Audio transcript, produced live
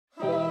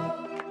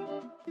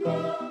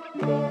Hello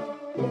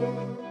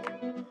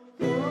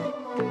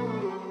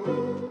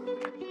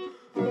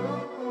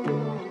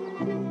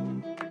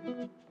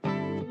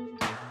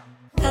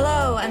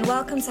and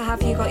welcome to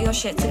Have You Got Your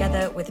Shit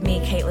Together with me,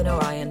 Caitlin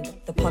O'Ryan,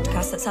 the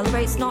podcast that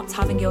celebrates not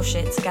having your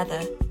shit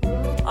together.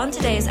 On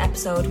today's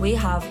episode, we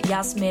have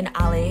Yasmin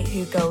Ali,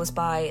 who goes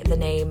by the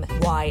name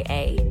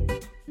YA.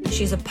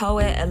 She's a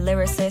poet, a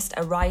lyricist,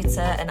 a writer,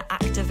 an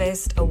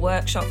activist, a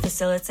workshop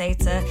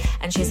facilitator,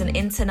 and she's an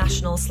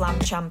international slam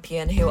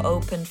champion who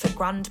opened for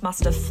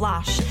Grandmaster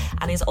Flash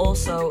and is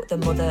also the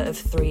mother of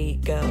 3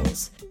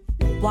 girls.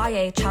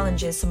 YA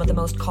challenges some of the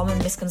most common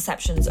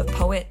misconceptions of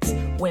poets,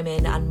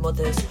 women and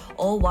mothers,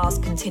 all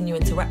whilst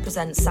continuing to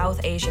represent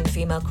South Asian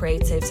female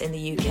creatives in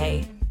the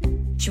UK.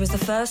 She was the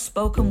first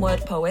spoken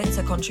word poet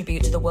to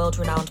contribute to the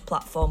world-renowned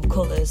platform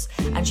Colours,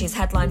 and she's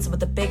headlined some of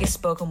the biggest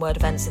spoken word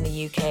events in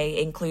the UK,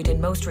 including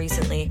most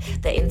recently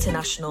the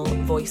International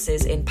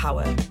Voices in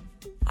Power.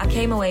 I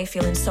came away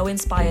feeling so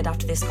inspired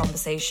after this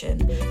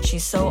conversation.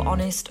 She's so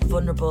honest,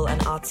 vulnerable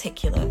and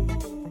articulate.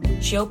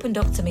 She opened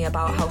up to me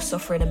about how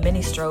suffering a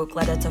mini-stroke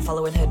led her to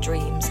following her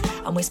dreams,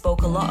 and we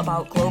spoke a lot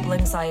about global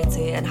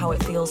anxiety and how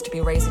it feels to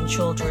be raising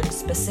children,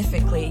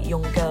 specifically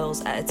young girls,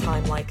 at a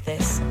time like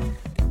this.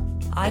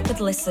 I could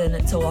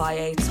listen to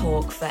YA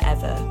talk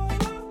forever.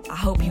 I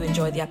hope you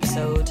enjoy the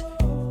episode.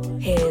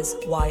 Here's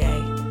YA.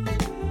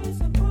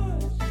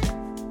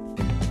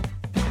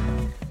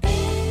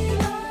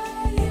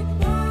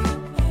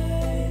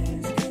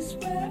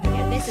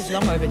 Yeah, this is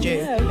long overdue.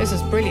 Yeah. This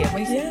is brilliant.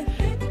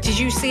 Did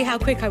you see how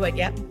quick I went?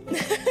 Yep.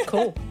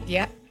 Cool.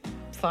 Yep.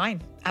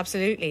 Fine.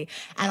 Absolutely.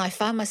 And I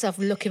found myself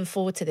looking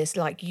forward to this.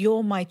 Like,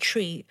 you're my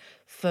treat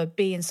for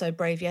being so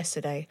brave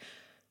yesterday.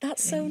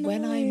 That's so nice.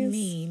 When I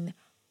mean...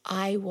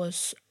 I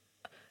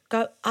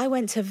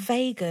went to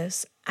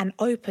Vegas and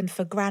opened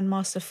for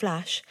Grandmaster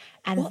Flash,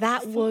 and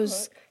that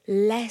was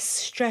less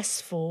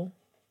stressful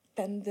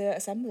than the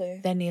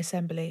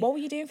assembly. What were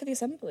you doing for the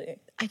assembly?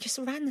 I just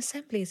ran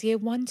assemblies, year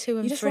 1, 2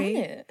 and 3. You just ran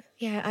it?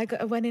 Yeah,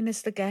 I went in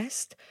as the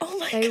guest. Oh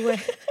my God.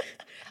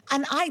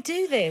 And I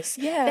do this.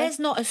 Yeah. There's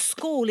not a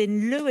school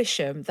in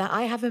Lewisham that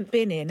I haven't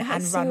been in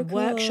and run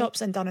workshops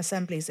and done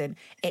assemblies in,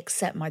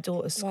 except my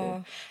daughter's school.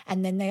 Wow.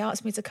 And then they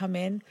asked me to come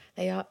in.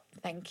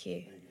 Thank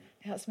you.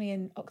 They asked me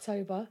in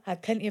October. I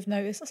had plenty of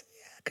notice. I said,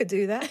 yeah, I could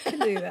do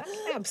that.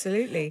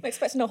 Absolutely. I'm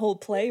expecting a whole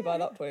play by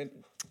that point.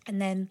 And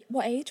then...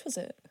 What age was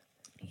it?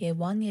 Year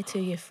 1, year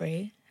 2, year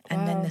 3. Wow.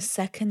 And then the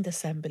second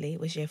assembly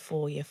was year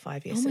 4, year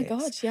 5, year 6. Oh my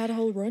God, you had a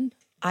whole run.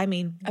 I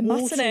mean,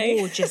 wall to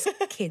wall, just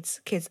kids.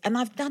 And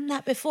I've done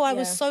that before. I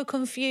was so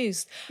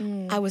confused.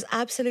 I was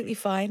absolutely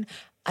fine.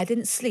 I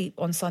didn't sleep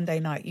on Sunday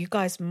night. You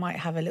guys might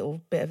have a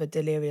little bit of a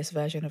delirious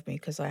version of me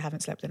because I haven't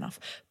slept enough.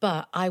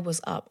 But I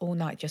was up all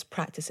night just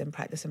practicing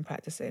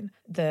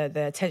the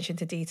attention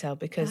to detail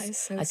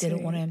because I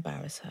didn't want to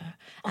embarrass her.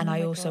 And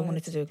I also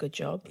wanted to do a good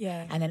job.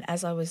 Yeah. And then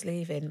as I was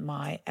leaving,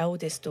 my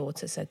eldest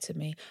daughter said to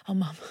me, "Oh,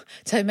 Mum,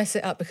 don't mess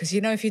it up because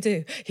if you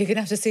do, you're going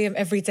to have to see him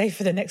every day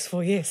for the next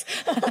 4 years."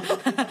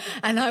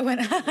 And I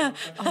went,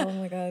 oh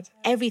my God.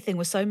 Everything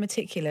was so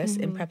meticulous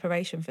in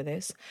preparation for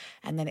this.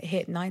 And then it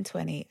hit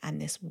 9:20 and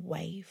this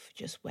wave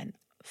just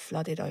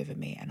flooded over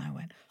me, and I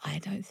went, I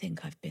don't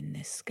think I've been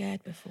this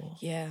scared before.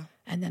 Yeah.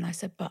 And then I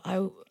said, but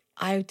I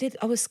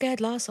was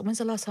scared last time. When's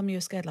the last time you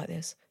were scared like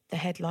this? The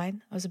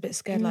headline, I was a bit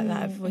scared like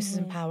that of Voices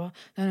in Power.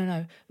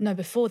 No,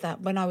 before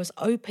that, when I was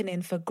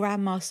opening for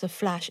Grandmaster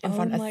Flash in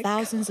front of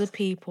thousands of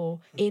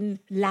people in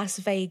Las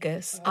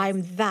Vegas, I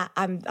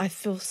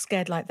feel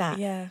scared like that.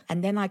 Yeah.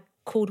 And then I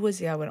called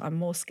Wizzy. I went, I'm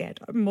more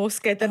scared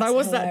than I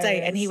was that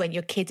day. And he went,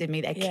 you're kidding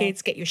me. They're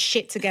kids, get your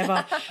shit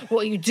together.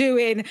 What are you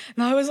doing?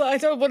 And I was like, I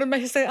don't want to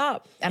mess it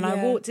up. And I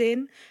walked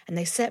in and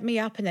they set me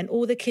up, and then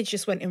all the kids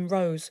just went in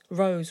rows.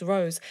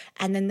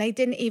 And then they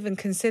didn't even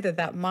consider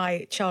that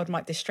my child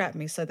might distract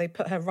me. So they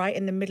put her right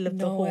in the middle of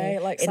the hall,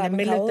 like in Simon the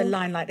middle Cowell? of the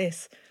line like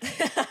this.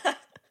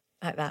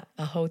 Like that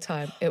the whole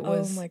time. It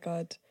was, oh my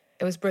God.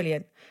 It was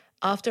brilliant.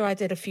 After I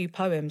did a few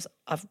poems,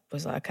 I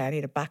was like, okay, I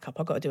need a backup.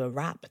 I've got to do a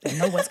rap. Then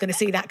no one's going to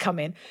see that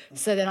coming.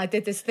 So then I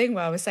did this thing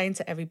where I was saying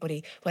to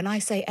everybody, when I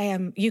say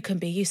you can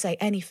be, you say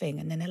anything.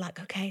 And then they're like,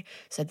 okay.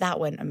 So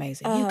that went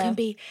amazing. You can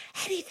be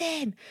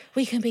anything.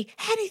 We can be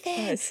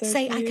anything. So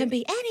say cute. I can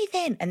be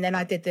anything. And then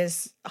I did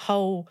this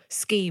whole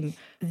scheme.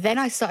 Then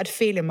I started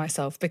feeling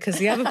myself because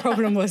the other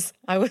problem was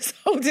I was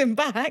holding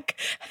back.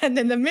 And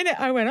then the minute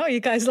I went, oh, you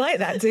guys like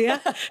that, do you?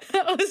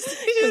 That was,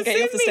 you get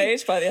you off the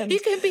stage by the end. You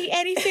can be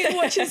anything,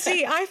 watch and see.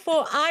 I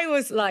thought I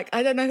was like,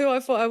 I don't know who I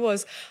thought I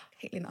was.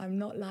 Caitlin, I'm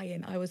not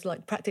lying. I was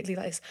like practically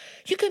like this.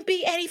 You can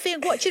be anything,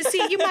 watch and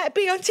see. You might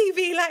be on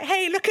TV like,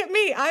 hey, look at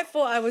me. I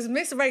thought I was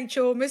Miss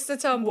Rachel, Mr.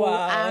 Tumble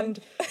and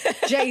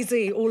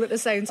Jay-Z all at the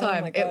same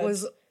time. Oh it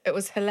was It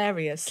was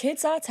hilarious.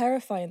 Kids are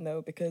terrifying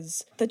though,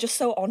 because they're just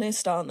so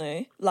honest, aren't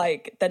they?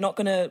 Like, they're not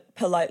going to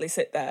politely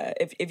sit there.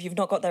 If you've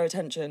not got their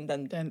attention,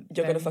 then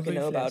you're going to fucking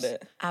know about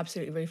it.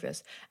 Absolutely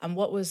ruthless. And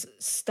what was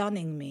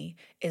stunning me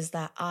is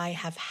that I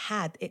have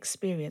had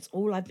experience.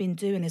 All I've been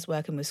doing is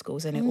working with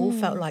schools, and it all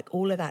felt like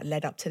all of that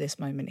led up to this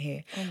moment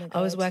here. Oh my God.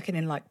 I was working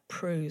in like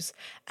PRUs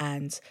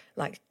and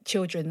like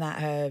children that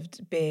have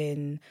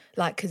been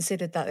like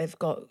considered that they've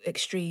got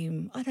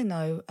extreme, I don't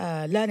know,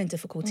 learning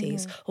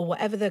difficulties or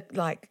whatever the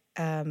like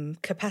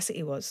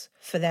capacity was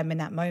for them in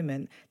that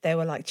moment. They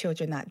were like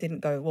children that didn't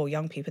go, well,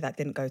 young people that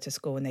didn't go to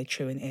school, and they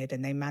truanted,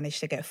 and they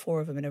managed to get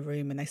 4 of them in a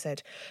room, and they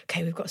said,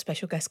 okay, we've got a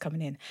special guest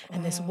coming in. Wow.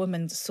 And this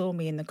woman saw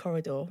me in the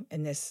corridor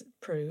in this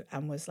PRU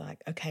and was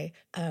like, okay,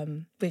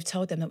 we've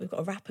told them that we've got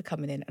a rapper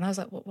coming in. And I was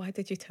like, well, why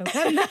did you tell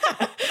them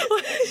that?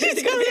 Why did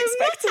you tell them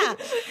that?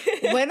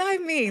 When I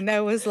mean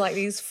there was like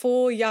these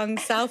 4 young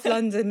South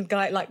London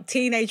like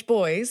teenage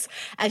boys,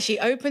 and she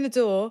opened the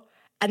door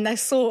and they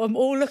saw them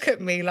all look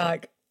at me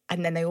like,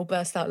 and then they all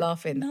burst out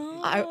laughing.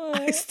 No.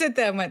 I stood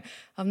there and went,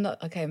 I'm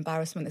not, okay,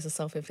 embarrassment is a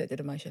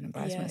self-inflicted emotion.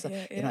 Embarrassment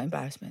Yeah, is you're not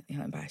embarrassment, you're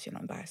not embarrassed, you're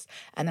not embarrassed.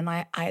 And then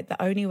I the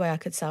only way I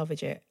could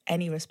salvage it,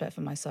 any respect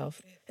for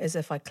myself, is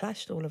if I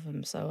clashed all of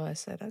them. So I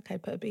said, okay,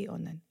 put a beat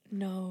on then.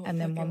 No.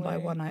 And then one by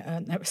one, I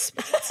earned their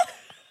respect.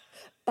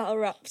 Battle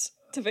rapped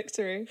to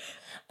victory.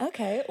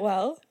 Okay,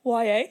 well,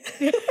 YA.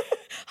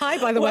 Hi,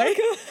 by the way.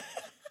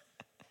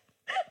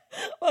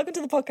 Welcome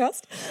to the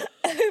podcast.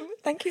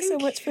 Thank you so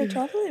much for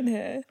travelling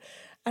here.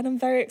 And I'm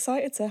very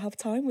excited to have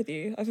time with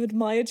you. I've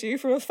admired you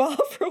from afar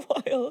for a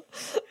while.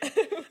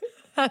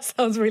 That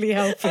sounds really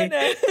healthy. I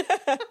know.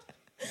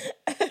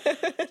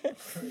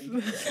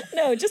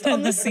 No, just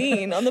on the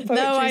scene, on the poetry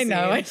No, I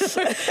know.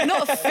 scene.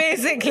 Not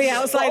physically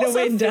outside a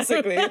window.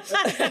 Physically.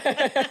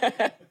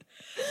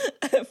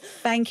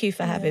 Thank you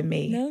for having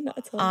me. No, not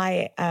at all.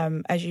 I,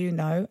 as you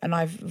know, and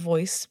I've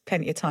voiced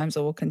plenty of times,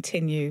 or will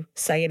continue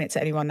saying it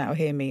to anyone that will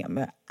hear me, I'm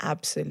an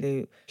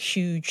absolute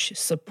huge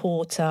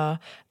supporter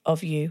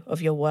of you,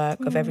 of your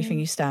work, of everything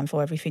you stand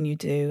for, everything you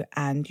do,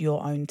 and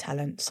your own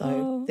talent.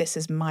 So this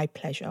is my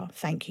pleasure.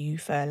 Thank you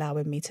for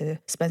allowing me to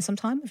spend some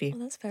time with you.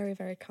 Well, that's very,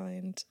 very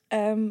kind.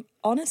 On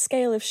a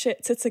scale of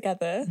shit to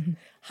together,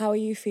 how are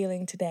you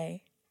feeling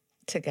today?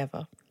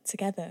 Together.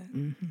 Together?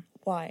 Mm-hmm.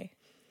 Why?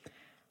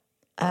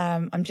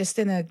 I'm just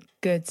in a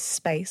good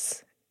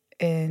space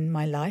in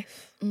my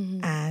life.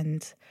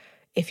 And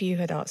if you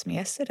had asked me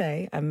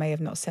yesterday, I may have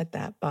not said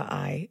that, but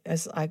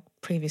as I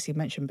previously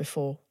mentioned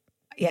before,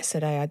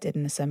 yesterday I did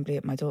an assembly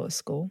at my daughter's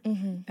school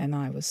and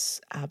I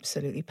was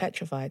absolutely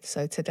petrified.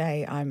 So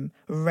today I'm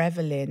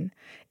reveling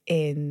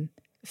in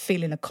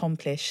feeling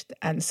accomplished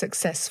and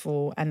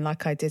successful and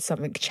like I did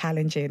something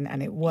challenging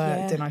and it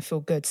worked and I feel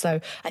good. So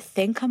I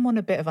think I'm on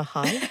a bit of a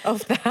high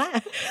of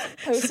that.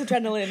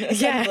 Post-adrenaline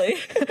assembly.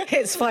 Yeah.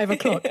 It's 5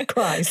 o'clock,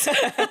 cries.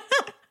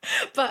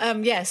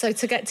 But so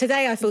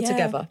today I feel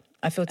together.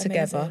 I feel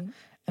together. Amazing.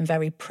 And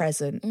very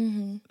present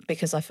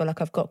because I feel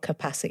like I've got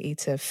capacity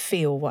to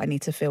feel what I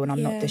need to feel and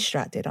I'm not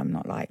distracted. I'm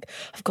not like,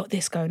 I've got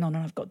this going on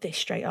and I've got this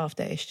straight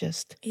after. It's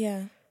just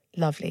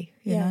lovely,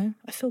 you know?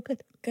 I feel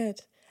good.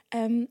 Good.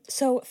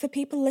 So for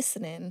people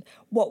listening,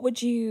 how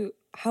would you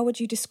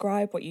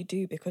describe what you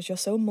do? Because you're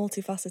so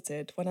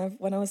multifaceted.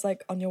 When I was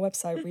like on your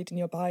website reading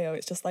your bio,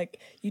 it's just like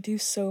you do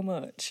so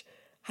much.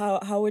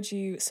 How would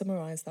you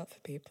summarize that for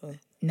people?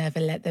 Never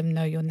let them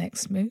know your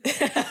next move.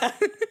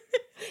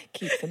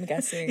 Keep them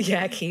guessing.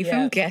 Yeah, keep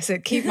them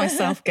guessing. Keep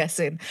myself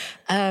guessing.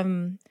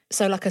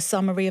 So like a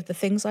summary of the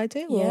things I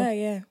do? Or?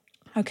 Yeah.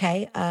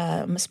 Okay,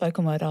 I'm a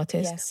spoken word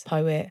artist,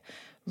 poet,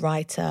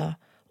 writer,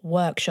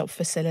 workshop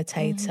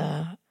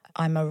facilitator.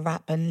 I'm a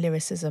rap and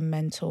lyricism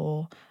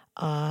mentor.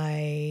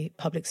 I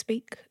public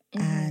speak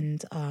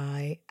and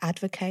I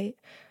advocate.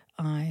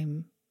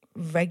 I'm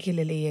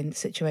regularly in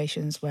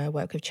situations where I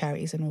work with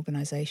charities and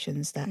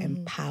organisations that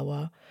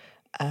empower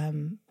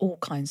all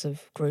kinds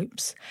of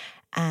groups.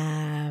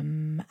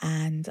 And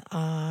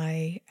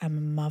I am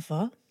a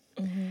mother.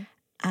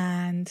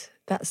 And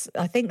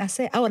I think that's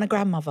it. Oh, and a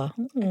grandmother.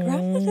 A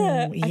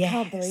grandmother? Yes. I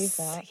can't believe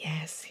that.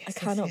 Yes. I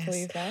cannot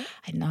believe that.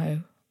 I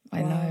know.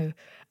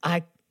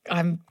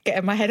 I'm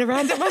getting my head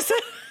around it myself.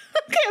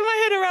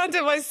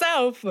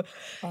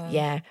 Wow.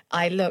 Yeah,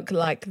 I look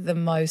like the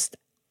most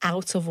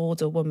out of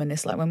order woman.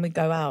 It's like when we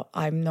go out,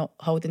 I'm not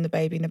holding the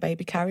baby in a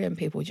baby carrier and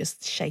people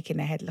just shaking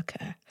their head, look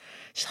at her.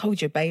 Just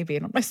hold your baby.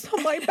 And I'm like, it's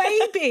not my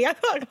baby. I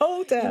can't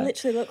hold her. You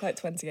literally look like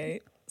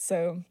 28,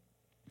 so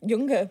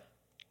younger.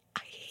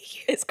 I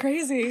hear you. It's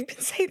crazy. I've been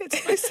saying it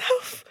to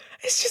myself.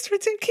 It's just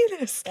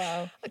ridiculous.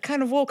 Wow. I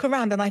kind of walk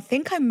around and I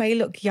think I may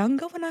look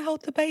younger when I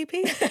hold the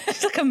baby.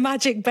 She's like a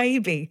magic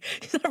baby.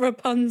 She's like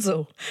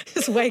Rapunzel.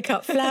 Just wake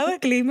up, flower,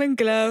 gleam and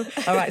glow.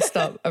 All right,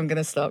 stop. I'm going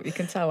to stop. You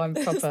can tell I'm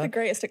proper. It's the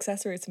greatest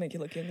accessory to make you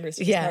look younger is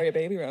to just carry a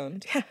baby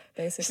around,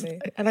 basically.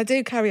 And I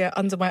do carry her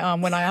under my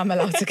arm when I am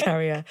allowed to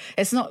carry her.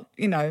 It's not,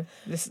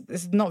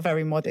 it's not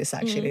very modest,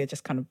 actually. I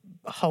just kind of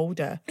hold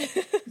her.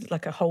 It's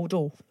like a hold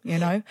all,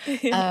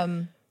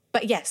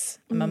 But yes,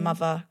 I'm a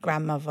mother,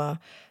 grandmother,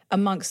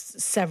 amongst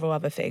several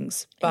other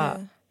things.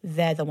 But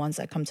they're the ones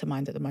that come to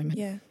mind at the moment.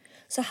 Yeah.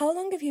 So how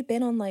long have you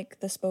been on like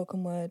the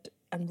spoken word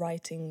and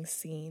writing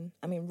scene?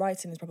 I mean,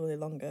 writing is probably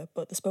longer,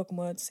 but the spoken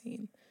word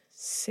scene?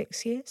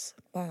 6 years.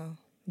 Wow.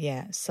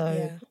 Yeah.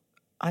 So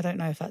I don't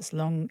know if that's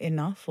long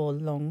enough or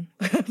long,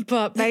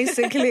 but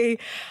basically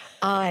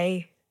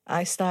I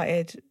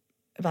started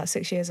about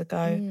 6 years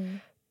ago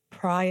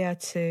prior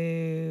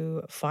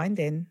to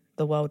finding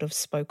the world of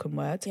spoken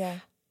word. Yeah.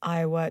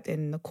 I worked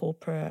in the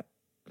corporate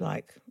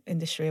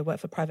industry. I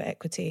worked for private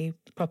equity,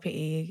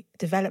 property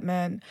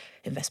development,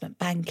 investment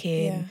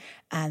banking,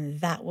 and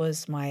that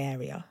was my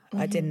area.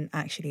 I didn't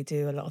actually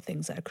do a lot of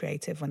things that are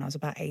creative. When I was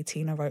about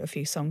 18, I wrote a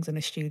few songs in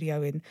a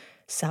studio in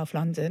South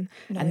London,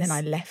 and then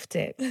I left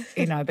it.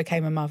 I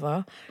became a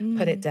mother,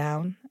 put it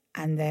down,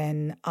 and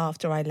then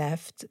after I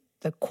left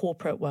the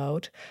corporate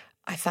world,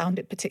 I found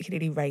it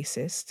particularly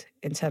racist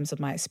in terms of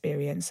my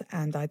experience,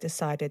 and I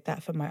decided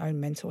that for my own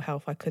mental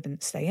health, I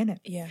couldn't stay in it.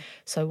 Yeah.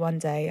 So one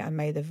day I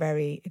made a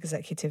very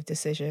executive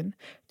decision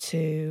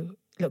to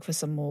look for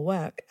some more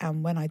work.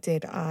 And when I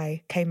did,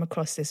 I came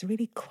across this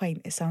really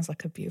quaint, it sounds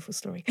like a beautiful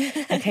story.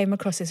 I came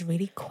across this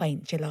really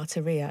quaint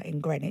gelateria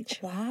in Greenwich.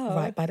 Wow.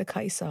 Right by the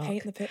Cutty Sark.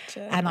 Paint the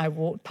picture. And I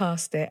walked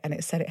past it and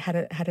it said it had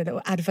a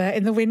little advert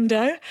in the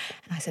window.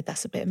 And I said,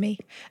 that's a bit of me.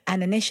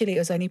 And initially it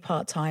was only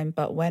part-time,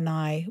 but when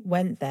I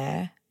went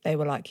there, they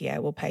were like, yeah,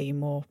 we'll pay you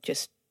more.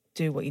 Just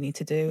do what you need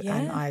to do. Yeah.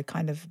 And I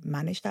kind of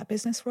managed that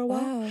business for a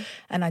while. Wow.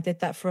 And I did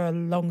that for a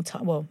long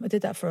time. Well, I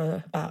did that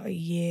for about a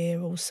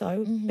year or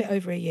so, a bit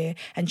over a year.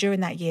 And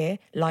during that year,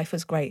 life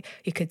was great.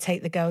 You could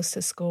take the girls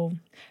to school,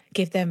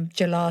 give them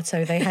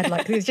gelato. They had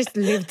they just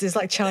lived as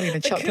like Charlie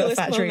and the Chocolate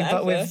Factory,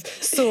 but with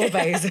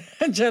sorbets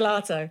and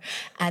gelato.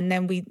 And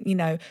then we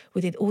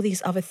did all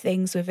these other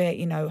things with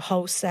it,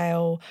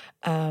 wholesale.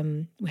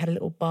 We had a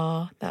little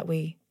bar that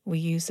we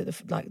used at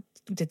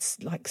did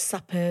like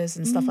suppers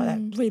and stuff like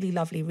that. Really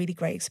lovely, really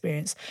great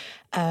experience.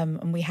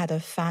 And we had a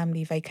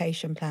family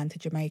vacation plan to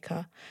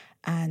Jamaica.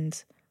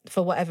 And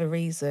for whatever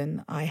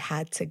reason, I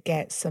had to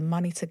get some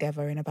money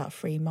together in about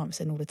 3 months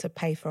in order to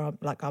pay for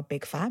our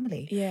big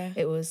family. Yeah.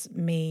 It was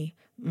me,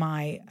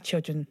 my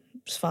children's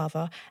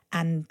father,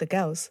 and the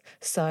girls.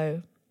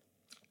 So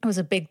it was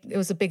a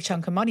big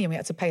chunk of money, and we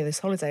had to pay this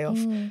holiday off.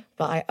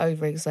 But I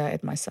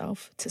overexerted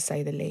myself, to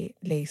say the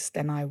least,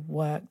 and I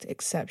worked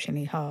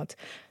exceptionally hard.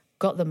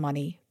 Got the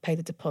money, paid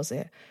the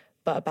deposit,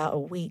 but about a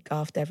week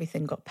after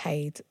everything got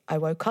paid, I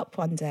woke up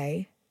one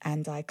day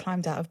and I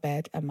climbed out of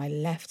bed and my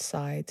left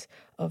side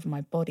of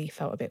my body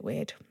felt a bit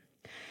weird.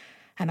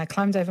 And I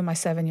climbed over my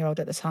 7-year-old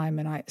at the time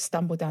and I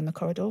stumbled down the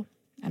corridor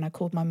and I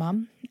called my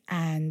mum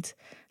and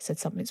said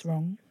something's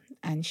wrong.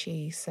 And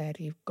she said,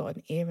 you've got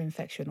an ear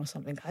infection or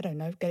something. I don't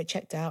know, get it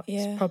checked out.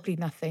 Yeah. It's probably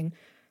nothing.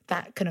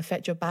 That can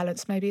affect your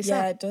balance, maybe.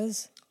 It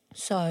does.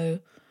 So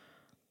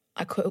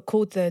I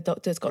called the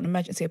doctors, got an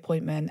emergency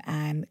appointment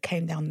and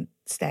came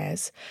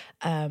downstairs,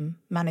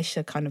 managed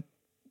to kind of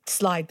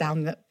slide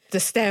down the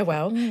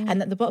stairwell.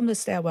 And at the bottom of the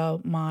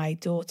stairwell, my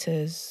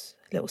daughter's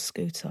little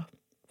scooter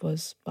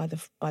was by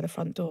the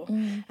front door.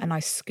 And I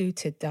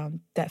scooted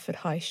down Deptford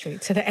High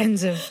Street to the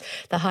end of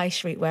the High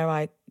Street where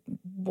I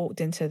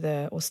stumbled into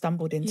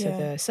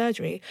the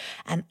surgery.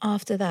 And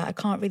after that, I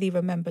can't really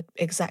remember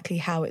exactly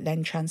how it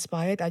then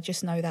transpired. I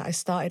just know that I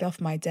started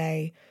off my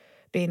day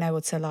being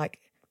able to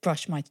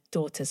brush my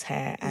daughter's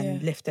hair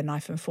and lift a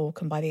knife and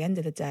fork. And by the end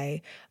of the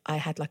day, I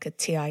had like a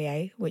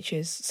TIA, which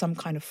is some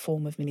kind of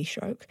form of mini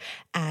stroke.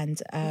 And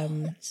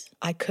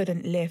I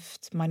couldn't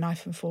lift my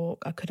knife and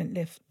fork. I couldn't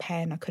lift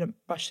pen. I couldn't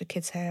brush the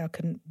kids' hair. I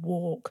couldn't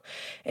walk.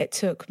 It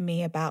took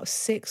me about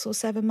 6 or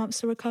 7 months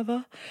to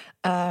recover.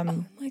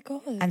 Oh my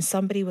God. And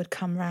somebody would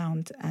come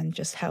round and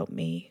just help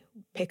me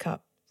pick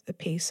up the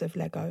piece of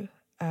Lego.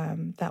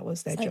 That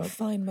was their job.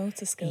 Fine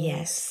motor skills.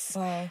 Yes.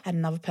 Wow. And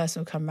another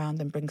person would come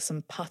round and bring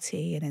some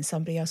putty, and then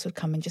somebody else would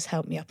come and just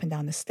help me up and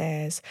down the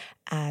stairs.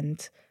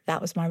 And that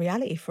was my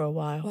reality for a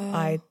while. Wow.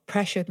 I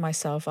pressured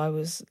myself. I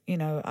was,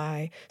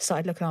 I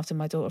started looking after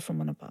my daughter from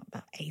when about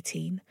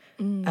 18,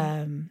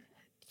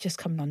 just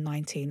coming on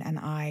 19. And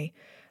I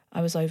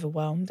was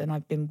overwhelmed, and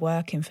I've been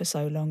working for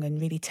so long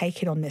and really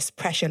taking on this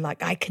pressure,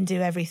 like I can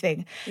do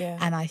everything. Yeah.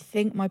 And I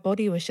think my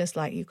body was just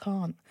like, you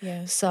can't.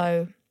 Yeah.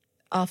 So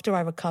after I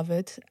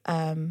recovered,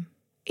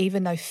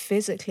 even though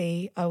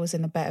physically I was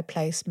in a better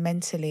place,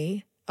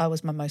 mentally I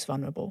was my most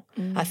vulnerable.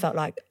 I felt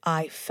like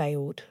I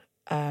failed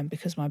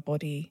because my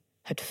body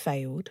had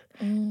failed,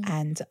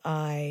 and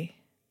I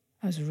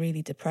was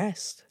really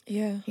depressed.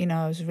 Yeah.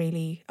 I was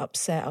really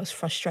upset. I was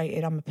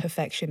frustrated. I'm a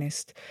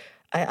perfectionist.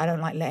 I don't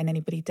like letting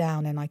anybody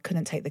down, and I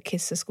couldn't take the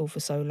kids to school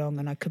for so long,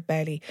 and I could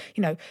barely,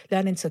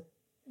 learning to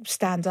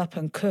stand up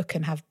and cook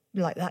and have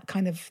like that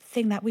kind of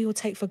thing that we all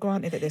take for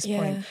granted at this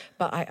point.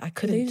 But I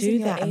couldn't do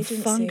that and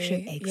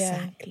function.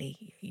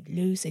 Exactly.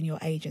 Losing your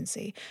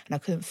agency. And I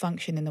couldn't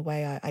function in the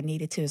way I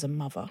needed to as a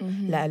mother,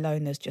 let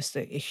alone as just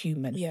a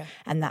human. Yeah.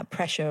 And that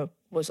pressure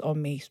was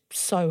on me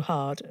so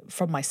hard,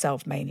 from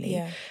myself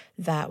mainly,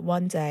 that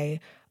one day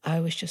I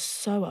was just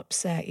so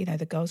upset.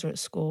 The girls were at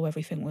school,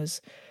 everything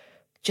was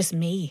just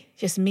me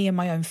and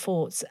my own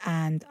thoughts.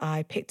 And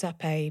I picked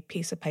up a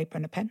piece of paper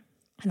and a pen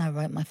and I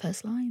wrote my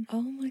first line.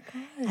 Oh my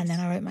God. And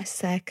then I wrote my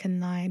second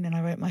line and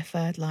I wrote my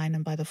third line.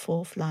 And by the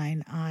fourth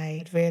line,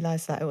 I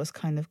realised that it was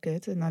kind of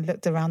good. And I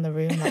looked around the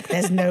room like,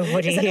 there's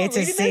nobody here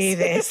to see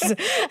this.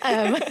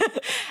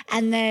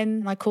 And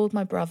then I called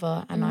my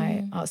brother and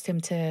I asked him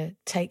to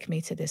take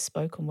me to this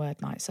spoken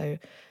word night. So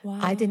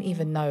I didn't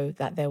even know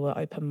that there were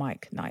open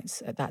mic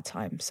nights at that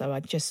time. So I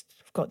just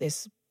got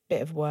this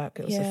bit of work.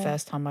 It was the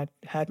first time I'd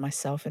heard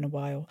myself in a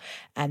while.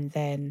 And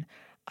then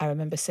I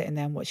remember sitting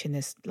there and watching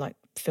this like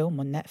film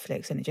on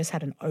Netflix, and it just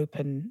had an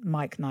open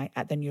mic night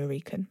at the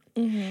Nuyorican.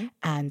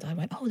 And I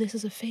went, oh, this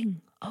is a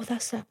thing. Oh,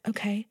 that's that.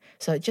 Okay.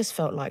 So it just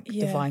felt like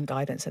divine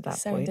guidance at that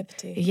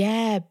Serendipity. point.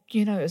 Yeah.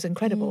 You know, it was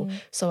incredible.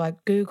 So I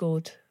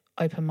Googled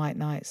open mic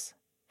nights,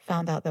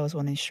 found out there was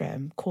one in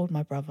Streatham, called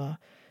my brother,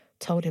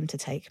 told him to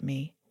take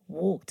me,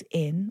 walked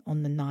in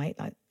on the night,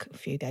 like a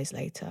few days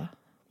later,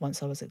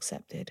 once I was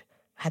accepted.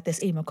 Had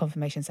this email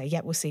confirmation say,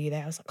 we'll see you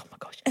there. I was like, oh my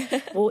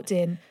gosh. Walked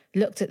in,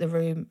 looked at the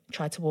room,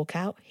 tried to walk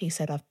out. He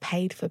said, I've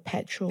paid for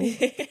petrol.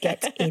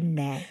 Get in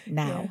there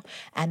now. Yeah.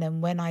 And then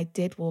when I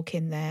did walk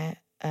in there,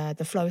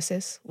 the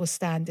florist was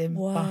standing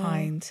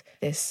behind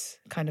this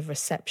kind of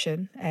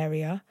reception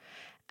area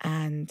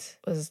and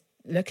was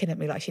looking at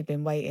me like she'd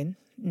been waiting.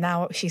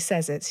 Now she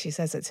says it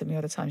to me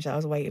all the time. She's like, I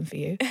was waiting for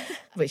you,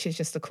 which is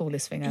just the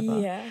coolest thing ever.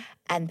 Yeah.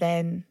 And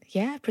then,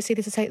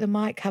 proceeded to take the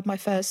mic, had my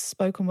first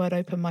spoken word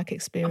open mic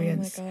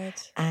experience. Oh my God.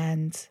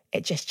 And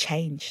it just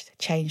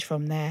changed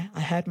from there. I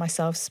heard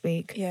myself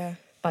speak. Yeah.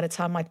 By the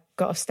time I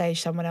got off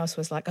stage, someone else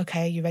was like,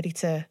 okay, are you ready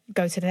to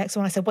go to the next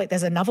one? I said, wait,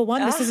 there's another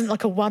one? This isn't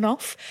like a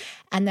one-off.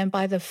 And then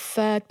by the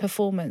third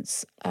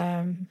performance,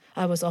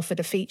 I was offered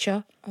a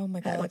feature. Oh my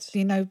God.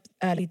 Like,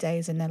 early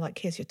days, and they're like,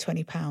 here's your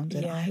 £20.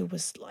 And I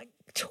was like,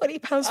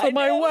 £20 for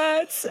my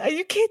words? Are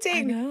you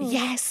kidding? I know.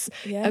 Yes.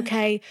 Yeah.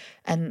 Okay.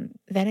 And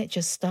then it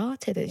just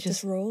started. It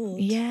just rolled.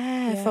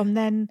 Yeah. From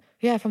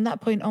that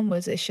point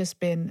onwards, it's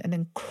just been an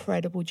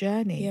incredible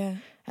journey. Yeah.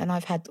 And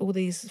I've had all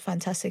these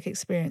fantastic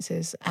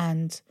experiences,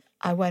 and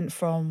I went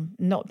from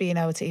not being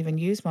able to even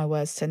use my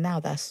words to now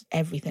that's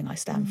everything I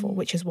stand for,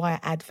 which is why I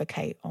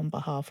advocate on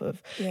behalf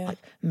of like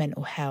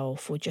mental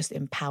health or just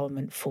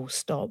empowerment, full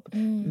stop,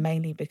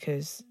 mainly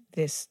because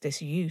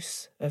this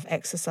use of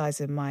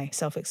exercising my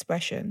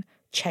self-expression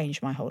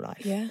changed my whole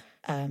life. Yeah.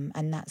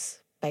 And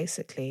that's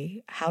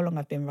basically how long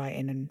I've been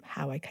writing and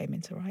how I came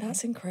into writing.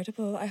 That's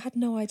incredible. I had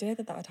no idea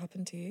that had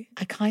happened to you.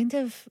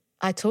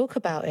 I talk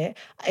about it.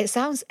 It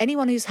sounds,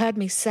 anyone who's heard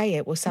me say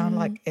it will sound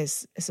like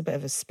it's a bit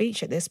of a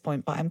speech at this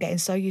point, but I'm getting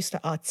so used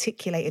to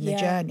articulating the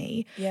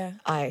journey. Yeah.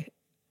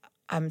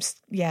 I'm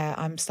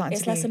starting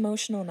It's less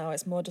emotional now.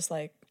 It's more just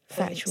like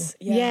factual.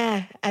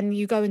 Yeah. And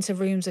you go into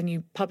rooms and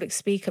you public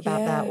speak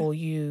about that, or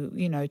you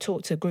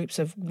talk to groups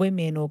of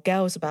women or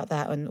girls about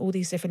that, and all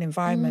these different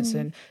environments,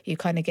 and you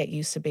kind of get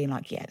used to being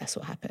like, that's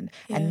what happened.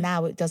 And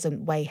now it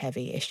doesn't weigh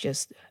heavy.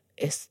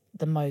 It's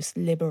the most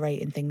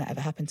liberating thing that ever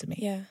happened to me.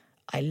 Yeah.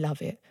 I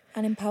love it.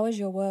 And empowers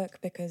your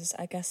work, because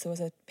I guess there was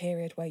a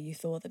period where you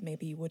thought that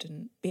maybe you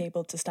wouldn't be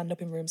able to stand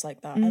up in rooms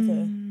like that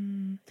ever.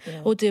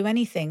 Or do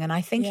anything. And I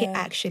think it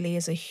actually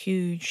is a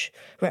huge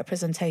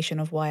representation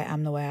of why I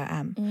am the way I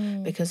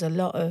am. Because a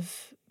lot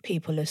of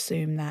people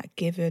assume that,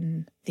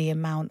 given the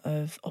amount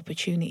of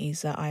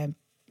opportunities that I am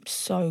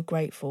so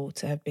grateful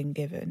to have been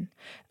given,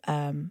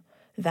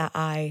 that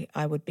I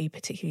would be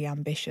particularly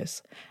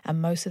ambitious.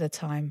 And most of the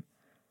time,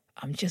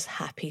 I'm just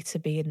happy to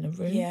be in the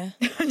room. Yeah.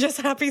 I'm just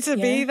happy to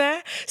be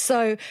there.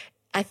 So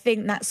I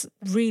think that's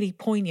really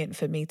poignant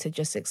for me to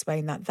just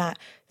explain that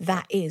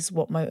is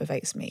what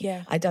motivates me.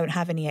 Yeah. I don't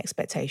have any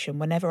expectation.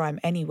 Whenever I'm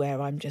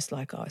anywhere, I'm just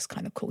like, oh, it's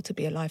kind of cool to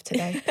be alive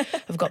today.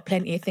 I've got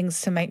plenty of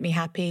things to make me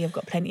happy. I've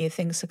got plenty of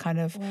things to kind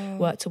of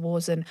work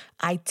towards. And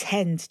I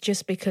tend,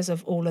 just because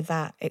of all of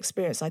that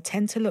experience, I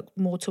tend to look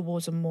more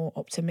towards a more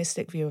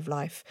optimistic view of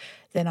life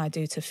than I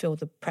do to feel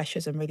the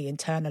pressures and really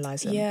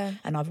internalize them. Yeah.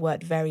 And I've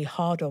worked very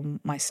hard on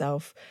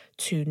myself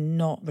to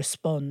not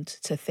respond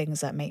to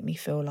things that make me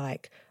feel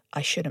like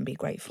I shouldn't be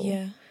grateful.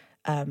 Yeah.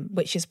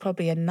 Which is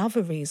probably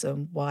another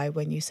reason why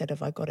when you said,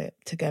 have I got it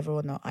together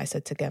or not, I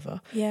said together.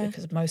 Yeah.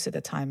 Because most of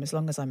the time, as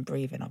long as I'm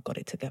breathing, I've got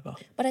it together.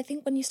 But I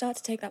think when you start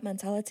to take that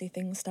mentality,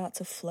 things start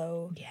to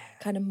flow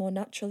kind of more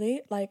naturally.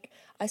 Like,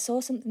 I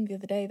saw something the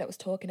other day that was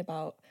talking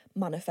about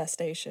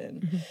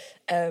manifestation,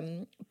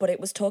 but it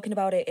was talking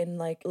about it in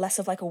like less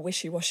of like a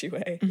wishy-washy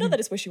way. Not that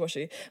it's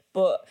wishy-washy,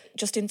 but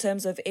just in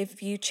terms of,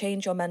 if you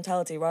change your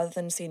mentality, rather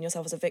than seeing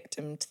yourself as a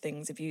victim to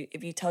things, if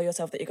you tell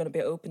yourself that you're going to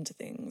be open to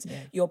things,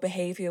 your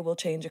behavior will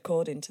change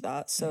according to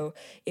that. So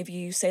if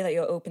you say that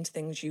you're open to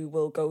things, you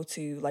will go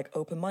to like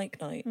open mic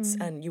nights,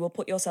 and you will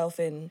put yourself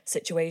in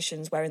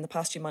situations where in the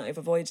past you might have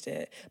avoided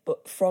it,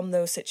 but from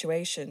those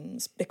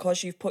situations,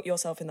 because you've put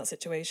yourself in that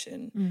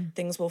situation,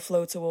 things will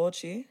flow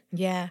towards you.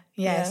 Yeah,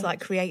 it's like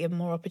creating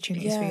more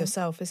opportunities for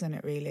yourself, isn't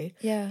it, really?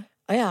 Yeah.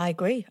 Oh, yeah, I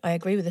agree. I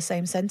agree with the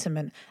same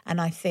sentiment.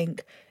 And I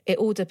think it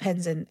all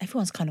depends, and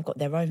everyone's kind of got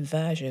their own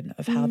version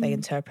of how they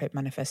interpret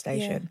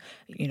manifestation.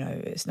 You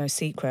know, it's no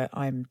secret.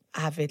 I'm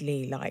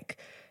avidly like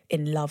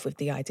in love with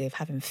the idea of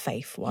having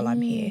faith while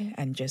I'm here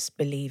and just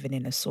believing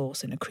in a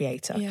source and a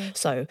creator.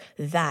 So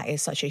that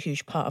is such a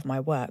huge part of my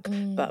work.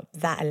 But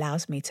that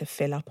allows me to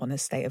fill up on a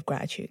state of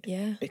gratitude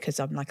because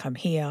I'm like, I'm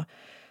here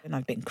and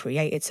I've been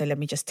created. So let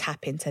me just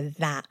tap into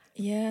that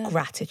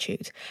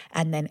gratitude.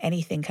 And then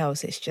anything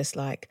else, it's just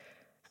like,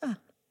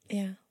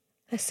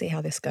 let's see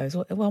how this goes.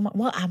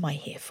 What am I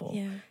here for?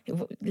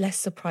 Let's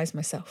surprise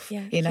myself.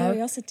 You know?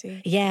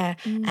 Curiosity.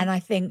 And I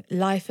think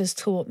life has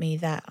taught me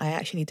that I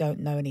actually don't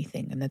know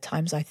anything. And the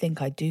times I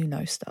think I do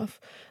know stuff,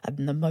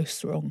 I'm the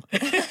most wrong.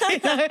 You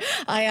know?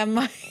 I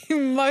am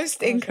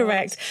most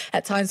incorrect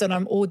at times when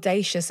I'm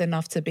audacious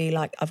enough to be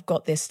like, I've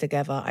got this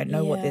together. I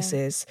know what this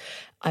is.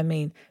 I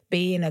mean,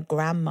 being a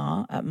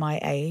grandma at my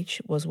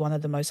age was one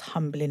of the most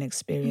humbling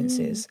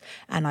experiences.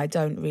 And I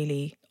don't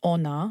really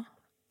honour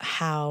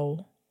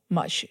how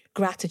much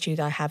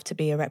gratitude I have to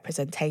be a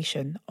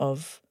representation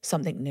of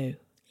something new.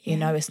 You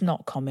know, it's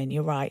not common,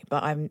 you're right,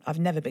 but I've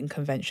never been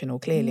conventional,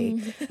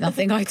 clearly.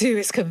 Nothing I do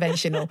is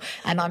conventional.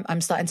 And I'm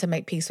starting to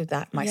make peace with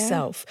that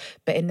myself.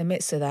 But in the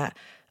midst of that,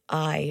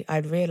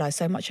 I'd realised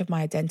so much of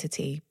my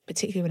identity,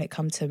 particularly when it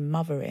comes to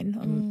mothering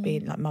and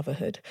being like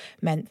motherhood,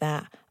 meant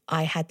that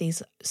I had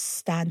these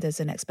standards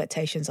and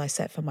expectations I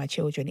set for my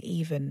children,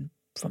 even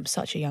from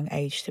such a young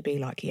age, to be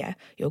like, yeah,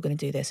 you're going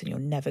to do this and you're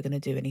never going to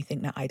do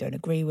anything that I don't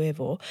agree with,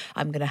 or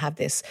I'm going to have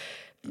this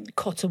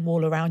cotton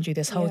wall around you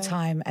this whole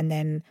time. And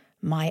then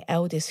my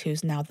eldest,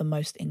 who's now the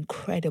most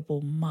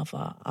incredible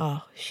mother,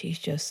 she's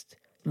just,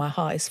 my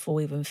heart is full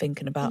even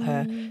thinking about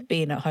her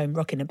being at home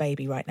rocking a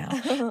baby right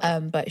now.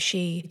 But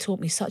she taught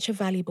me such a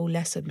valuable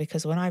lesson,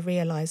 because when I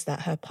realised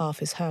that her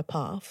path is her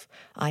path,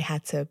 I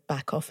had to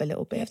back off a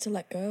little bit. You have to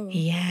let go.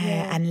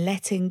 And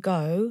letting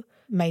go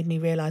made me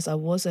realise I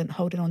wasn't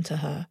holding on to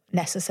her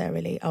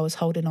necessarily. I was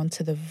holding on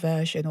to the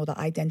version or the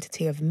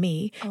identity of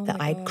me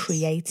that I'd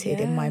created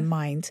in my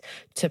mind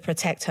to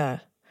protect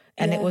her.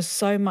 And it was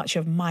so much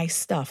of my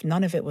stuff.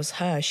 None of it was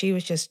her. She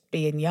was just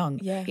being young,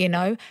 you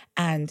know?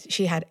 And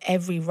she had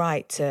every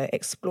right to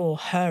explore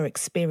her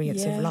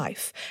experience of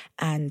life.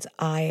 And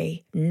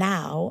I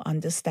now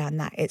understand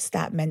that it's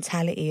that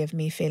mentality of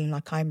me feeling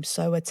like I'm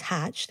so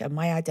attached and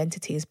my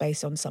identity is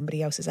based on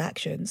somebody else's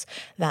actions,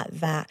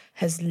 that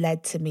has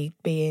led to me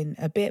being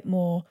a bit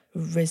more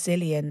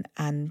resilient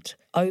and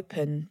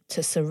open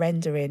to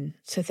surrendering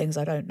to things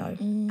I don't know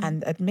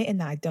and admitting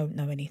that I don't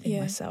know anything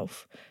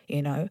myself,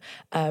 you know.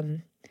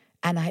 And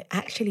I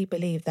actually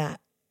believe that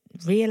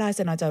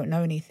realizing I don't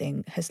know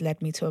anything has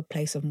led me to a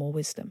place of more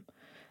wisdom,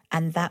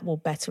 and that will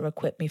better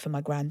equip me for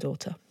my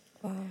granddaughter.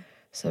 Wow.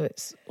 So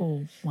it's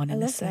all one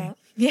and the same. That.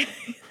 Yeah,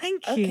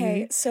 thank you.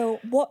 Okay, so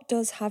what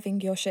does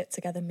having your shit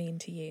together mean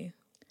to you?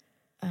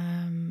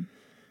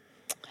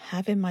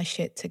 Having my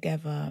shit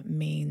together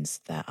means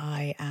that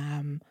I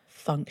am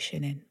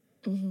functioning,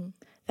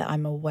 that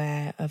I'm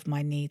aware of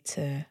my need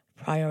to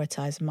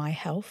prioritize my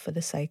health for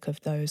the sake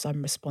of those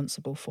I'm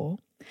responsible for,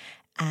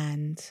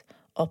 and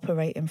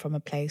operating from a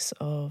place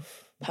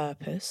of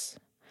purpose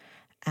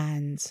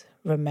and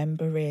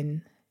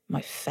remembering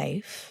my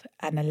faith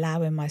and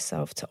allowing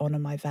myself to honor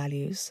my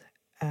values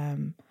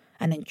and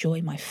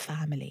enjoy my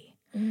family.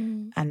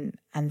 And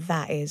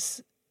that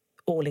is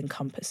all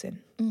encompassing.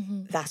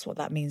 That's what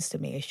that means to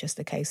me. It's just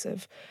a case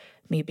of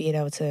me being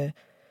able to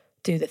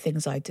do the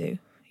things I do,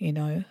 you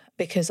know,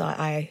 because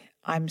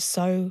I'm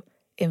so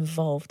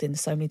involved in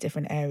so many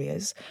different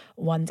areas.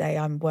 One day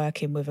I'm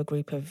working with a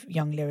group of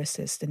young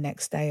lyricists. The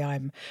next day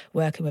I'm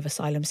working with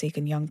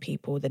asylum-seeking young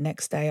people. The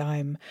next day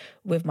I'm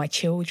with my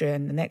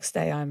children. The next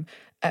day I'm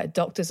at a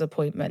doctor's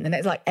appointment. And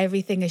it's like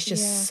everything is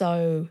just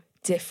so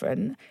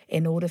different.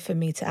 In order for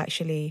me to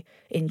actually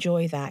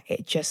enjoy that,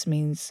 it just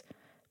means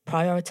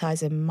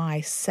prioritizing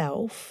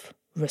myself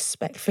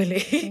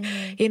respectfully.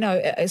 You know,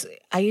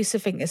 I used to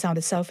think it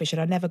sounded selfish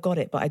and I never got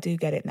it, but I do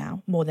get it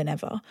now more than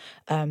ever.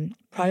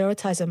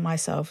 Prioritizing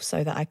myself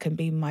so that I can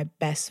be my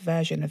best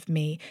version of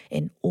me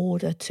in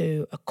order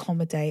to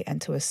accommodate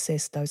and to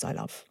assist those I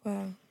love.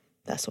 Wow.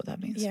 That's what that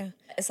means. Yeah.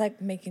 It's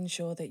like making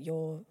sure that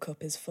your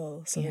cup is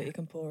full so that you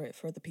can pour it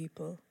for other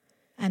people.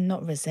 And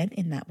not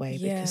resenting that way,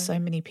 because so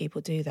many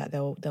people do that.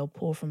 They'll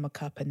pour from a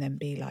cup and then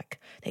be like,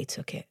 they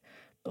took it.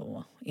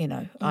 Or, you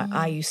know,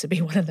 I used to be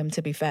one of them,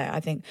 to be fair. I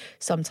think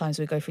sometimes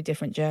we go through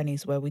different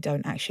journeys where we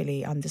don't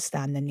actually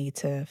understand the need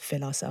to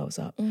fill ourselves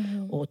up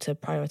or to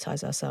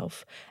prioritize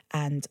ourselves.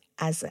 And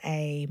as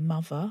a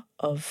mother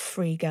of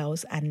 3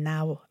 girls and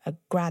now a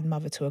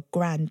grandmother to a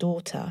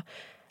granddaughter,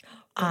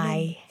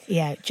 house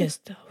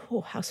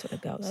full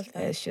of girls.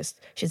 It's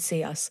just, should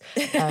see us.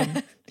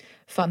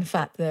 Fun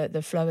fact,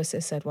 the florist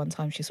said one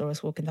time she saw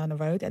us walking down the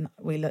road and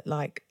we looked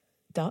like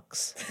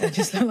ducks. They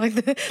just look like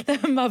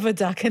the mother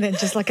duck and then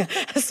just like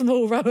a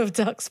small row of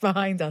ducks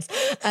behind us,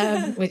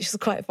 which is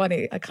quite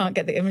funny. I can't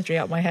get the imagery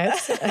out of my head.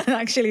 And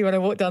actually, when I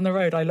walk down the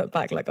road, I look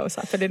back like, oh, it's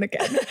happening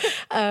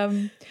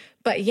again.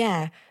 But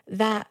yeah,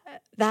 that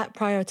that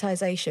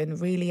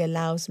prioritization really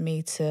allows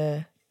me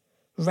to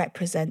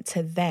represent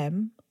to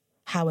them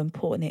how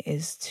important it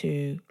is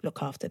to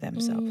look after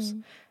themselves.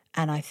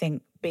 And I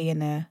think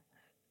being a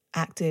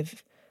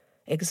active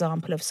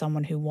example of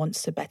someone who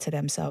wants to better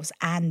themselves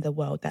and the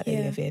world that they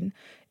live in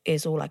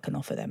is all I can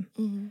offer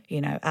them.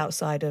 You know,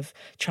 outside of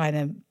trying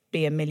to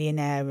be a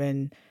millionaire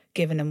and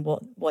giving them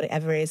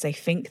whatever it is they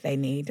think they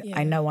need,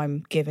 I know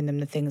I'm giving them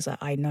the things that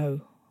I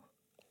know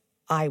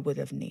I would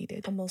have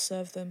needed. And will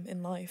serve them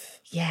in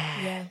life.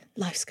 Yeah.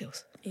 Life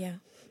skills. Yeah.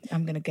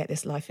 I'm going to get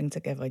this life thing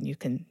together and you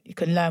can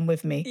learn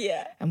with me.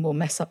 Yeah. And we'll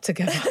mess up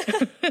together.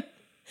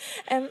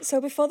 So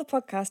before the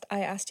podcast,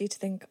 I asked you to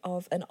think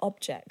of an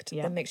object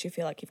that makes you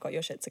feel like you've got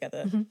your shit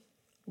together.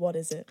 What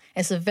is it?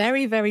 It's a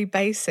very, very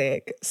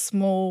basic,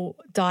 small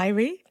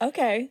diary.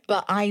 Okay.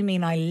 But I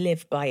mean, I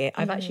live by it.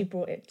 I've actually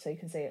brought it so you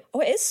can see it.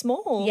 Oh, it is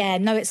small. Yeah,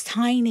 no, it's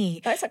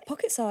tiny. That's like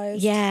pocket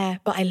size. Yeah,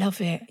 but I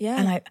love it. Yeah.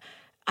 And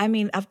I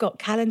mean, I've got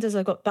calendars,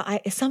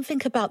 it's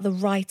something about the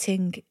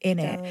writing in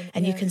it.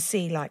 And you can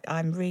see, like,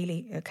 I'm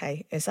really,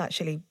 it's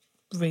actually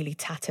really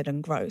tattered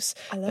and gross.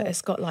 But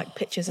it's got, like,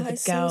 pictures of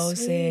the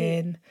girls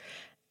in.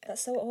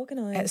 That's so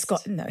organised.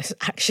 It's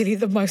actually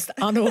the most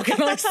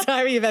unorganised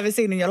diary you've ever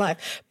seen in your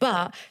life.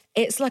 But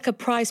it's like a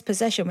prized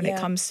possession when it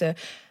comes to,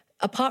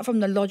 apart from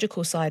the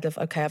logical side of,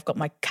 okay, I've got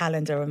my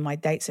calendar and my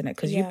dates in it,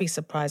 because you'd be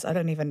surprised, I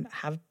don't even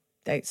have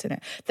dates in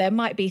it. There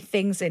might be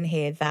things in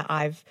here that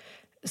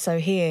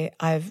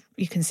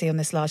you can see on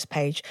this last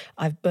page,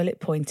 I've bullet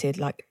pointed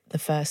like the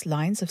first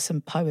lines of some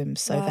poems.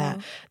 So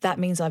that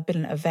means I've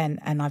been at an event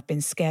and I've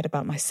been scared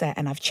about my set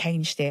and I've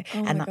changed it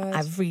and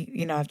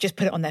I've just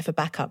put it on there for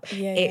backup.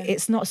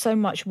 It's not so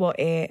much what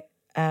it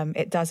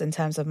does in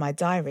terms of my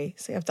diary.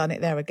 See, I've done it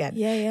there again.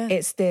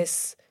 It's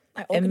this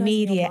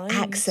immediate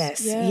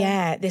access.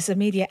 This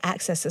immediate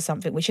access to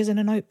something, which isn't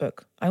a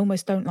notebook. I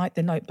almost don't like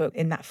the notebook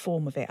in that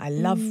form of it. I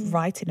love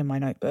writing in my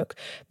notebook,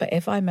 but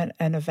if I'm at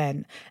an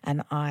event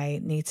and I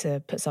need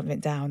to put something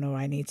down or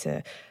I need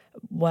to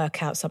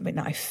work out something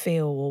that I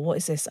feel, or what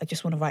is this? I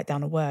just want to write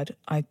down a word.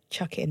 I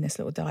chuck it in this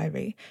little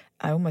diary.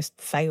 I almost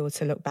fail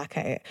to look back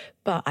at it,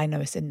 but I know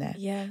it's in there.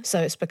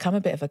 So it's become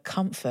a bit of a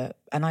comfort,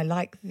 and I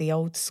like the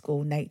old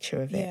school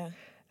nature of it.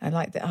 I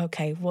like that.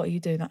 Okay, what are you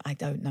doing? I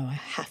don't know. I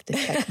have to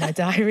check my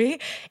diary.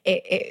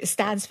 It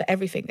stands for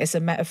everything. It's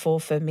a metaphor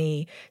for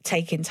me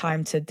taking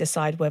time to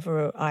decide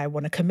whether I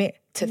want to commit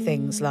to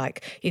things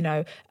like,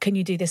 can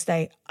you do this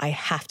day? I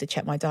have to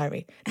check my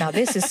diary. Now,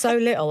 this is so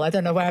little. I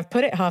don't know where I've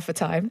put it half the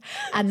time.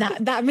 And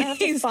that means, I have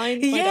to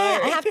find my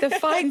diary. I have to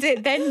find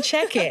it, then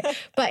check it.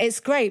 But it's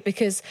great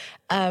because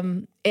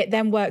it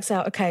then works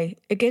out, okay,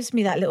 it gives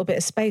me that little bit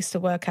of space to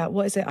work out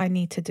what is it I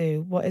need to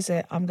do? What is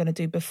it I'm going to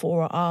do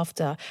before or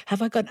after?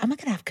 Am I going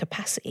to have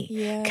capacity?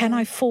 Can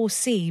I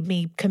foresee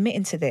me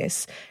committing to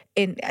this?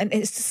 And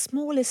it's the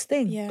smallest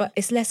thing, but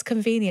it's less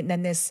convenient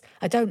than this.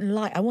 I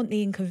want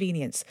the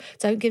inconvenience.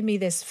 Don't give me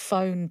this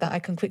phone that I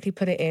can quickly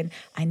put it in.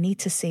 I need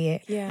to see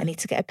it. I need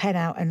to get a pen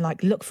out and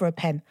look for a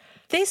pen.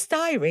 This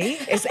diary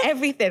is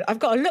everything. I've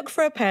got to look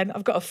for a pen.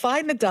 I've got to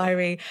find the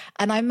diary.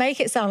 And I make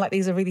it sound like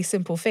these are really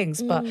simple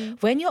things. But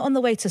when you're on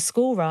the way to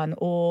school run,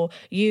 or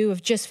you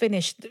have just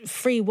finished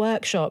free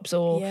workshops,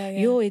 or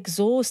you're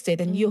exhausted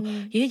and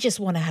you just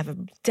want to have a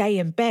day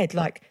in bed,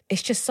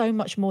 it's just so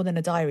much more than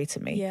a diary to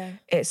me.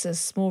 It's a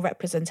small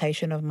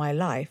representation of my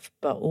life,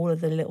 but all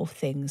of the little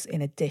things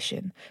in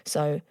addition.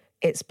 So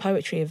it's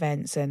poetry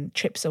events and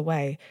trips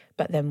away,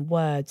 but then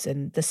words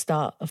and the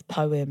start of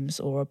poems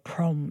or a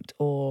prompt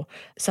or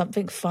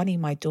something funny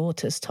my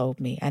daughter's told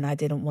me and I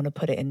didn't want to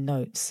put it in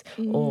notes,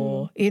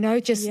 or,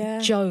 just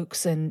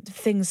jokes and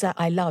things that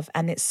I love.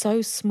 And it's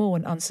so small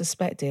and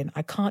unsuspecting.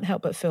 I can't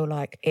help but feel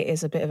like it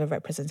is a bit of a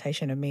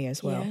representation of me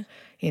as well.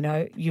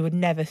 You would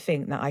never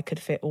think that I could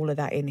fit all of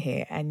that in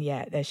here, and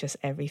yet there's just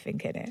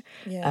everything in it.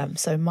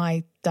 So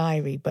my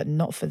diary, but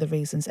not for the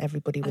reasons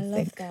everybody would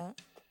think. I love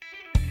that.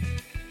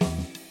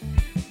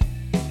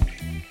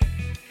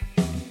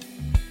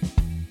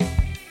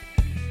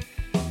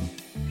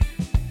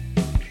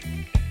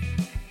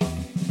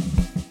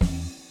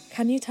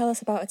 Can you tell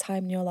us about a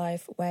time in your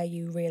life where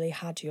you really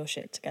had your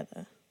shit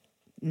together?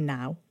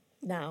 Now.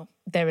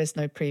 There is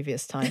no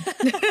previous time.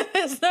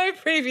 There's no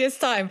previous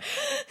time.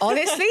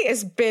 Honestly,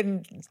 it's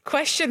been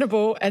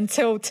questionable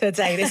until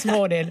today, this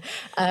morning.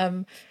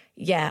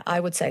 I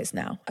would say it's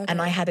now. Okay.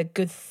 And I had a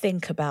good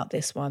think about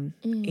this one,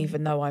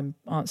 even though I'm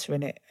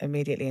answering it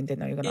immediately and didn't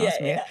know you were going to ask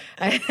me it.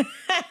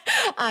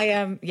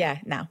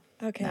 Now.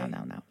 Okay.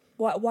 Now.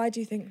 Why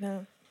do you think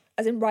now?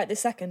 As in right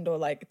this second, or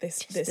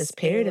this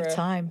period era? of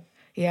time?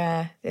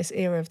 Yeah, this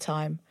era of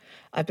time.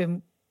 I've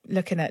been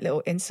looking at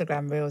little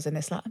Instagram reels and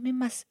it's like, I'm in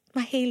my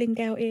healing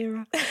girl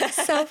era,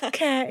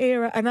 self-care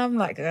era. And I'm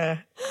like,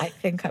 I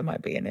think I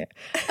might be in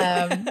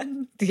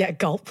it.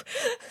 Gulp.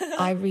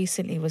 I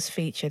recently was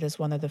featured as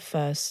one of the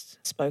first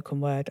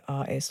spoken word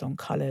artists on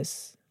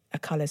Colours a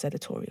colours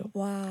editorial.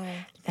 Wow.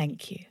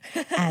 Thank you.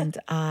 And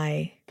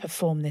I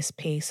performed this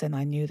piece, and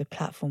I knew the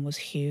platform was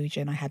huge,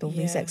 and I had all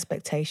these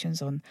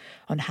expectations on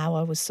how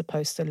I was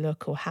supposed to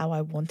look or how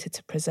I wanted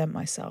to present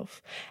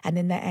myself. And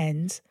in the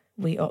end,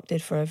 we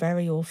opted for a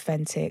very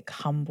authentic,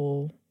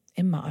 humble,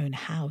 in my own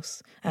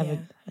house. I have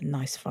a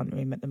nice front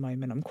room at the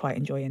moment. I'm quite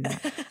enjoying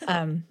that.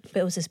 But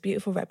it was this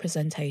beautiful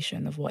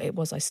representation of what it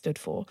was I stood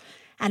for.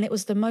 And it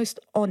was the most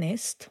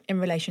honest in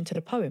relation to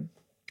the poem.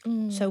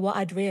 So what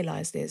I'd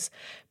realised is,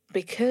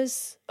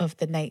 because of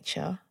the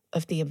nature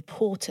of the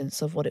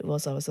importance of what it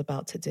was I was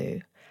about to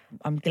do,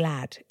 I'm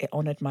glad it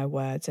honoured my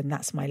words, and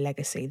that's my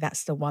legacy.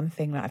 That's the one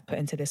thing that I've put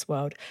into this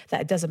world,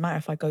 that it doesn't matter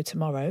if I go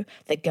tomorrow,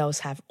 the girls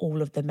have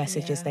all of the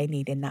messages they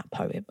need in that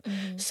poem.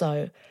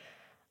 So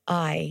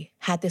I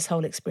had this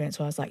whole experience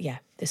where I was like, yeah,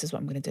 this is what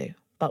I'm going to do.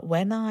 But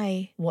when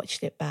I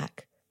watched it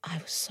back, I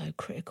was so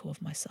critical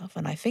of myself.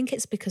 And I think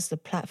it's because the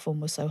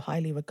platform was so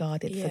highly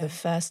regarded. For the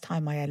first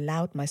time, I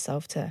allowed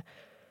myself to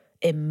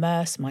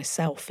immerse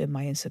myself in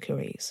my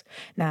insecurities.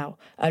 Now,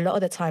 a lot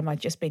of the time I'd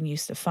just been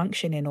used to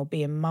functioning or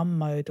being mum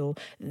mode, or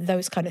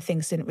those kind of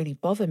things didn't really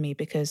bother me,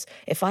 because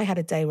if I had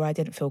a day where I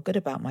didn't feel good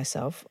about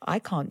myself, I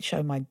can't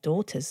show my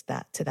daughters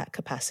that to that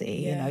capacity.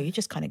 You know, you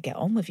just kind of get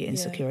on with your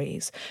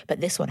insecurities. But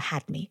this one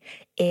had me.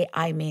 It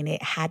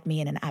had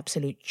me in an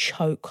absolute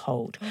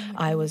chokehold.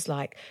 I was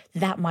like,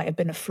 that might have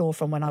been a flaw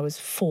from when I was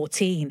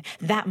 14.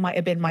 That might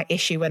have been my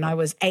issue when I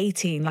was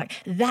 18. Like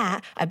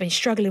that, I've been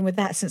struggling with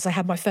that since I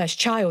had my first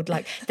child.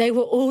 Like they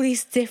were all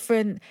these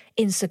different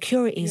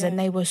insecurities, and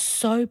they were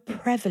so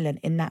prevalent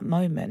in that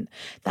moment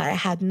that I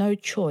had no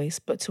choice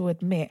but to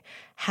admit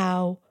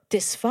how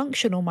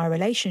dysfunctional my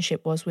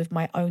relationship was with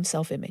my own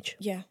self-image.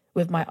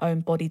 With my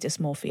own body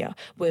dysmorphia,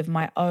 with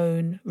my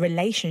own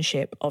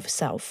relationship of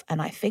self. And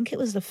I think it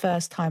was the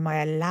first time I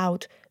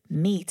allowed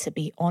me to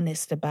be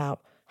honest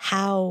about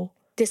how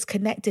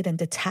disconnected and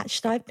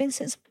detached I've been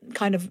since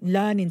kind of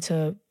learning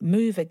to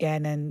move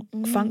again and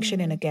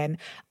functioning again.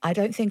 I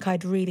don't think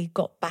I'd really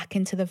got back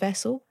into the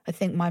vessel. I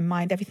think my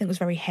mind, everything was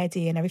very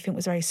heady and everything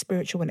was very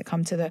spiritual when it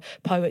comes to the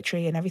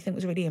poetry, and everything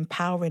was really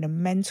empowering and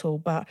mental.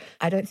 But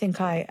I don't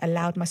think I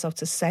allowed myself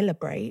to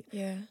celebrate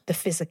the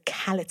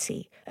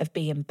physicality of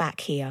being back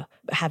here,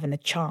 having a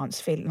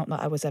chance, feeling not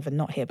that I was ever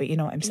not here, but you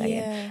know what I'm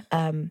saying?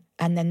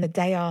 And then the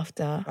day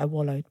after, I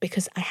wallowed,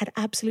 because I had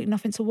absolutely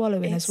nothing to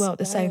wallow in as well at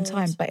the same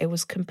time. But it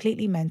was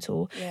completely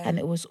mental and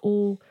it was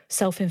all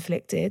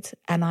self-inflicted.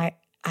 And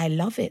I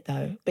love it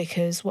though,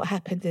 because what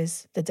happened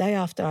is the day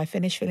after I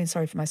finished feeling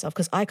sorry for myself,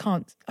 because I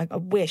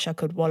wish I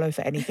could wallow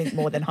for anything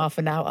more than half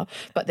an hour,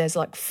 but there's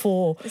like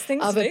 4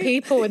 other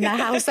people in the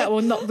house that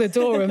will knock the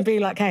door and be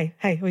like, hey,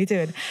 what are you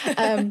doing?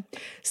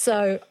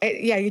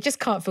 You just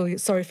can't feel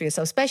sorry for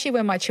yourself, especially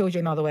when my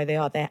children are the way they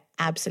are. They're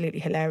absolutely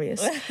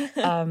hilarious.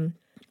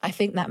 I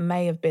think that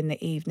may have been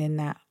the evening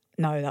that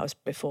was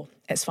before.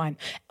 It's fine.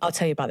 I'll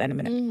tell you about that in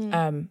a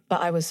minute. But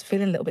I was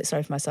feeling a little bit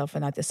sorry for myself,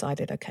 and I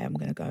decided, okay, I'm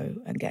going to go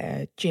and get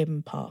a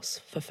gym pass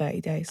for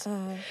 30 days.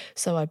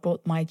 So I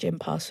bought my gym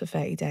pass for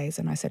 30 days,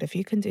 and I said, if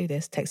you can do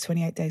this, it takes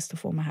 28 days to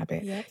form a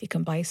habit. You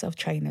can buy yourself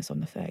trainers on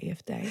the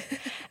 30th day.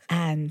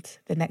 And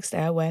the next day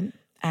I went,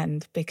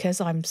 and because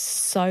I'm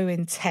so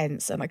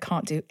intense and I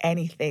can't do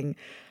anything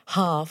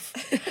half,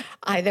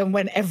 I then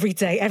went every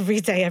day,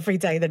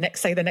 the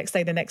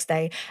next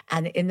day.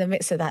 And in the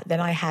midst of that,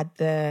 then I had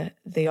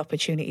the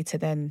opportunity to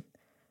then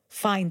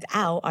find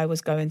out I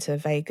was going to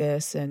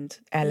Vegas and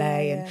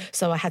LA. And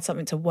so I had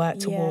something to work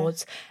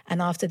towards.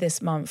 And after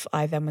this month,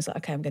 I then was like,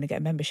 okay, I'm going to get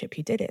a membership.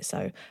 You did it.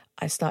 So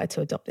I started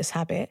to adopt this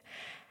habit.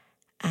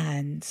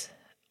 And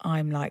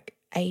I'm like,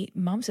 8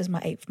 months is my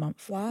 8th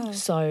month. Wow.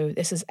 So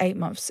this is 8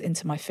 months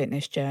into my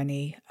fitness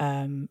journey.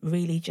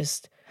 Really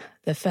just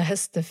the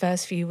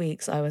first few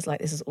weeks, I was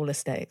like, this is all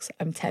aesthetics.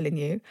 I'm telling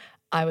you,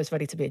 I was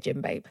ready to be a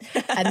gym babe.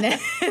 And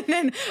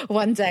then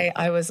one day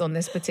I was on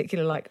this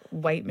particular like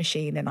weight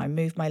machine, and I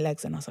moved my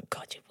legs, and I was like,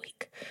 God, you're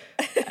weak.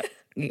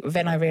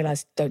 Then I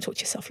realised, don't talk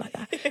to yourself like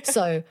that.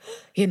 So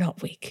you're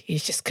not weak. You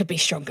just could be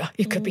stronger.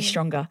 You could be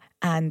stronger.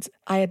 And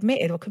I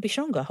admitted, could be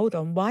stronger. Hold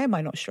on. Why am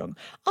I not strong?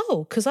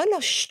 Oh, because I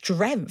lost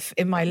strength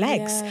in my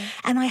legs.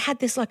 And I had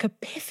this like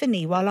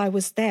epiphany while I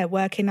was there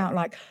working out,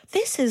 like,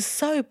 this is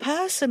so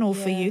personal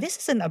for you. This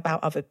isn't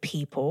about other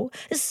people.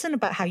 This isn't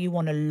about how you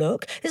want to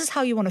look. This is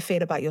how you want to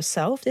feel about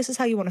yourself. This is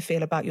how you want to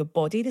feel about your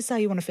body. This is how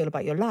you want to feel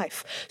about your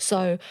life.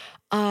 So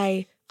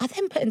I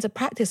then put into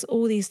practice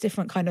all these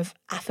different kind of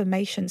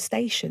affirmation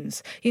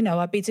stations. You know,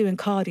 I'd be doing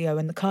cardio,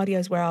 and the cardio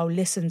is where I'll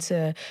listen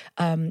to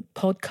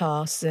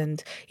podcasts,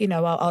 and, you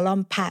know, I'll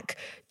unpack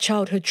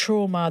childhood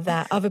trauma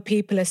that other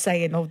people are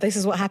saying, oh, this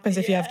is what happens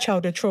if you have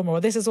childhood trauma,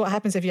 or this is what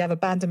happens if you have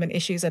abandonment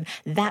issues. And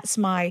that's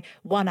my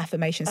one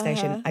affirmation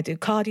station. I do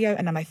cardio,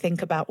 and then I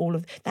think about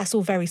that's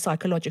all very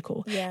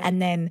psychological.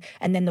 And then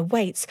the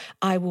weights,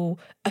 I will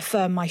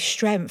affirm my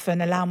strength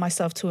and allow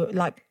myself to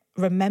like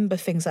remember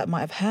things that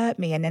might have hurt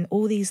me, and then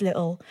all these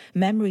little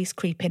memories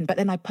creep in, but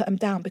then I put them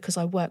down because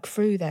I work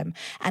through them.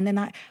 And then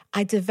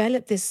I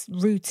developed this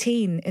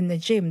routine in the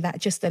gym that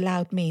just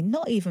allowed me,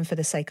 not even for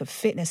the sake of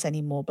fitness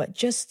anymore, but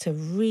just to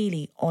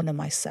really honor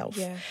myself.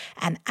 Yeah.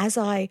 And as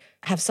I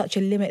have such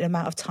a limited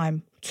amount of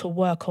time to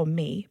work on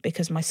me,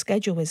 because my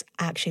schedule is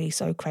actually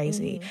so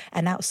crazy,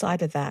 and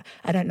outside of that,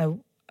 I don't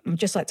know, I'd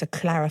just like to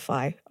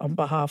clarify on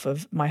behalf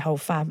of my whole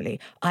family,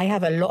 I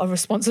have a lot of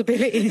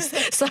responsibilities.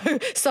 So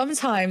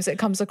sometimes it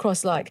comes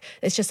across like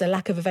it's just a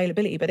lack of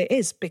availability, but it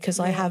is because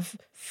I have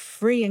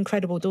 3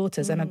 incredible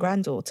daughters and a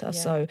granddaughter.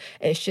 So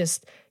it's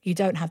just, you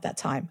don't have that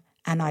time.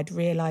 And I'd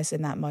realised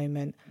in that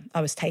moment,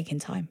 I was taking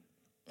time.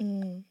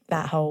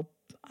 That whole,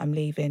 I'm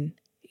leaving,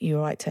 you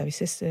all right to have your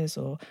sisters?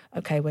 Or,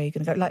 okay, where are you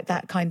going to go? Like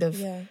that kind of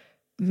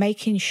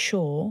making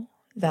sure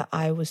that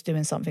I was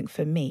doing something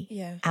for me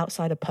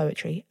outside of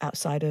poetry,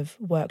 outside of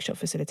workshop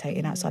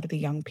facilitating, outside of the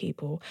young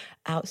people,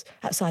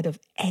 outside of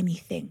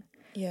anything.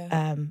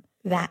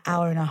 That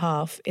hour and a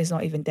half is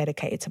not even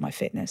dedicated to my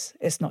fitness.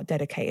 It's not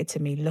dedicated to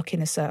me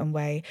looking a certain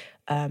way.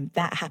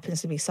 That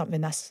happens to be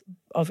something that's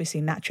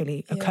obviously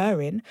naturally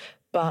occurring,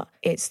 but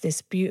it's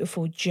this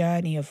beautiful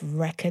journey of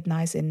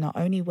recognizing not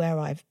only where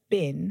I've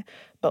been,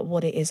 but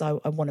what it is I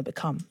want to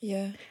become.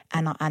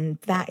 And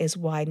that is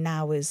why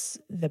now is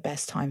the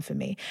best time for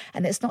me.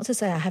 And it's not to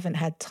say I haven't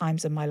had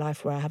times in my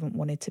life where I haven't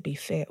wanted to be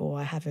fit or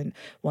I haven't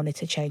wanted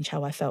to change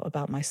how I felt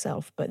about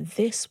myself, but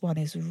this one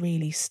is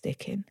really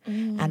sticking.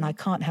 And I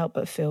can't help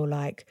but feel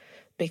like,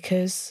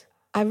 because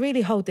I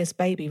really hold this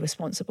baby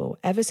responsible.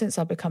 Ever since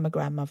I've become a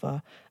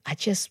grandmother, I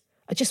just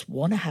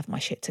want to have my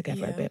shit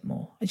together a bit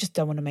more. I just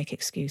don't want to make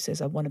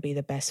excuses. I want to be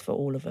the best for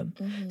all of them.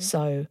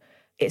 So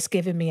it's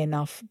given me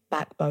enough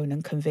backbone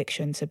and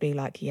conviction to be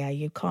like, yeah,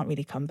 you can't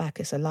really come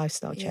back. It's a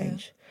lifestyle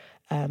change.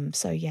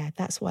 So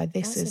that's why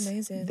this is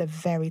amazing. The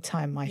very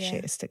time my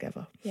shit is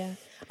together.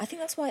 I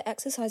think that's why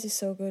exercise is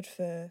so good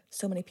for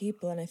so many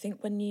people. And I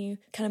think when you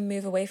kind of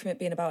move away from it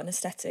being about an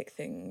aesthetic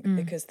thing,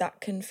 because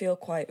that can feel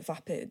quite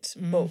vapid,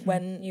 but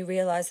when you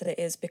realise that it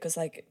is because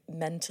like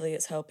mentally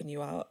it's helping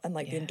you out, and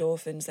like the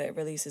endorphins that it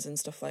releases and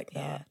stuff like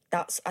that,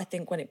 that's, I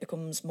think, when it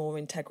becomes more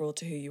integral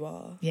to who you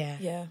are.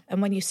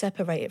 And when you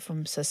separate it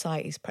from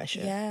society's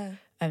pressure.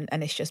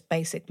 And it's just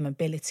basic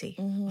mobility.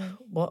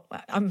 What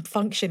I'm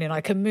functioning,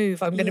 I can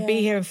move. I'm going to be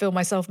here and feel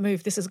myself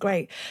move. This is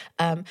great.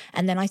 And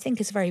then I think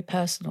it's very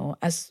personal,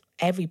 as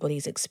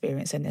everybody's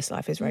experience in this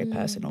life is very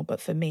personal. But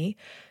for me,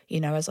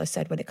 you know, as I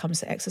said, when it comes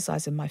to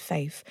exercising my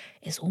faith,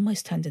 it's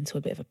almost turned into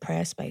a bit of a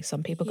prayer space.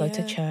 Some people go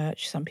to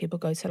church, some people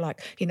go to,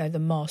 like, you know, the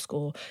mosque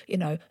or, you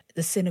know,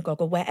 the synagogue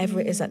or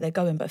wherever it is that they're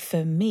going. But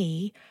for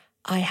me,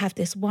 I have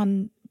this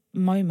one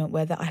moment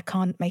where that I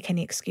can't make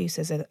any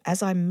excuses.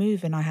 As I'm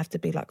moving, I have to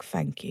be like,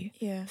 thank you.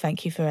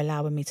 Thank you for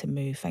allowing me to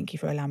move. Thank you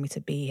for allowing me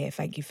to be here.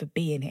 Thank you for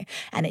being here.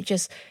 And it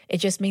just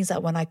means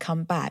that when I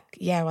come back,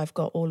 I've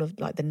got all of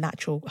like the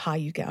natural high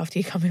you get after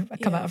you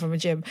come out from a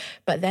gym,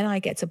 but then I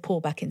get to pour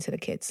back into the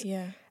kids.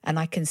 And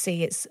I can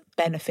see it's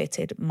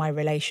benefited my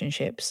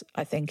relationships.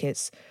 I think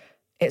it's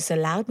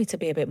allowed me to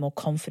be a bit more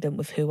confident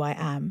with who I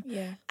am.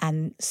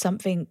 And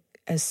something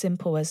as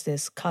simple as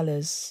this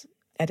colours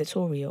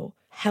editorial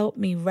helped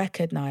me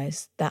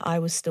recognise that I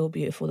was still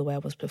beautiful the way I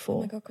was before.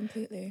 Oh my God,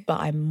 completely. But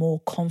I'm more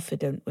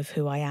confident with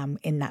who I am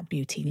in that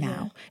beauty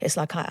now. It's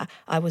like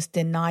I was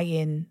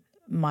denying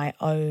my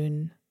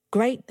own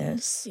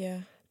greatness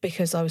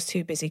because I was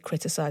too busy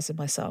criticising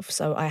myself.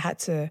 So I had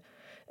to,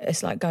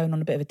 it's like going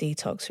on a bit of a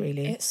detox,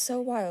 really. It's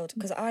so wild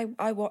because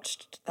I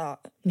watched that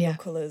Your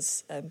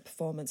Colours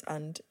performance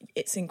and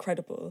it's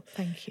incredible.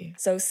 Thank you.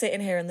 So sitting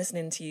here and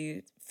listening to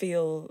you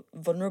feel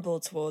vulnerable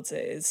towards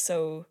it is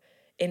so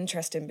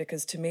interesting,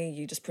 because to me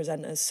you just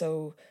present as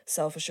so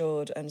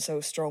self-assured and so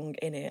strong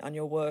in it, and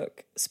your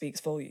work speaks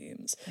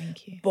volumes.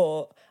 Thank you.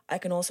 But I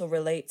can also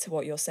relate to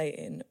what you're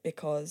saying,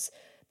 because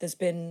there's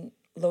been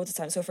loads of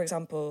times. So for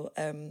example,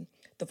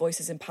 the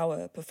Voices in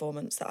Power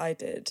performance that I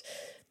did,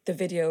 the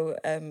video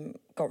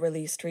got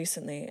released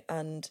recently,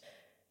 and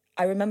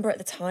I remember at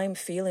the time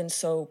feeling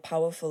so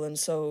powerful and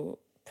so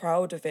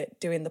proud of it,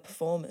 doing the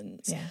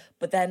performance.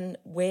 But then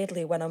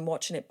weirdly, when I'm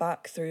watching it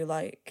back through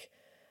like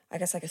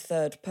a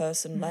third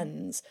person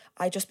lens,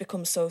 I just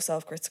become so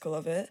self-critical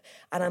of it,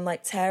 and I'm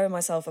like tearing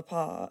myself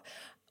apart,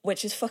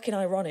 which is fucking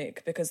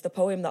ironic because the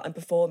poem that I'm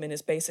performing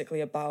is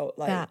basically about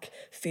like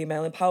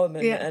female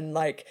empowerment and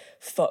like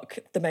fuck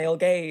the male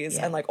gaze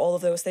and like all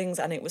of those things.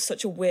 And it was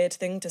such a weird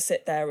thing to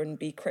sit there and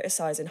be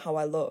criticising how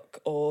I look,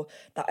 or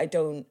that I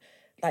don't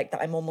like,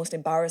 that I'm almost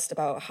embarrassed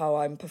about how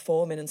I'm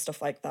performing and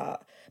stuff like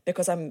that,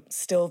 because I'm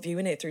still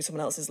viewing it through someone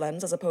else's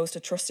lens as opposed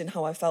to trusting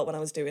how I felt when I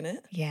was doing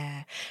it.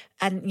 Yeah.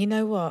 And you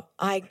know what?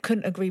 I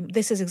couldn't agree.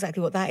 This is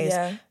exactly what that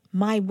is.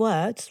 My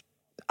words,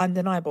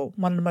 undeniable,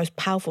 one of the most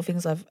powerful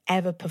things I've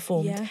ever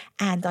performed,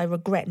 and I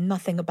regret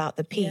nothing about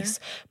the piece.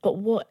 But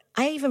what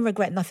I even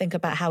regret nothing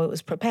about how it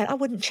was prepared. I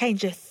wouldn't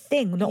change a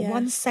thing, not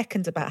 1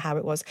 second about how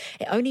it was.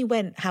 It only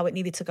went how it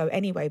needed to go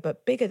anyway.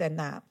 But bigger than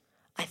that,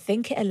 I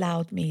think it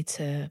allowed me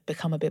to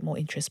become a bit more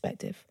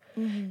introspective.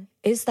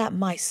 Is that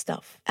my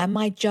stuff? Am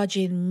I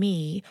judging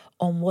me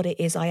on what it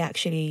is I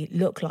actually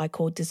look like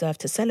or deserve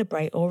to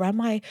celebrate? Or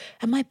am I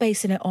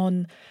basing it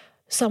on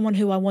someone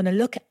who I want to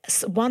look at,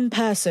 one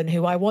person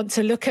who I want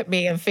to look at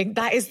me and think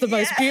that is the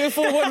most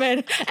beautiful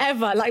woman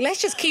ever? Like,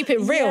 let's just keep it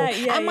real.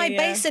 Am I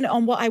basing it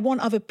on what I want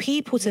other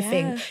people to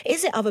think?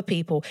 Is it other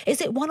people? Is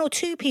it one or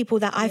two people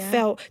that I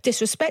felt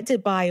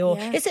disrespected by? Or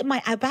is it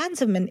my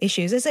abandonment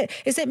issues? Is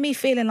it me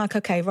feeling like,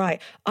 okay,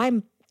 right,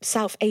 I'm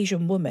South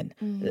Asian woman.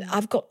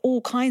 I've got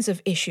all kinds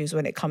of issues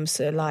when it comes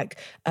to like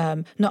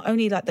not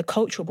only like the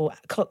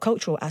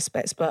cultural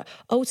aspects, but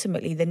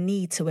ultimately the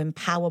need to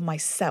empower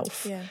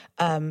myself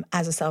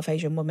as a South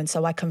Asian woman,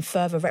 so I can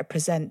further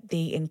represent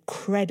the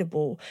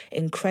incredible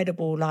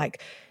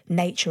like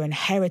nature and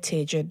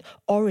heritage and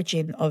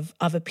origin of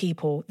other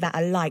people that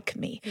are like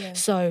me.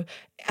 So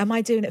am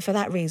I doing it for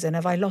that reason?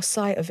 Have I lost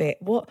sight of it?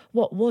 What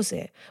was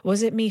it?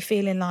 Was it me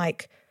feeling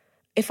like,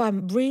 if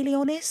I'm really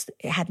honest,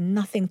 it had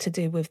nothing to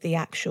do with the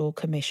actual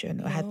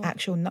commission, or had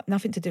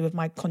nothing to do with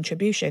my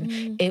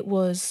contribution. It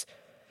was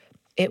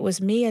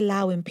me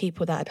allowing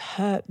people that had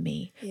hurt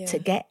me to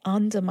get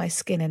under my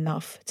skin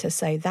enough to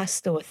say, that's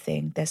still a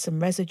thing. There's some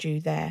residue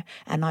there,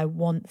 and I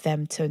want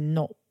them to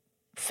not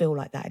feel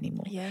like that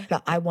anymore.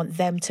 Like, I want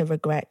them to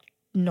regret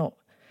not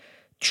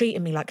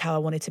treating me like how I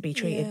wanted to be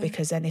treated,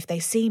 because then if they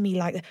see me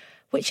like,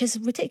 which is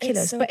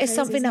ridiculous, but it's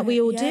something that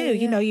we all do.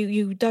 You know,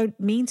 you don't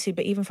mean to,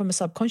 but even from a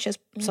subconscious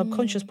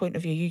point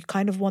of view, you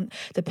kind of want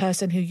the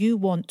person who you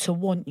want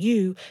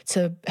you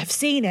to have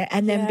seen it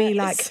and then be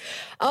like,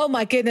 oh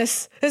my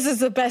goodness, this is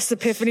the best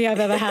epiphany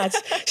I've ever had.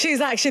 She's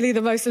actually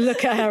the most,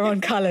 look at her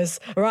on colours.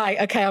 Right,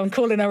 okay, I'm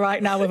calling her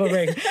right now with a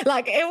ring.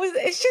 Like,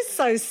 it's just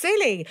so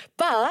silly.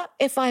 But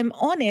if I'm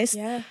honest,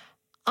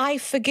 I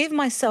forgive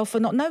myself for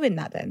not knowing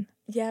that then.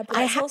 Yeah, but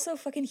it's also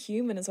fucking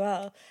human as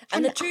well.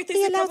 And the truth is,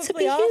 you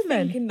probably are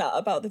thinking that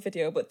about the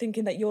video, but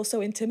thinking that you're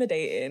so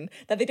intimidating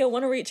that they don't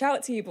want to reach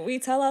out to you. But we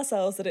tell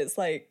ourselves that it's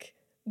like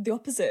the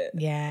opposite.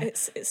 Yeah.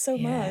 It's so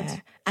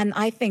mad. And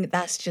I think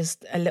that's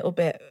just a little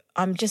bit,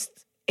 I'm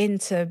just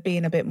into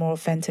being a bit more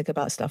authentic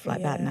about stuff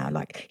like that now.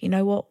 Like, you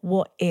know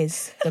what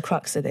is the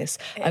crux of this?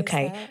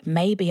 Okay,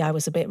 maybe I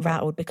was a bit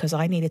rattled because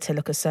I needed to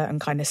look a certain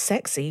kind of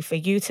sexy for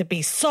you to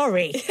be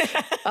sorry.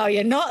 Oh,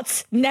 you're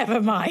not?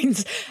 Never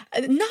mind.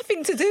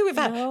 Nothing to do with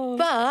that. No.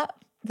 But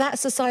that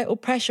societal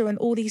pressure and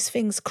all these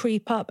things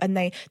creep up and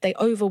they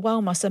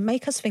overwhelm us and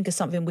make us think of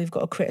something we've got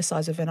to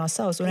criticise within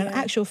ourselves. When in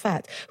actual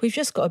fact, we've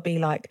just got to be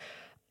like,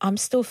 I'm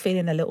still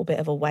feeling a little bit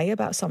of a way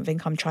about something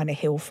I'm trying to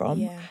heal from.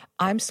 Yeah.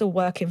 I'm still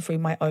working through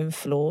my own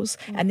flaws.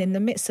 And in the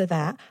midst of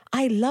that,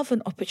 I love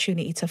an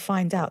opportunity to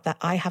find out that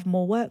I have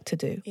more work to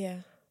do. Yeah.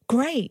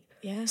 Great.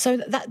 Yeah. So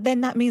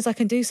that means I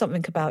can do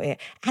something about it.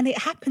 And it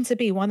happened to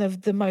be one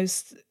of the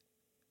most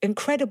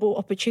incredible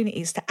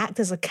opportunities to act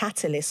as a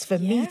catalyst for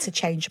me to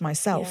change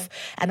myself.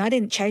 And I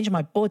didn't change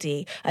my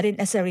body. I didn't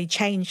necessarily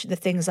change the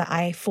things that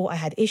I thought I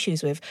had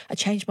issues with. I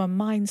changed my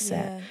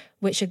mindset,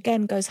 which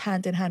again goes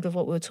hand in hand with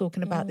what we were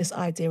talking about, this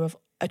idea of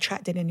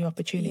attracting in your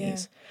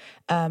opportunities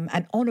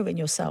and honouring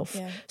yourself.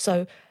 Yeah.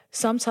 So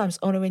sometimes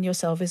honouring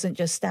yourself isn't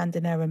just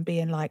standing there and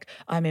being like,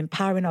 I'm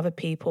empowering other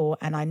people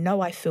and I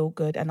know I feel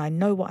good and I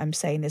know what I'm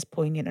saying is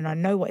poignant and I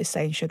know what it's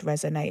saying should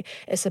resonate.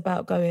 It's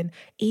about going,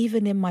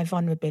 even in my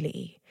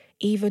vulnerability,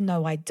 even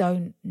though I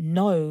don't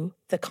know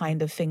the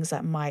kind of things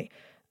that might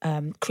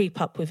creep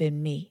up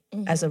within me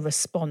as a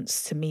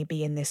response to me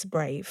being this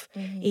brave,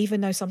 even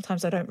though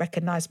sometimes I don't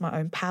recognise my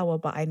own power,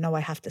 but I know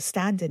I have to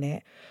stand in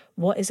it,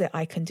 what is it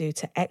I can do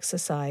to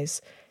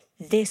exercise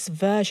this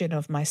version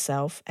of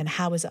myself and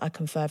how is it I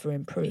can further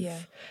improve? Yeah.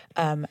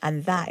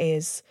 And that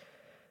is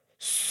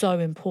so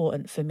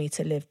important for me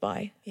to live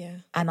by. Yeah.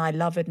 And I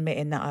love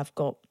admitting that I've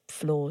got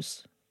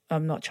flaws.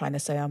 I'm not trying to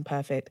say I'm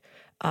perfect.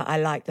 I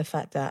like the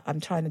fact that I'm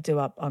trying to do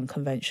up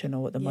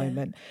unconventional at the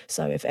moment.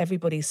 So if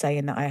everybody's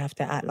saying that I have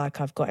to act like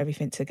I've got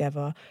everything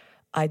together,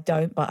 I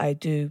don't, but I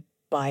do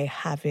by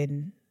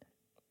having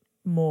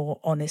more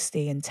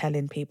honesty and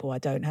telling people I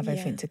don't have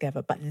everything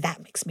together. But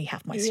that makes me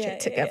have my shit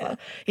together,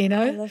 you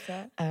know? I love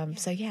that.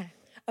 So, yeah.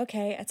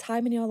 Okay, a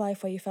time in your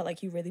life where you felt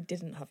like you really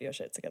didn't have your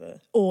shit together?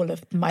 All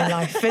of my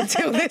life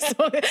until this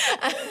one.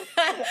 Up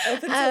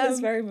until this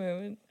very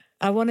moment.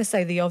 I want to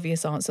say the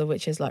obvious answer,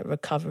 which is like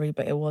recovery,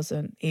 but it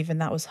wasn't. Even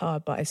that was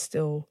hard, but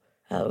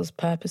that was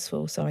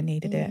purposeful, so I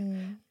needed it.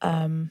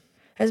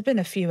 There's been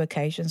a few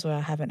occasions where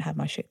I haven't had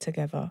my shit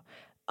together.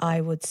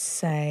 I would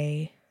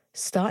say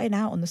starting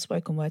out on the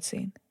spoken word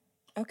scene.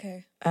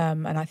 Okay.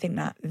 And I think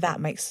that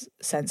makes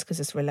sense because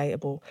it's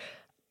relatable.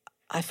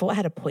 I thought I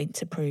had a point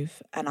to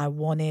prove and I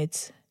wanted...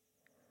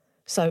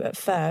 So at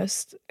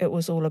first, it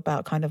was all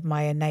about kind of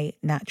my innate,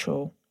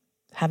 natural...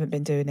 haven't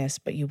been doing this,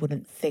 but you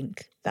wouldn't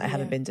think that I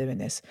haven't been doing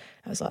this.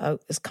 I was like, oh,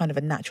 it's kind of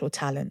a natural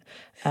talent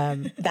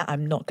that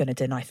I'm not going to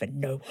deny for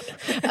no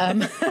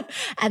one.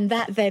 And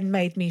that then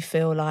made me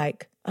feel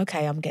like,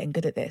 okay, I'm getting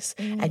good at this.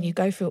 And you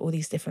go through all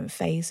these different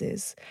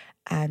phases.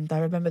 And I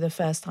remember the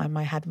first time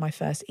I had my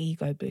first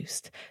ego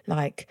boost.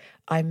 Like,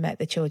 I met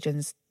the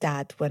children's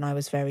dad when I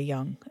was very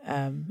young.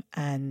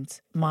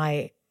 And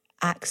my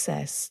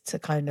access to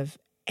kind of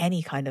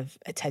any kind of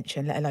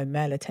attention, let alone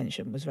male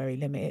attention, was very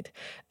limited.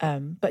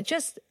 But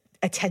just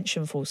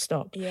attention, full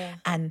stop. Yeah.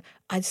 And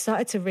I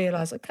started to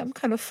realise, like, I'm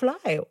kind of fly.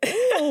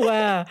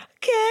 Okay.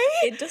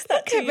 It does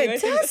that to you.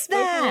 It does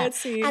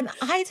that. And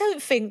I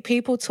don't think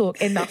people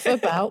talk enough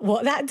about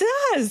what that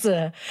does.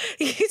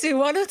 You do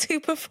 1 or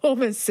 2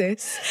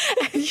 performances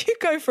and you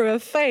go through a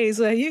phase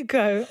where you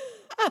go,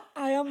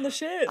 I am the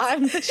shit.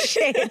 I'm the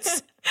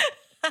shit.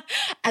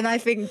 And I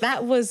think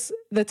that was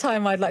the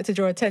time I'd like to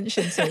draw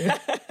attention to.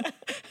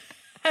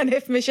 And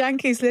if Miss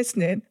Yankee's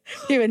listening,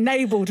 you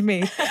enabled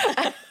me.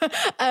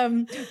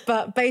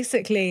 But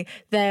basically,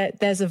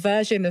 there's a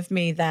version of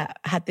me that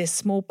had this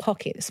small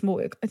pocket,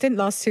 it didn't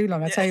last too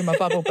long, I tell you, my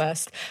bubble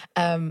burst,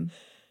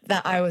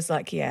 that I was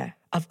like, yeah,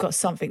 I've got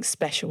something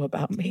special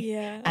about me.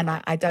 Yeah. And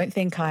I don't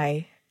think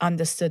I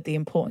understood the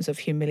importance of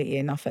humility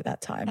enough at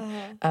that time.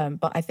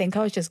 But I think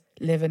I was just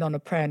living on a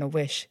prayer and a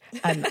wish.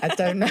 And I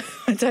don't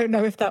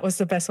know if that was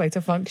the best way to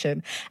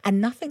function.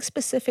 And nothing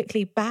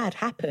specifically bad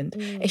happened.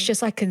 It's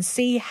just I can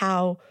see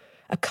how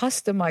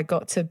accustomed I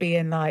got to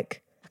being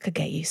like, I could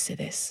get used to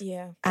this.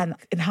 Yeah. And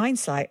in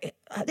hindsight,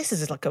 this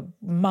is like a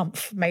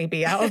month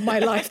maybe out of my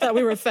life that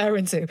we're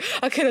referring to.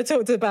 I could have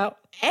talked about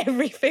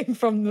everything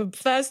from the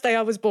first day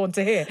I was born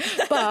to here.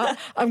 But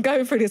I'm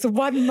going through this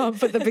 1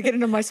 month at the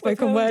beginning of my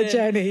spoken word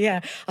journey.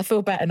 Yeah, I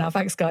feel better now.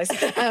 Thanks, guys.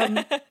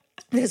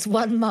 There's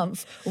 1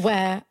 month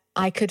where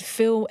I could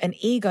feel an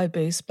ego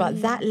boost,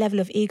 but that level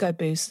of ego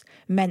boost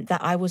meant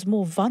that I was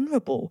more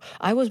vulnerable.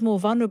 I was more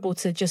vulnerable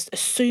to just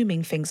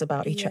assuming things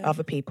about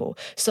other people.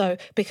 So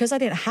because I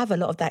didn't have a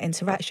lot of that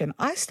interaction,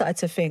 I started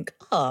to think,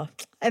 oh,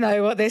 I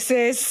know what this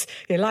is.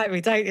 You like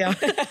me, don't you?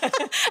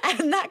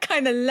 And that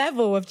kind of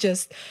level of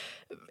just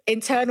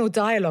internal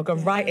dialogue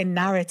and writing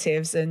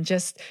narratives and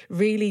just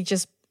really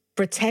just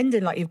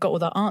pretending like you've got all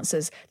the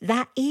answers,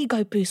 that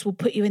ego boost will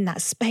put you in that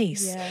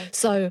space. Yeah.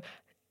 So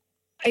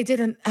it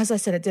didn't, as I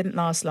said, it didn't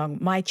last long.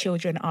 My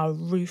children are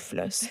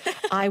ruthless.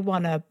 I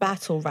won a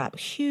battle rap,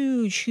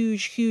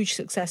 huge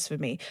success for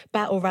me.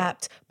 Battle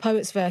rapped,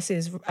 poets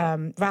versus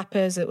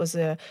rappers. It was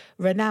a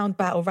renowned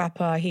battle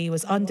rapper. He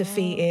was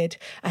undefeated.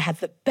 I had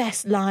the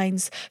best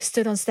lines,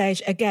 stood on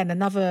stage. Again,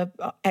 another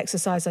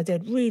exercise I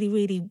did,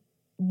 really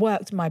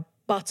worked my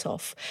butt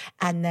off.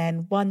 And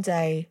then one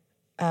day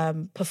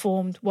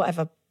performed,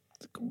 whatever,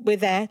 we're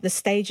there, the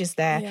stage is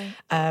there.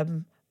 Yeah.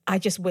 I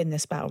just win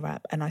this battle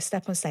rap and I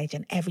step on stage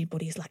and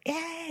everybody's like,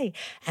 yay.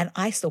 And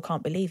I still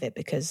can't believe it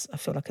because I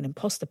feel like an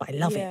imposter, but I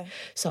love it.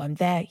 So I'm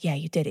there. Yeah,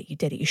 you did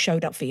it. You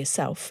showed up for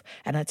yourself.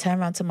 And I turn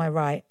around to my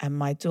right and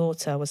my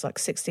daughter was like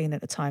 16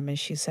 at the time. And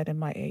she said in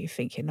my ear, you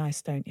think you're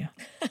nice, don't you?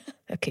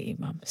 Look at you,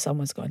 mum.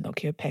 Someone's going to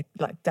knock you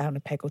down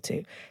a peg or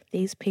two.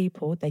 These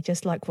people, they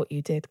just like what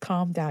you did.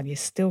 Calm down. You're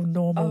still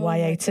normal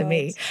YA to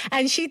me.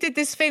 And she did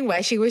this thing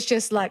where she was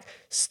just like,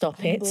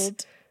 stop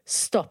it.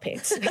 Stop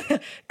it.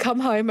 Come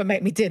home and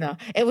make me dinner.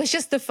 It was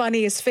just the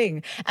funniest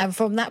thing. And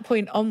from that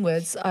point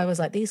onwards, I was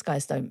like, these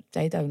guys don't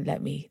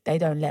let me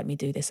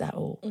do this at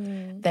all.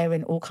 They're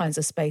in all kinds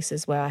of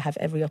spaces where I have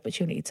every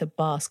opportunity to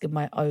bask in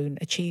my own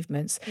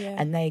achievements.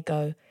 And they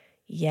go,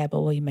 yeah,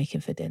 but what are you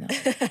making for dinner?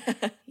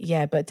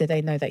 Yeah, but do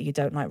they know that you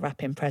don't like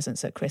wrapping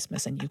presents at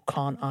Christmas and you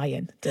can't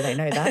iron? Do they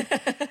know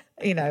that?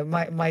 You know,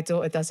 my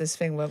daughter does this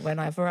thing where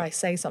whenever I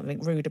say something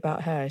rude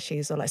about her,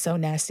 she's all like, so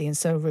nasty and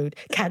so rude,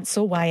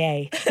 cancel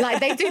YA. Like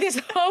they do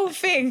this whole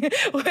thing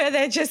where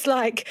they're just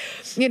like,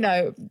 you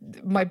know,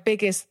 my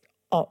biggest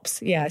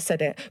ops. Yeah, I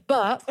said it.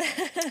 But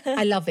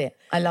I love it.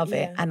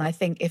 It. And I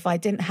think if I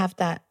didn't have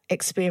that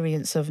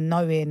experience of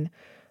knowing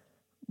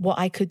what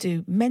I could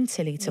do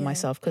mentally to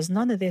myself, because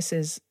none of this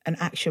is an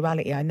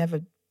actuality.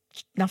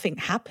 Nothing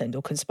happened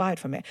or conspired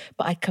from it,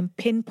 but I can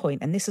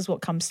pinpoint, and this is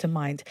what comes to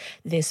mind,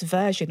 this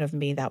version of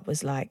me that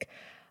was like,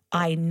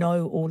 I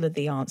know all of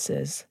the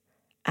answers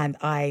and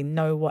I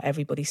know what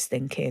everybody's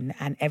thinking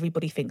and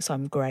everybody thinks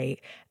I'm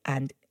great.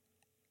 And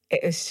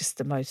it is just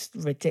the most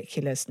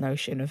ridiculous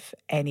notion of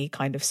any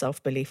kind of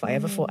self-belief I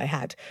ever thought I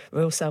had.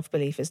 Real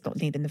self-belief is not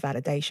needing the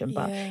validation,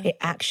 but it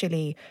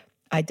actually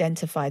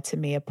identified to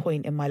me a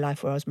point in my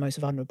life where I was most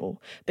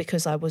vulnerable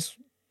because I was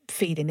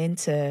feeding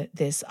into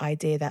this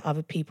idea that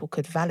other people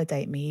could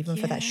validate me even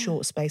for that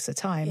short space of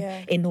time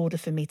in order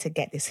for me to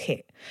get this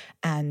hit.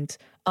 And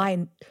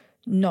I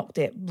knocked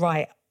it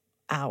right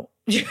out.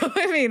 You know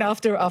what I mean?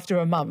 After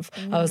a month,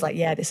 I was like,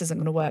 yeah, this isn't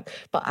going to work.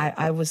 But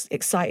I was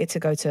excited to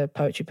go to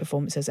poetry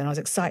performances and I was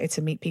excited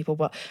to meet people,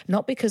 but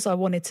not because I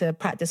wanted to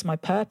practice my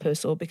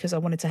purpose or because I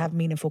wanted to have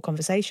meaningful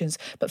conversations,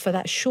 but for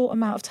that short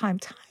amount of time,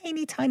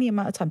 tiny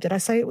amount of time. Did I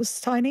say it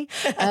was tiny?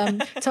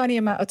 Tiny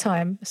amount of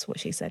time. That's what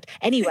she said.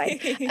 Anyway,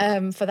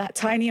 for that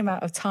tiny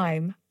amount of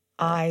time,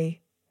 I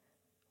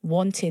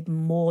wanted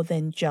more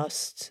than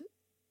just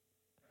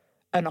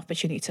an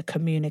opportunity to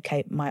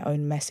communicate my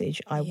own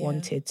message. I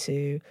wanted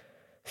to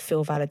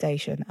feel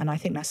validation. And I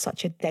think that's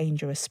such a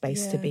dangerous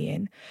space to be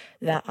in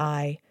that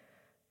I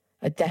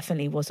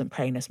definitely wasn't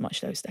praying as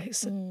much those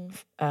days.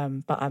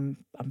 But I'm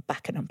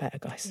back and I'm better,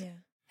 guys.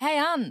 Hey,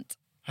 Ant.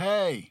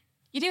 Hey.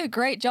 You do a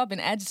great job in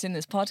editing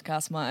this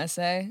podcast, might I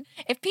say.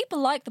 If people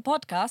like the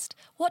podcast,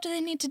 what do they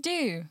need to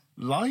do?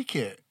 Like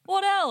it.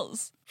 What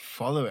else?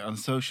 Follow it on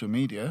social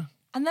media.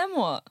 And then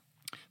what?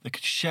 They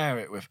could share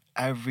it with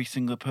every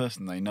single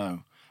person they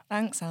know.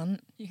 Thanks,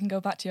 Ant. You can go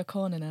back to your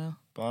corner now.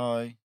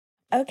 Bye.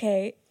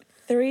 Okay,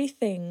 3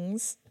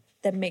 things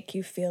that make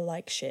you feel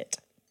like shit.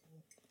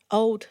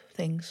 Old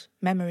things,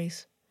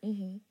 memories.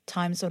 Mm-hmm.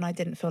 Times when I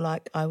didn't feel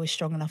like I was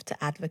strong enough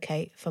to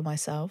advocate for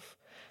myself.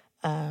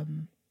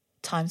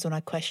 Times when I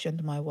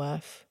questioned my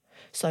worth.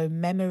 So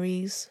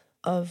memories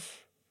and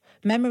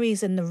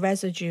the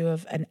residue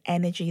of an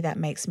energy that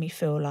makes me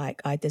feel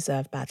like I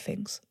deserve bad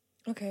things.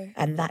 Okay.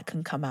 And that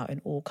can come out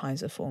in all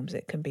kinds of forms.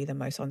 It can be the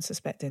most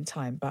unsuspecting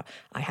time, but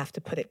I have to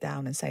put it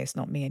down and say it's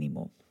not me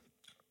anymore.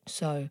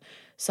 So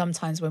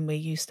sometimes when we're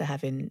used to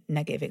having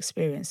negative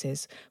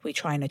experiences, we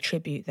try and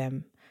attribute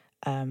them.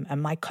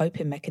 And my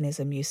coping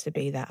mechanism used to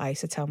be that I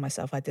used to tell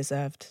myself I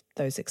deserved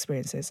those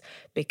experiences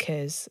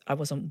because I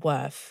wasn't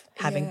worth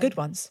having good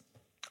ones.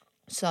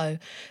 So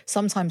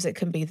sometimes it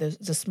can be the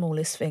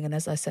smallest thing. And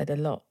as I said, a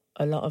lot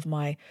of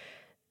my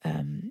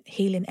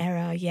healing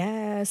era,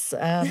 is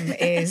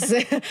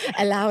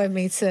allowing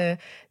me to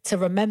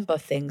remember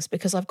things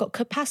because I've got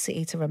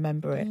capacity to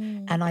remember it.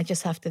 And I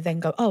just have to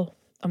then go, oh,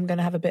 I'm going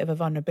to have a bit of a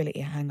vulnerability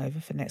hangover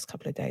for the next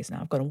couple of days now.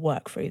 I've got to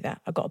work through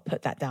that. I've got to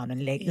put that down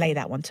and lay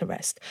that one to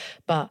rest.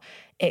 But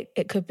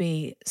it could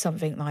be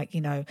something like,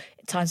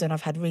 times when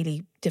I've had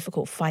really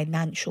difficult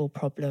financial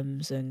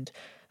problems and,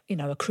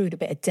 accrued a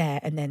bit of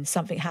debt, and then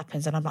something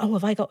happens and I'm like, oh,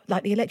 have I got,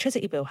 like, the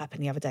electricity bill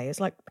happened the other day? It's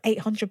like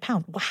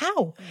 £800. Well,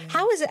 how? Yeah.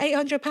 How is it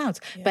 £800?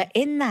 Yeah. But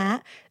in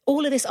that,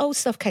 all of this old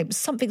stuff came,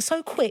 something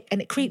so quick,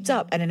 and it creeped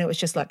up, and then it was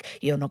just like,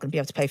 you're not going to be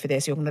able to pay for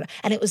this.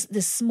 And it was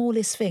the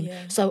smallest thing.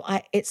 Yeah. So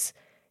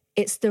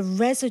it's the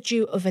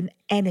residue of an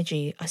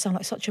energy. I sound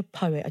like such a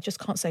poet. I just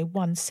can't say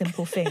one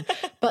simple thing.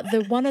 But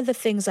one of the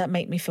things that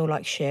make me feel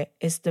like shit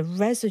is the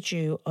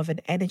residue of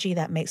an energy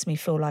that makes me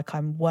feel like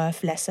I'm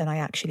worth less than I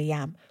actually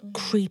am,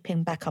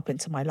 creeping back up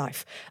into my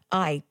life.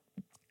 I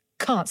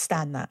can't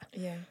stand that.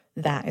 Yeah.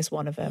 That is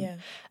one of them.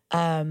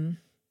 Yeah.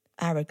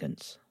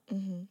 Arrogance.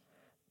 Mm-hmm.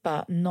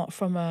 But not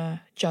from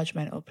a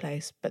judgmental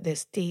place, but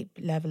this deep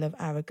level of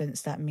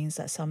arrogance that means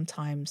that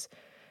sometimes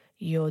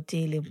you're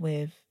dealing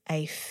with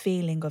a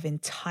feeling of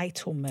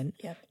entitlement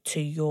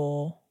to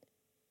your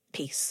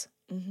peace.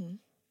 Mm-hmm.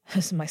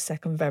 This is my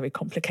second very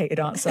complicated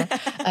answer.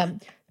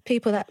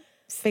 People that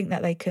think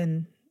that they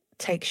can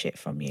take shit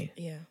from you,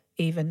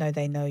 even though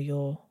they know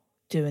you're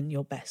doing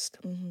your best.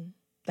 Mm-hmm.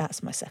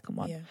 That's my second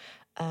one. Yeah.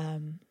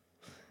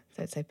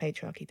 Don't say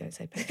patriarchy, don't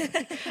say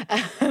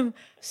patriarchy.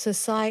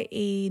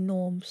 Society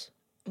norms,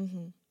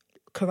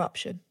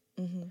 corruption,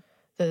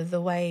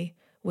 the way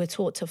we're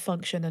taught to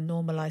function and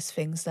normalise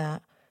things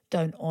that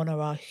don't honour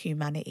our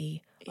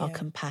humanity, our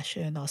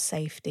compassion, our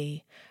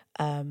safety,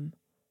 and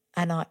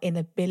our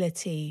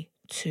inability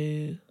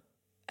to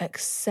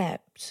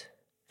accept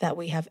that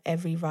we have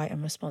every right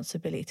and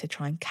responsibility to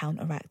try and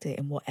counteract it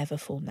in whatever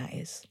form that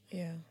is.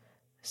 Yeah.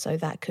 So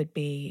that could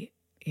be,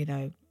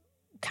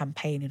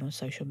 campaigning on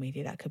social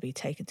media, that could be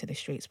taken to the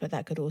streets, but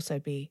that could also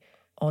be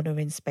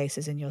honouring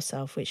spaces in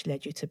yourself which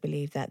led you to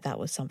believe that that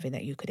was something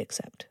that you could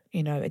accept.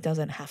 It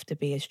doesn't have to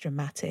be as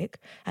dramatic.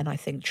 And I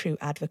think true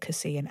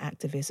advocacy and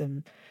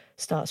activism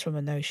starts from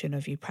a notion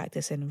of you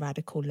practicing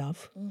radical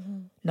love,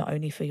 not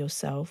only for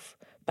yourself,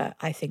 but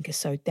I think it's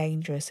so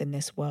dangerous in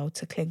this world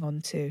to cling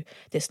on to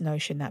this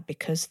notion that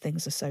because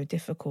things are so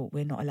difficult,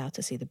 we're not allowed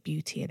to see the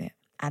beauty in it.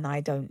 And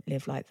I don't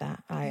live like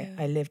that.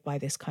 I live by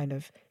this kind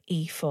of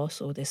ethos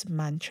or this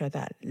mantra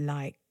that,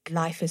 like,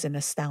 life is an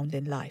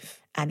astounding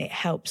life, and it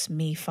helps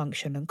me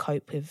function and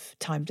cope with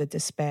times of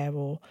despair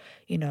or,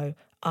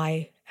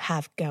 I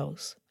have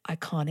girls. I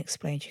can't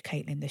explain to you,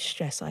 Caitlin, the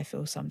stress I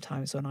feel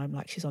sometimes when I'm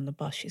like, she's on the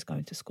bus, she's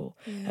going to school.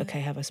 Yeah. Okay,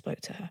 have I spoke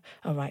to her?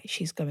 All right,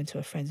 she's going to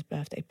a friend's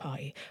birthday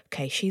party.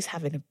 Okay, she's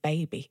having a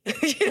baby.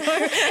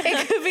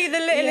 It could be the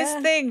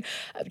littlest thing.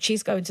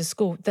 She's going to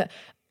school. That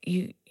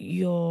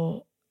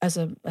you're as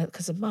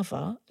a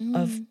mother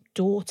of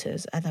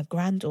daughters and a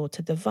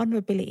granddaughter, the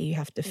vulnerability you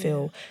have to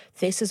feel.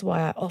 This is why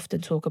I often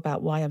talk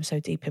about why I'm so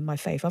deep in my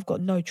faith. I've got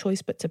no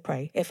choice but to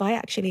pray. If I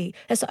actually,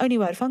 that's the only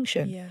way I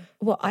function. Yeah.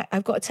 Well,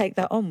 I've got to take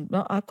that on.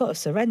 I've got to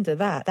surrender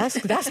that.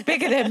 That's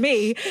bigger than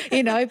me,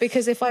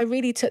 because if I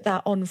really took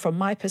that on from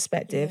my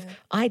perspective,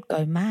 I'd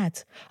go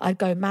mad. I'd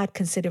go mad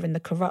considering the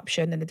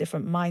corruption and the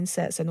different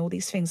mindsets and all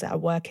these things that are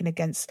working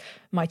against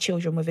my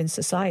children within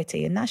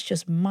society. And that's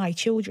just my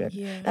children.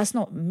 Yeah. That's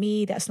not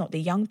me. That's not the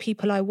young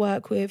people I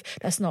work with.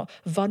 That's not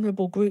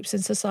vulnerable groups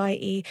in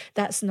society.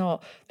 That's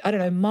not,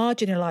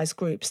 marginalized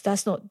groups.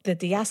 That's not the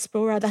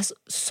diaspora. That's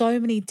so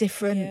many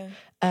different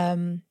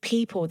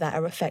people that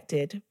are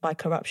affected by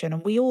corruption.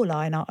 And we all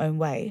are in our own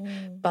way.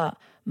 But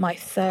my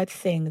third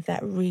thing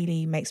that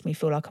really makes me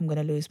feel like I'm going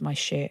to lose my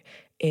shit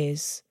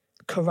is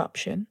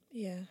corruption.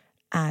 Yeah.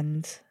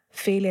 And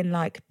feeling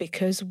like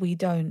because we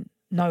don't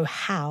know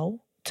how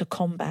to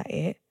combat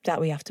it,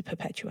 that we have to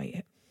perpetuate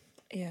it.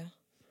 Yeah.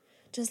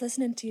 Just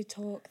listening to you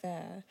talk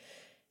there,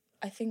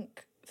 I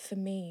think for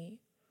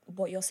me,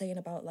 what you're saying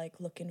about like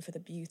looking for the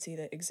beauty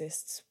that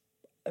exists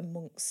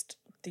amongst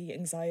the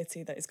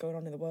anxiety that is going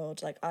on in the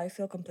world, like I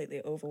feel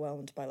completely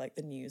overwhelmed by like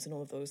the news and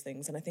all of those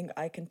things, and I think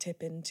I can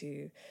tip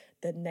into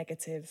the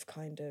negative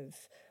kind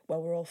of,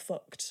 well, we're all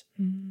fucked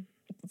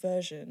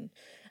version.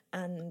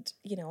 And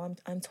you know,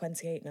 I'm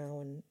 28 now,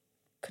 and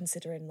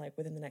considering like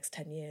within the next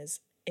 10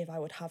 years if I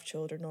would have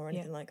children or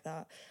anything like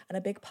that, and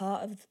a big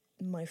part of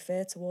my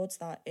fear towards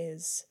that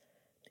is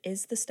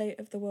the state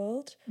of the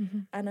world.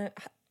 And I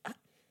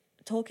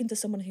talking to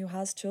someone who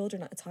has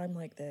children at a time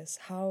like this,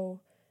 how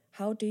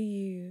do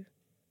you,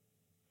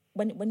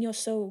 when you're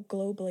so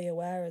globally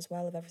aware as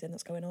well of everything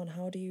that's going on,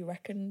 how do you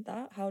reckon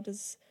that? How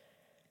does...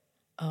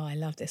 Oh, I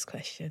love this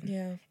question.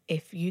 Yeah.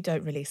 If you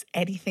don't release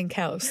anything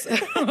else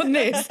on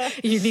this,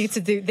 you need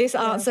to do this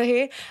answer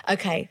here.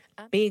 Okay,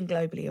 being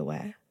globally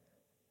aware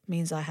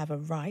means I have a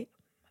right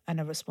and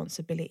a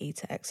responsibility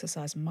to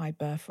exercise my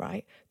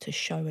birthright to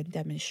show and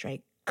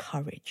demonstrate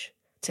courage,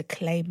 to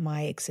claim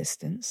my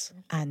existence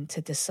and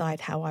to decide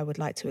how I would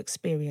like to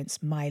experience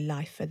my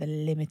life for the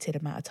limited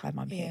amount of time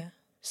I'm here.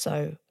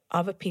 So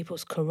other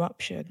people's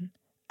corruption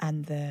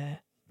and the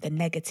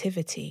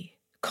negativity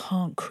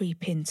can't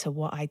creep into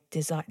what I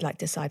decide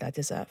I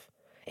deserve.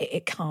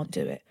 It can't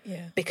do it.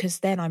 Because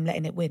then I'm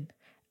letting it win.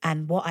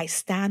 And what I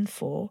stand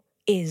for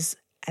is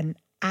an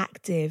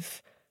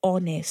active,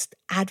 honest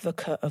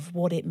advocate of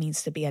what it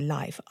means to be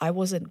alive. I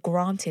wasn't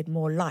granted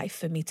more life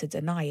for me to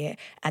deny it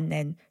and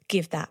then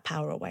give that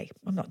power away.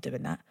 I'm not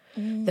doing that.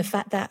 The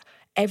fact that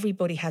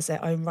everybody has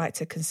their own right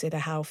to consider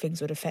how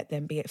things would affect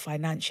them, be it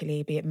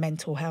financially, be it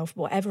mental health,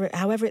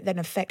 however it then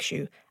affects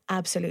you,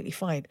 absolutely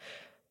fine.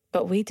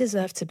 But we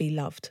deserve to be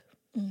loved,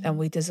 and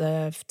we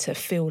deserve to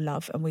feel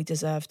love, and we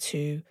deserve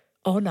to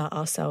honour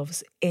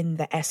ourselves in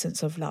the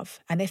essence of love.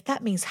 And if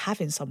that means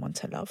having someone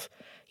to love,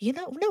 you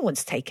know, no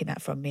one's taking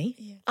that from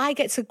me. I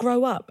get to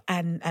grow up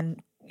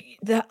and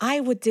I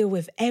would deal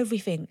with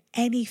everything,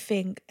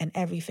 anything and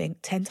everything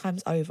 10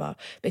 times over,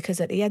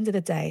 because at the end of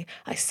the day,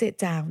 I sit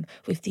down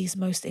with the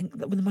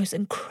most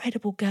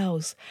incredible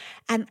girls,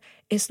 and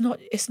it's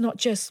not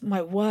just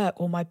my work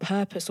or my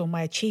purpose or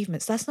my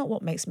achievements. That's not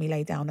what makes me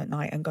lay down at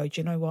night and go, do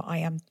you know what? I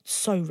am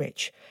so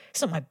rich.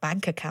 It's not my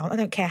bank account. I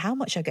don't care how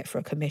much I get for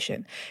a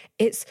commission.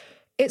 It's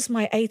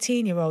my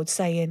 18-year-old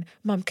saying,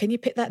 Mum, can you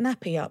pick that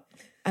nappy up?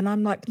 And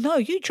I'm like,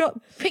 no,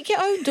 pick your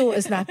own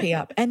daughter's nappy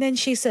up. And then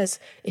she says,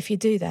 if you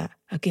do that,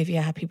 I'll give you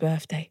a happy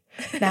birthday.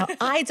 Now,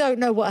 I don't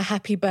know what a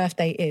happy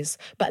birthday is,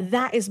 but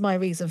that is my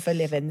reason for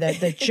living.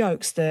 The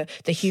jokes, the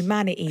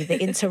humanity, the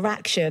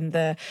interaction,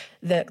 the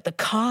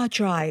car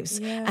drives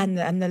and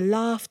the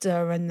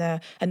laughter and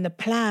the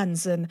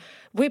plans. And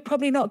we're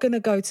probably not going to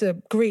go to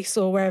Greece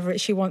or wherever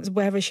she wants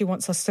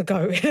us to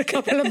go in a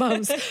couple of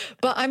months.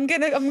 But I'm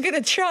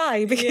gonna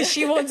try because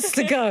she wants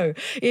to go,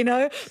 you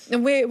know.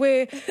 And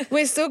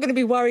we're still going to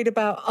be worried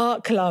about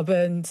art club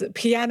and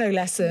piano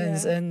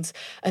lessons and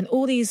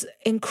all these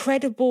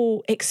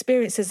incredible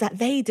experiences that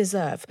they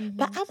deserve.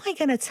 But am I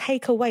going to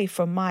take away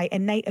from my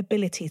innate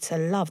ability to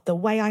love the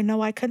way I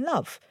know I can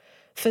love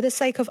for the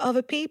sake of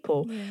other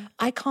people?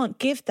 I can't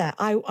give that.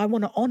 I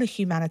want to honour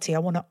humanity. I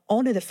want to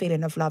honour the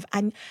feeling of love.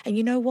 And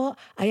you know what?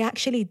 I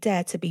actually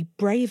dare to be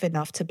brave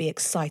enough to be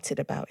excited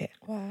about it.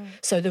 Wow.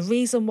 So the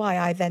reason why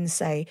I then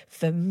say,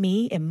 for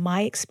me, in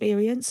my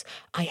experience,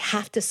 I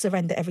have to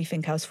surrender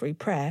everything else through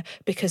prayer,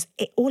 because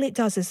all it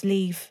does is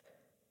leave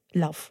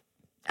love.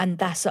 And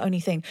that's the only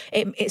thing.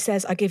 It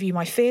says, I give you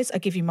my fears, I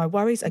give you my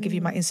worries, I give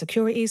you my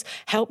insecurities,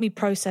 help me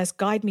process,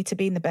 guide me to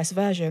being the best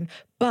version.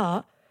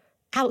 But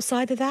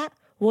outside of that,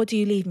 what do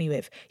you leave me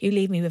with? You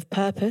leave me with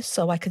purpose,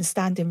 so I can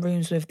stand in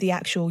rooms with the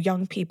actual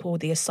young people,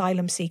 the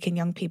asylum-seeking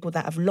young people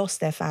that have lost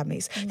their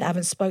families, that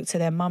haven't spoke to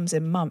their mums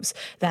in months,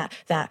 that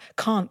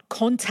can't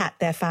contact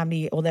their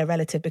family or their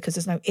relative because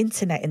there's no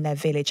internet in their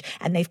village,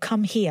 and they've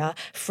come here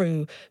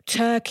through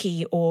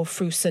Turkey or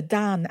through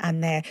Sudan,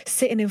 and they're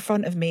sitting in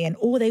front of me, and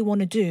all they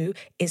want to do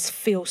is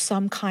feel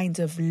some kind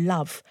of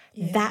love.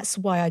 That's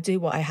why I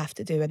do what I have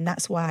to do, and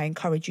that's why I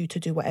encourage you to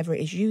do whatever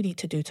it is you need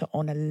to do to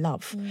honour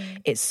love.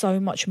 It's so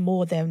much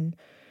more than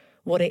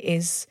what it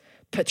is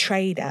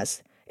portrayed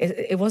as.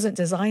 It wasn't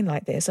designed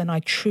like this, and I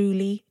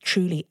truly,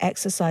 truly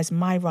exercise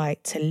my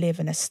right to live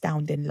an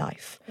astounding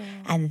life.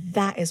 And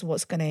that is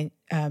what's going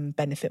to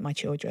benefit my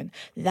children.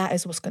 That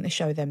is what's going to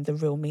show them the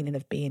real meaning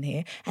of being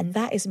here. And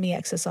that is me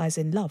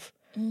exercising love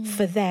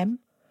for them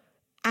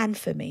and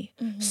for me.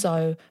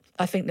 So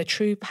I think the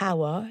true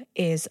power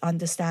is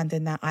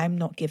understanding that I'm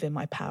not giving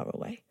my power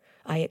away.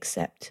 I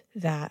accept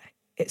that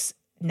it's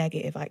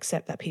negative. I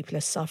accept that people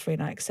are suffering.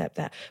 I accept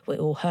that we're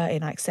all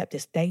hurting. I accept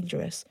it's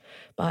dangerous.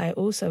 But I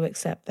also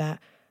accept that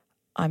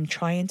I'm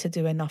trying to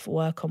do enough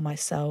work on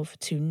myself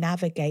to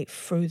navigate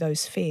through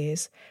those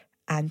fears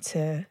and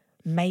to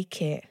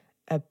make it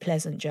a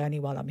pleasant journey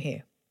while I'm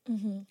here.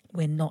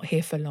 We're not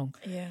here for long.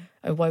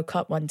 I woke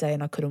up one day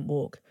and I couldn't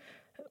walk.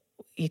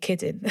 You're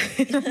kidding.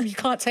 You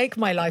can't take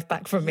my life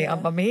back from me.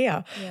 I'm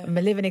here. I'm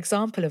a living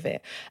example of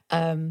it.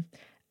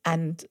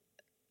 And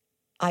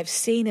I've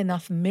seen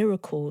enough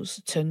miracles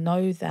to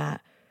know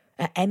that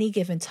at any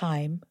given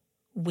time,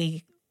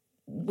 we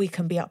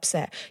can be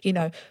upset. You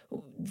know,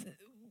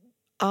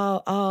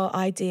 our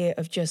idea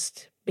of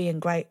just being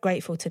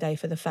grateful today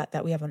for the fact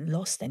that we haven't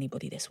lost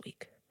anybody this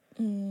week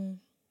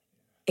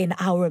in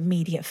our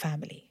immediate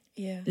family,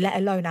 let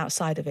alone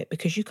outside of it,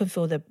 because you can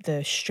feel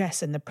the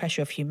stress and the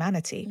pressure of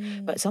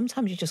humanity. But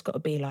sometimes you just got to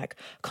be like,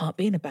 can't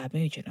be in a bad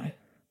mood, you know.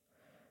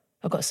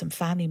 I've got some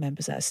family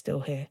members that are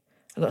still here.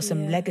 I've got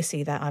some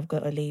legacy that I've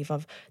got to leave.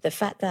 Of the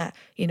fact that,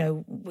 you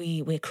know,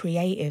 we're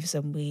creatives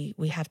and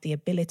we have the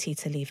ability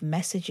to leave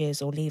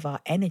messages or leave our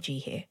energy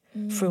here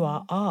through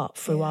our art,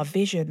 through our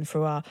vision,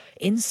 through our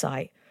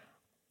insight.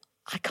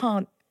 I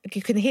can't,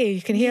 you can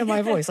hear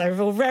my voice. I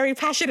feel very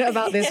passionate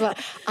about this, but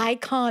I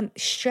can't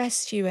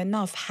stress to you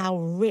enough how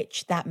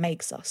rich that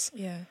makes us.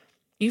 Yeah.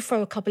 You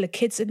throw a couple of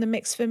kids in the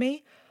mix for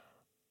me,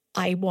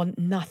 I want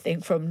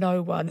nothing from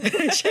no one. Do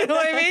you know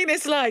what I mean?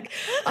 It's like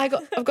I've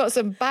got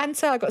some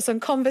banter, I've got some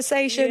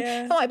conversation.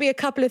 There might be a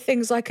couple of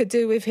things I could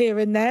do with here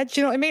and there. Do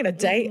you know what I mean? A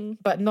date,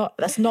 but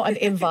that's not an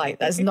invite.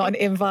 That's not an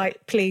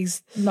invite.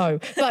 Please, no.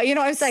 But you know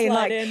what I'm saying? Slide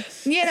like, in.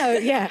 you know,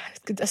 yeah,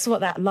 that's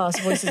what that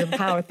last Voices and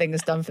Power thing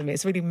has done for me.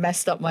 It's really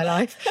messed up my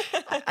life.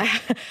 I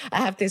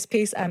have this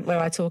piece where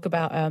I talk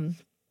about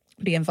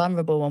being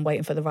vulnerable and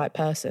waiting for the right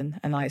person,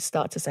 and I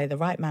start to say the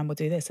right man will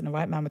do this and the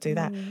right man will do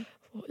that.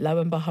 Lo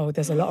and behold,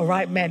 there's a lot of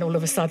right men all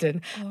of a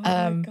sudden.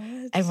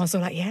 Everyone's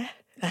all like, yeah,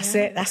 that's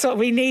it. That's what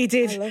we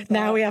needed.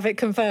 Now we have it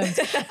confirmed.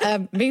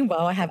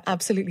 Meanwhile, I have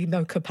absolutely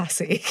no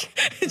capacity.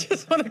 I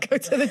just want to go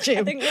to the gym.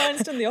 I think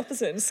mine's done the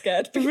opposite and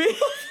scared people.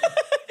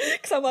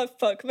 Because I'm like,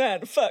 fuck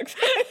man.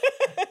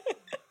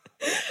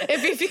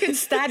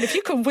 If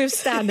you can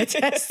withstand the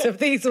test of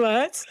these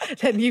words,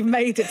 then you've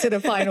made it to the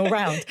final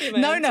round.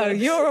 No,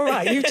 you're all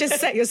right. You've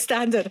just set your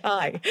standard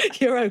high.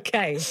 You're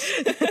okay.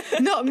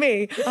 Not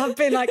me. I've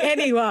been like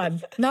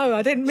anyone. No,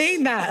 I didn't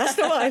mean that. That's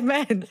not what I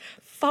meant.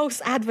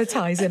 False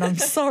advertising. I'm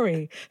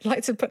sorry. I'd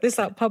like to put this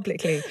out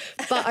publicly.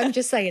 But I'm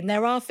just saying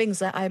there are things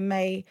that I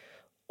may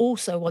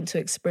also want to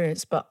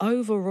experience. But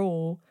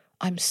overall,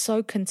 I'm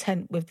so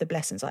content with the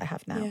blessings I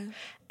have now. Yeah.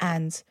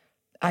 And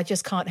I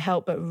just can't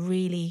help but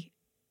really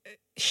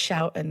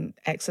shout and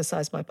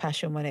exercise my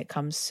passion when it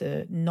comes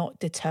to not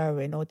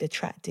deterring or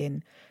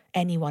detracting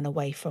anyone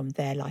away from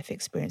their life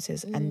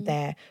experiences and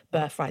their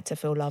birthright to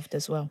feel loved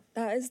as well.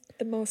 That is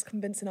the most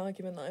convincing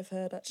argument that I've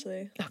heard,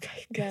 actually.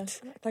 Okay, good.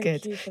 Yeah,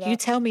 thank you for that. You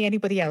tell me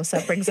anybody else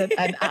that brings an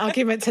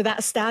argument to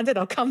that standard,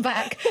 I'll come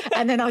back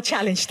and then I'll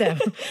challenge them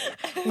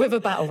with a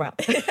battle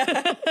rap.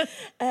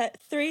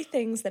 3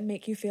 things that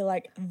make you feel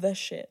like the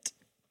shit.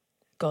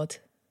 God.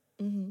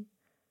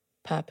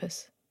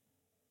 Purpose.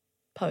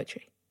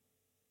 Poetry.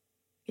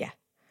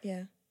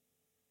 Yeah.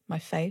 My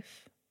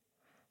faith.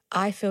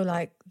 I feel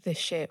like the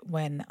shit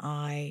when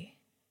I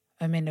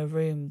am in a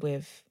room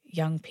with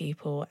young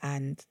people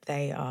and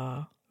they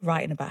are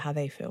writing about how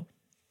they feel.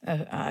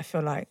 I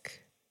feel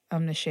like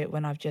I'm the shit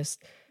when I've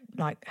just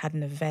like had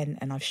an event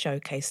and I've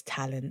showcased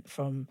talent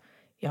from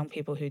young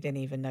people who didn't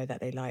even know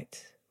that they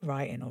liked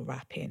writing or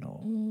rapping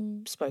or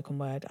spoken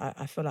word.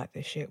 I feel like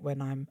the shit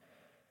when I'm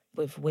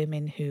with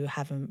women who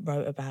haven't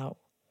wrote about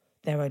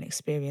their own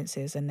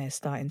experiences and they're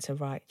starting to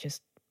write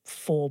just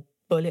 4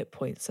 bullet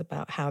points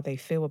about how they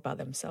feel about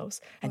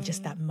themselves and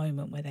just that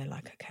moment where they're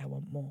like, okay, I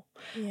want more.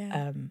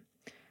 Yeah.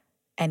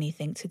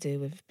 Anything to do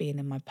with being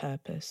in my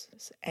purpose,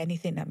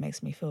 anything that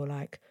makes me feel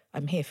like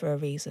I'm here for a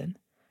reason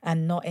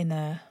and not in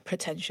a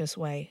pretentious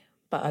way,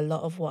 but a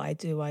lot of what I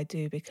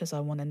do because I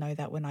want to know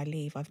that when I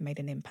leave, I've made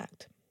an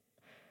impact.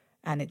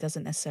 And it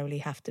doesn't necessarily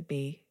have to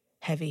be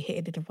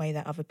heavy-hitted in a way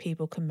that other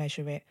people can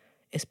measure it.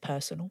 It's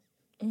personal.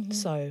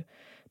 So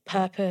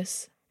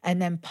purpose. And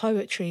then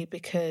poetry,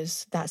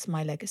 because that's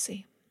my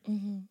legacy.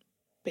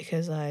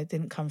 Because I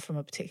didn't come from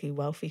a particularly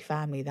wealthy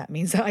family. That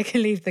means that I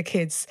can leave the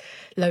kids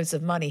loads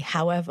of money.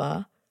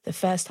 However, the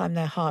first time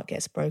their heart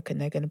gets broken,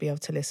 they're going to be able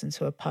to listen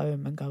to a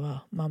poem and go,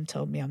 oh, Mum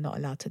told me I'm not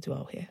allowed to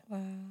dwell here. Wow.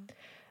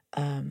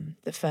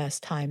 The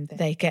first time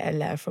they get a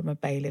letter from a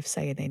bailiff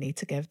saying they need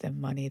to give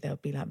them money, they'll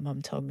be like,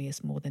 Mum told me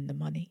it's more than the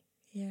money.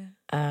 Yeah.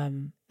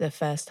 The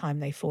first time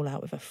they fall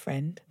out with a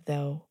friend,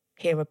 they'll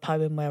hear a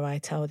poem where I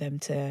tell them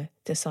to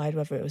decide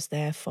whether it was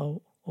their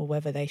fault or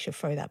whether they should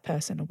throw that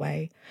person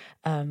away.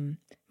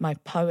 My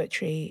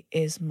poetry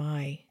is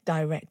my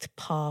direct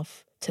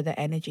path to the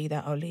energy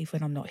that I'll leave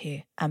when I'm not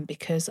here. And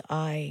because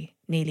I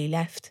nearly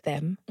left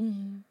them,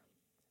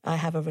 I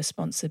have a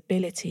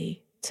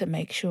responsibility to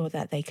make sure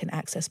that they can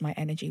access my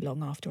energy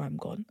long after I'm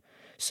gone.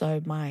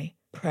 So my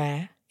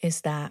prayer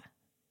is that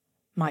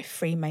my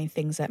 3 main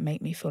things that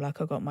make me feel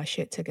like I got my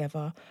shit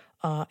together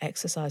are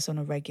exercise on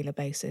a regular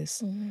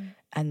basis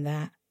and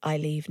that I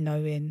leave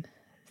knowing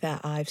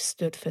that I've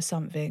stood for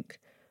something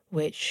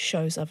which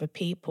shows other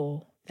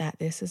people that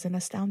this is an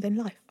astounding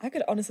life. I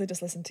could honestly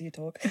just listen to you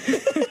talk.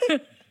 I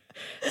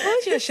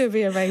told you I should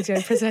be a radio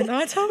presenter.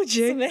 I told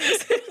you.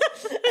 It's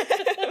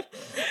amazing.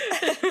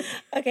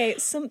 Okay,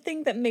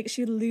 something that makes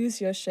you lose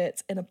your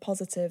shit in a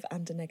positive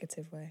and a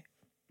negative way.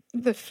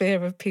 The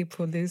fear of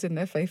people losing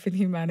their faith in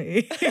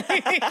humanity.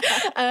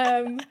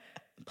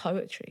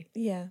 Poetry.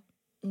 Yeah.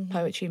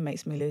 Poetry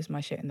makes me lose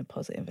my shit in a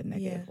positive and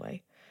negative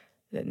way.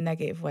 The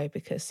negative way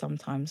because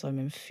sometimes I'm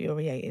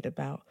infuriated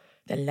about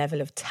the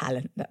level of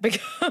talent that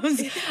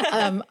becomes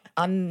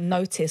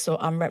unnoticed or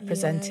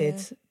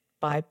unrepresented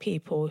by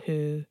people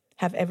who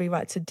have every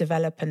right to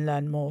develop and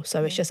learn more.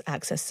 So it's just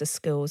access to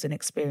skills and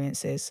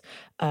experiences.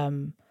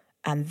 And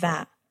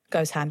that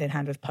goes hand in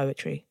hand with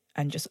poetry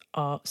and just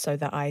art. So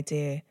that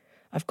idea,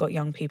 I've got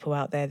young people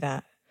out there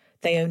that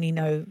they only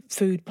know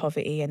food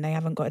poverty and they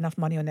haven't got enough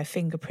money on their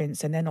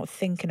fingerprints and they're not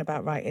thinking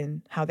about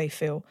writing how they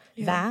feel.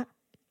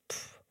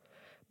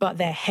 But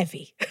they're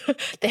heavy.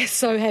 They're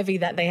so heavy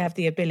that they have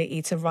the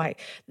ability to write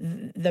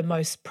the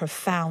most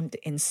profound,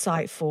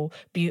 insightful,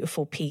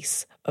 beautiful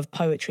piece of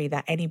poetry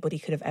that anybody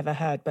could have ever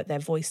heard, but their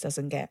voice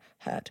doesn't get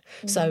heard.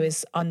 So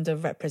it's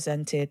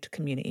underrepresented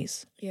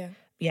communities.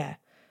 Yeah.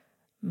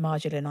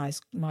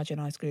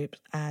 Marginalized groups.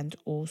 And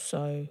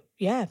also,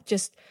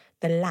 just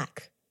the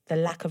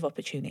lack of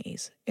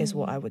opportunities is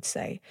what I would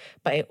say.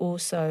 But it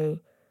also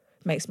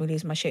makes me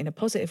lose my shit in a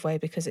positive way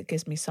because it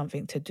gives me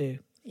something to do.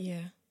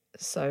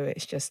 So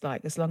it's just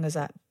like, as long as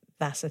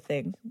that's a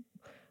thing,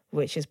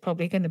 which is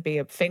probably going to be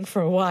a thing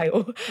for a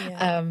while,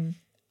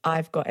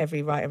 I've got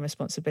every right and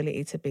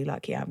responsibility to be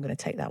like, I'm going to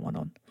take that one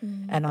on.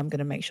 And I'm going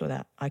to make sure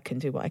that I can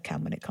do what I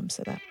can when it comes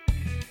to that.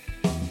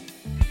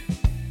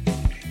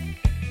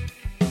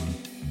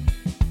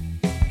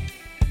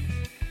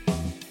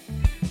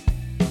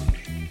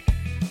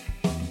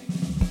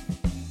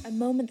 A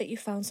moment that you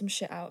found some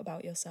shit out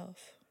about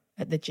yourself?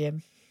 At the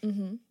gym.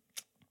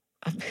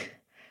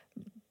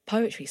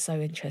 Poetry is so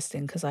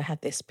interesting because I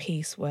had this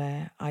piece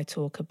where I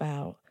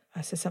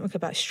said something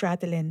about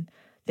straddling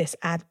this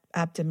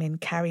abdomen,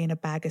 carrying a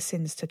bag of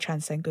sins to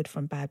transcend good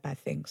from bad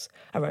things.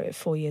 I wrote it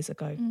 4 years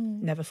ago,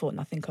 never thought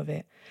nothing of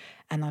it.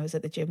 And I was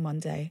at the gym one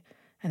day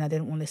and I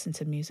didn't want to listen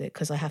to music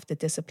because I have to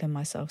discipline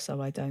myself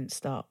so I don't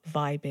start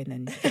vibing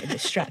and getting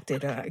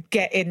distracted.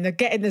 Get in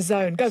the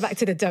zone, go back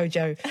to the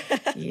dojo,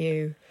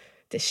 you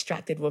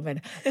distracted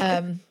woman.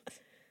 I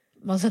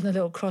was on a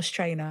little cross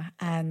trainer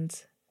and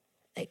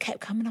it kept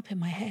coming up in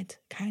my head,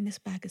 carrying this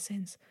bag of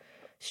sins,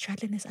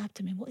 straddling this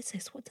abdomen. What is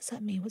this? What does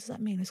that mean? What does that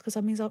mean? It's because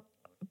that means I've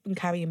been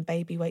carrying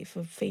baby weight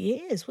for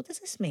years. What does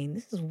this mean?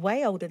 This is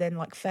way older than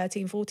like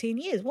 13, 14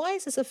 years. Why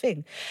is this a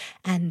thing?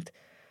 And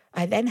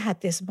I then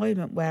had this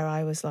moment where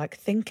I was like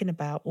thinking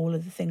about all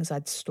of the things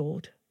I'd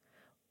stored,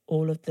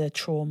 all of the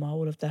trauma,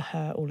 all of the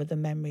hurt, all of the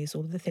memories,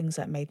 all of the things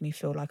that made me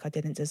feel like I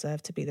didn't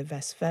deserve to be the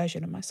best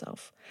version of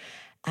myself.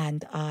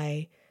 And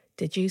I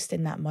deduced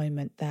in that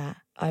moment that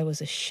I was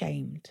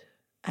ashamed.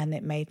 And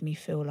it made me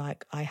feel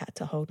like I had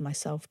to hold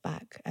myself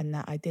back and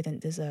that I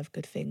didn't deserve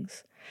good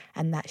things.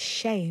 And that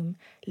shame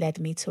led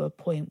me to a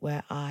point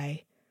where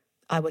I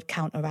would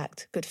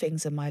counteract good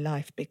things in my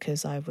life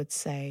because I would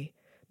say,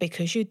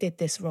 because you did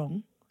this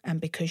wrong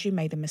and because you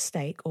made a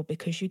mistake or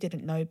because you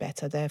didn't know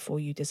better, therefore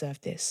you deserve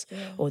this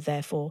or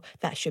therefore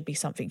that should be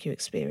something you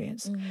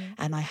experience.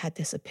 And I had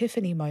this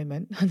epiphany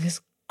moment on this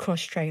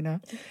cross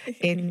trainer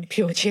in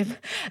Pure Gym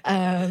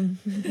when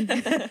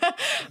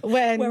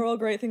where all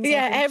great things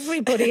happen.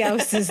 Everybody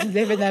else is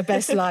living their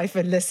best life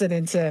and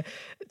listening to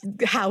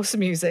house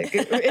music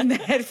in the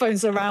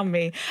headphones around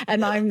me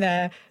and I'm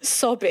there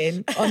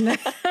sobbing on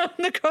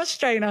the cross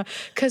trainer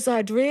because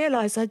I'd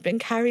realised I'd been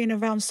carrying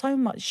around so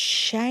much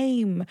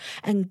shame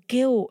and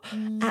guilt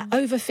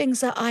over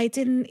things that I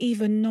didn't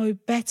even know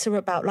better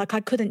about. Like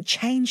I couldn't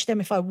change them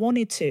if I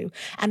wanted to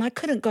and I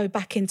couldn't go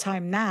back in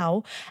time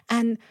now.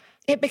 And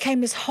it became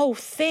this whole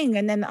thing.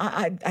 And then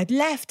I'd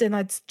left and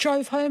I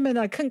drove home and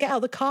I couldn't get out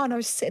of the car and I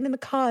was sitting in the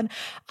car and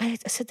I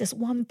said this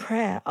one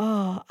prayer.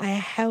 I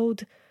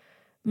held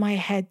my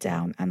head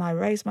down and I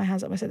raised my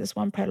hands up. I said this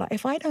one prayer, like,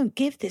 if I don't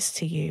give this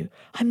to you,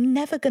 I'm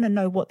never going to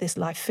know what this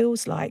life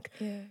feels like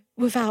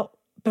without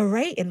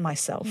berating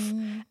myself.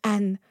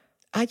 And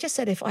I just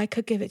said, if I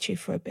could give it to you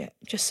for a bit,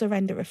 just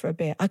surrender it for a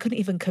bit. I couldn't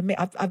even commit.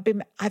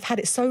 I've had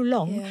it so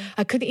long,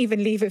 I couldn't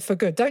even leave it for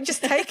good. Don't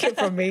just take it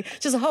from me.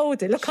 Just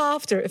hold it. Look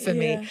after it for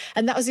me.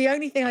 And that was the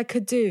only thing I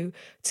could do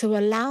to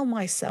allow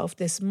myself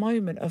this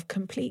moment of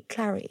complete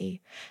clarity.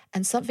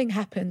 And something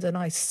happened and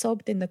I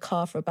sobbed in the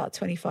car for about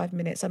 25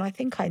 minutes. And I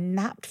think I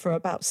napped for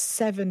about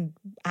 7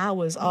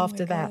 hours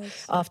after that,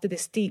 after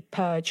this deep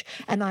purge.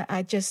 And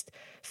I just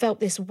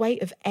felt this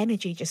weight of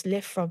energy just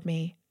lift from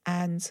me.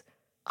 And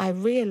I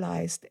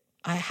realised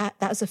that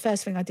was the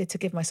first thing I did to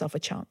give myself a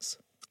chance.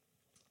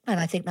 And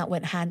I think that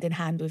went hand in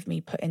hand with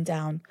me putting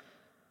down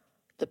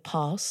the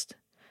past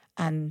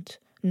and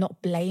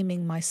not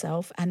blaming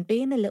myself and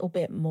being a little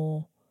bit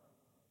more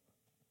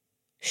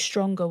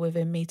stronger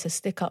within me to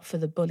stick up for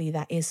the bully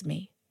that is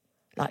me.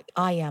 Like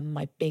I am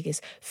my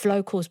biggest,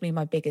 Flo calls me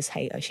my biggest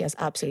hater. She has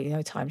absolutely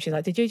no time. She's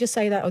like, did you just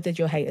say that or did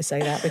your hater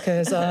say that?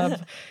 Because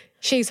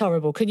she's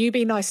horrible. Can you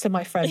be nice to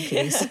my friend,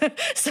 please?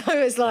 So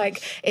it's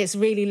like, it's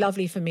really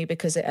lovely for me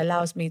because it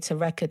allows me to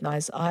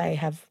recognise I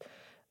have,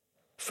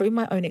 through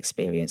my own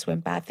experience, when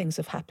bad things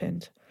have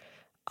happened,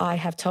 I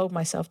have told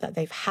myself that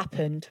they've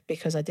happened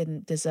because I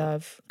didn't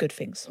deserve good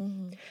things.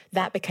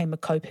 That became a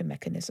coping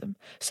mechanism.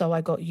 So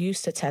I got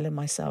used to telling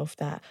myself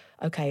that,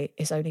 okay,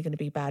 it's only going to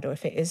be bad, or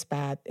if it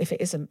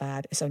isn't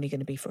bad, it's only going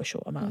to be for a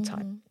short amount of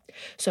time.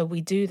 So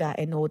we do that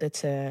in order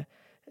to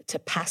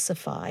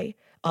pacify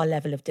our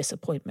level of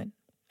disappointment.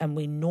 And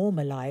we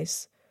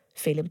normalize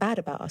feeling bad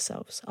about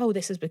ourselves. Oh,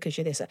 this is because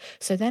you're this.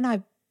 So then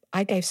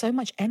I gave so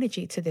much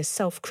energy to this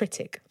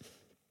self-critic,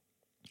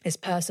 this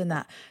person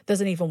that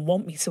doesn't even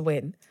want me to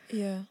win.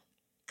 Yeah.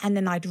 And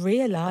then I'd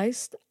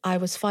realised I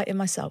was fighting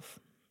myself.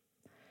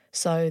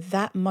 So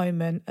that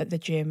moment at the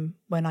gym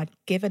when I'd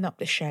given up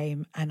the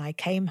shame and I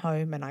came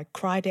home and I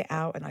cried it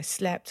out and I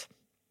slept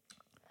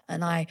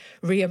and I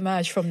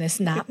re-emerged from this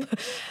nap,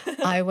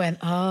 I went,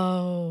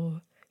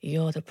 oh,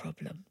 you're the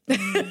problem.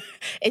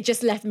 It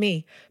just left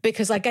me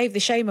because I gave the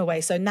shame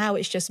away. So now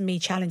it's just me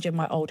challenging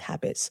my old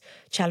habits,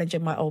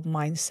 challenging my old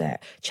mindset,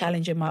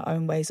 challenging my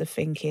own ways of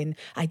thinking,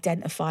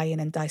 identifying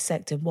and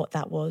dissecting what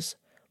that was,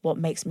 what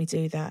makes me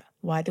do that.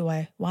 Why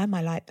am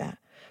I like that?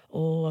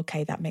 Oh,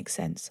 okay, that makes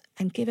sense.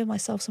 And giving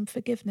myself some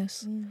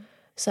forgiveness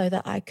so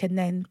that I can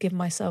then give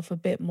myself a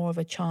bit more of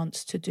a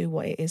chance to do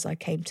what it is I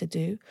came to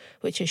do,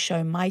 which is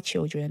show my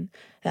children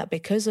that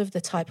because of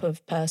the type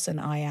of person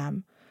I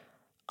am,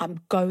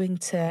 I'm going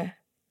to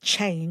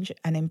change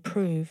and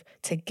improve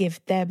to give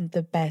them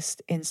the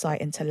best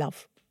insight into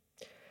love.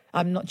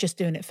 I'm not just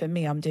doing it for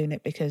me, I'm doing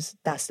it because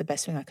that's the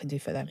best thing I can do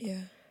for them.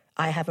 Yeah.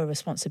 I have a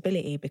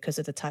responsibility because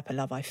of the type of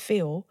love I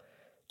feel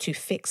to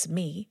fix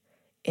me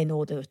in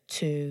order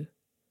to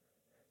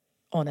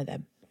honour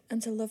them.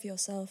 And to love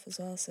yourself as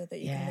well so that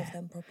you can love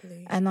them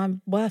properly. And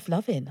I'm worth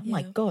loving. Oh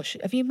my gosh,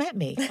 have you met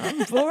me?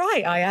 I'm all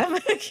right, I am.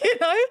 You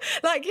know,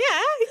 like,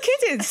 yeah,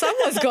 kidding.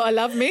 Someone's got to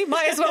love me.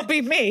 Might as well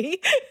be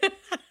me.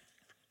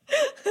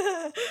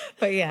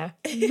 But yeah.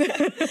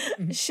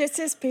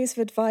 Shittest piece of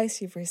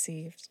advice you've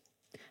received?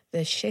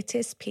 The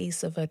shittest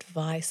piece of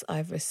advice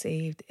I've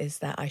received is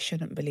that I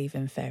shouldn't believe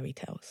in fairy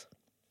tales.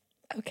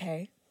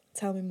 Okay,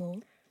 tell me more.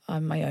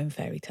 I'm my own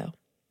fairy tale.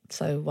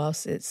 So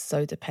whilst it's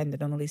so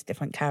dependent on all these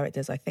different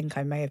characters, I think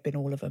I may have been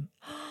all of them.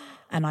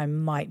 And I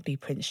might be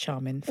Prince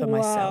Charming for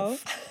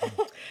myself.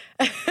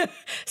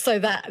 So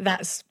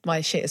that's my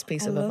shittest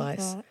piece of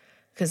advice.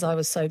 Because I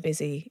was so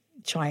busy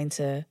trying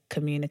to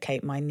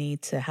communicate my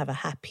need to have a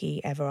happy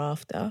ever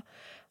after,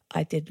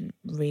 I didn't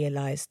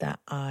realise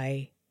that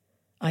I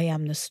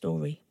am the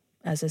story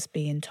as it's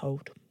being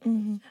told.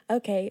 Mm-hmm.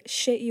 Okay,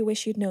 shit you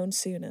wish you'd known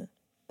sooner.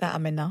 That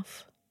I'm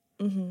enough.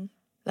 Mm-hmm.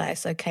 That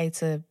it's okay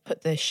to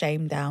put the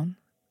shame down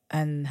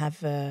and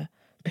have a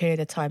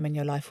period of time in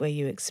your life where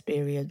you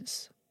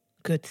experience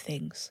good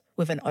things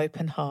with an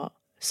open heart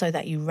so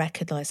that you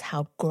recognise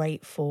how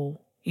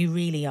grateful you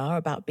really are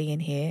about being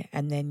here,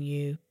 and then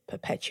you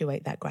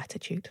perpetuate that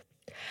gratitude.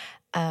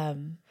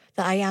 That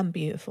I am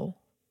beautiful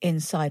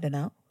inside and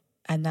out,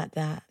 and that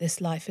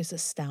this life is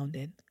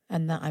astounding,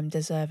 and that I'm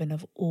deserving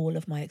of all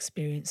of my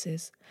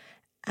experiences.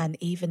 And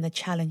even the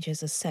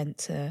challenges are sent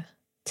to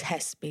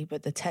test me,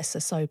 but the tests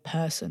are so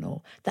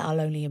personal that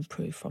I'll only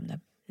improve from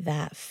them.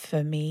 That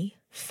for me,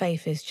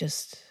 faith is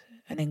just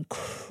an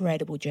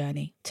incredible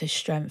journey to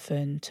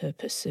strengthen, to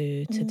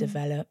pursue, to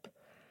develop.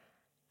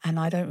 And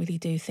I don't really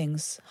do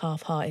things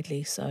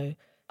half-heartedly. So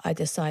I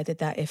decided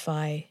that if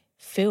I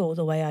feel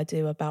the way I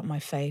do about my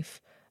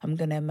faith, I'm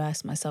going to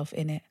immerse myself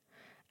in it.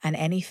 And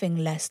anything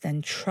less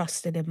than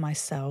trusting in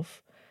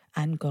myself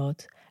and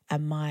God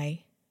and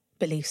my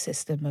belief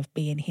system of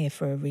being here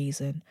for a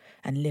reason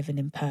and living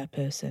in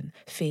purpose and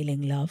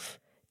feeling love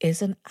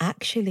isn't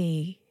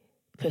actually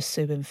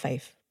pursuing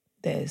faith.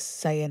 There's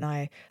saying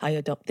I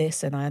adopt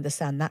this and I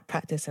understand that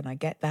practice and I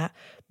get that,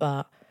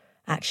 but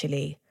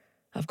actually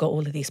I've got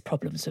all of these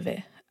problems with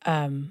it.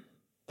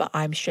 But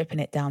I'm stripping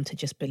it down to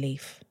just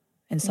belief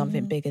in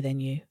something bigger than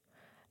you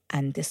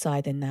and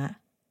deciding that,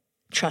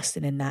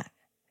 trusting in that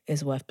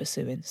is worth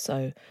pursuing.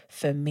 So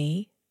for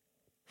me,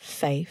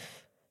 faith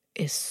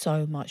is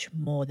so much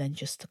more than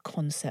just a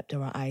concept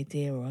or an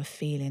idea or a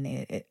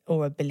feeling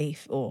or a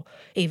belief or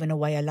even a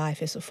way of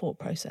life. It's a thought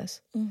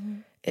process.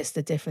 It's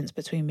the difference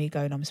between me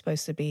going, I'm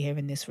supposed to be here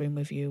in this room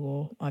with you,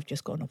 or I've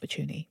just got an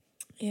opportunity.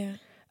 Yeah.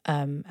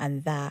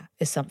 And that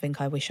is something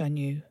I wish I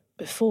knew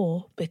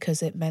before,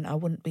 because it meant I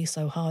wouldn't be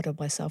so hard on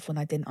myself when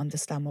I didn't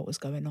understand what was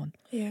going on.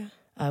 Yeah.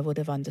 I would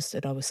have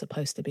understood I was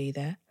supposed to be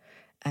there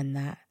and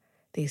that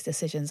these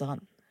decisions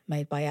aren't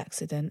made by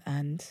accident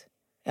and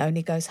it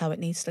only goes how it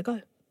needs to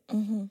go.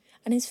 And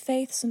is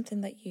faith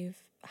something that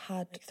you've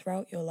had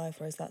throughout your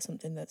life, or is that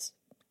something that's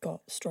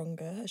got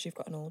stronger as you've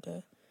gotten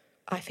older?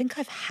 I think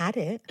I've had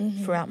it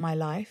throughout my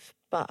life,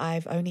 but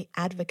I've only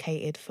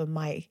advocated for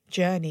my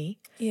journey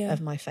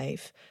of my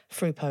faith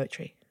through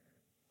poetry.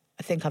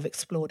 I think I've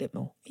explored it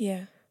more.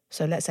 Yeah.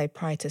 So let's say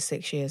prior to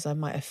 6 years, I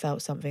might have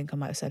felt something, I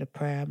might have said a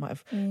prayer, I might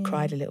have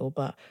cried a little,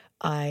 but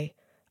I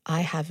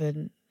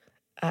haven't.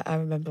 I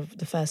remember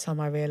the first time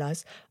I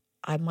realised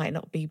I might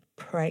not be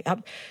praying.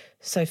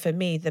 So for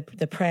me, the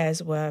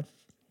prayers were,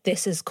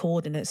 this is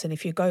coordinates, and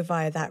if you go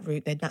via that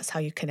route, then that's how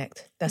you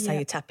connect. That's how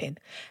you tap in.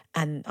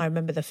 And I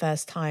remember the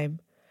first time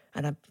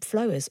And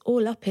Flo is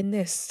all up in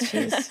this.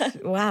 She's,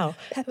 wow.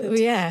 Peppered.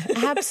 Yeah,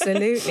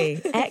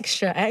 absolutely.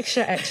 Extra.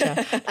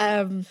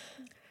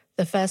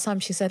 The first time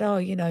she said, oh,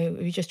 you know,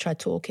 we just tried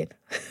talking.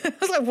 I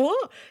was like,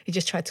 what? You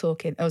just tried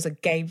talking. It was a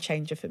game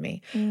changer for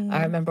me.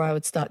 I remember I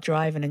would start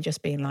driving and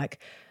just being like,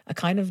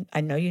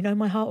 I know you know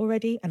my heart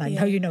already, and I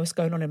know you know what's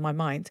going on in my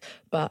mind,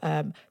 but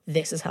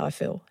this is how I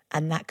feel.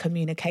 And that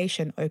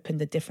communication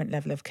opened a different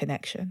level of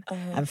connection.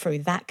 And through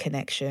that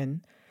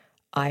connection,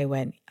 I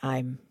went,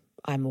 I'm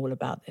all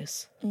about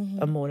this.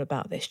 I'm all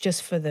about this.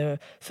 Just for the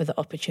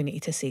opportunity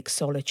to seek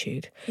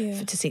solitude,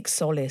 to seek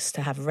solace,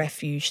 to have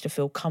refuge, to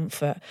feel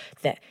comfort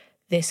that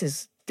this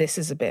is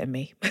a bit of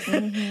me.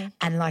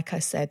 And like I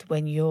said,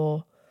 when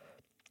you're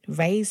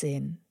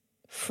raising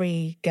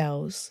 3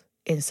 girls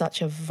in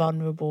such a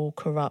vulnerable,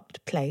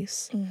 corrupt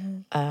place,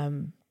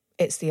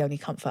 it's the only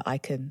comfort I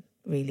can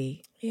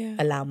really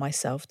allow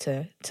myself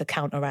to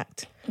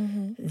counteract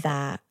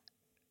that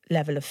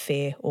level of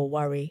fear or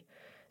worry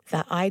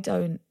that I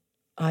don't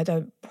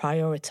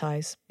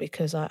prioritize,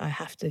 because I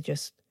have to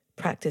just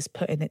practice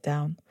putting it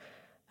down.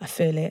 I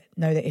feel it,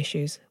 know the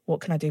issues.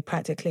 What can I do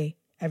practically?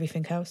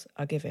 Everything else,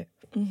 I'll give it.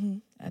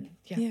 And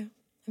yeah,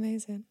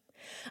 amazing.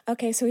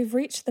 Okay, so we've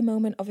reached the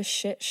moment of a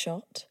shit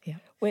shot,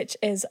 which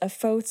is a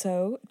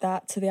photo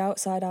that to the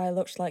outside eye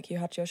looked like you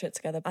had your shit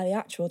together. At the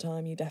actual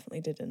time, you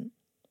definitely didn't.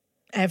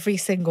 Every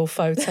single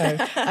photo,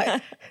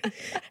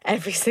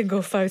 every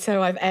single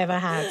photo I've ever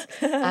had.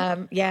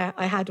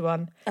 I had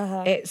one.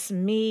 It's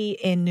me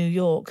in New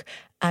York,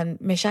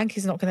 and Miss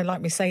Shanky's not going to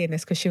like me saying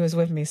this because she was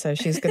with me, so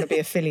she's going to be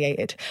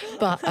affiliated.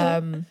 But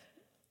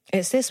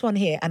it's this one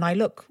here, and I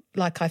look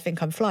like I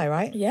think I'm fly,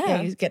 right?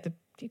 Yeah. You get it.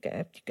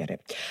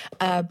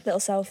 Little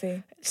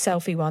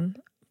selfie one.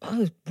 I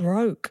was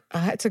broke. I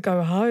had to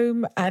go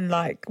home and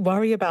like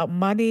worry about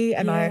money,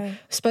 and I was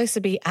supposed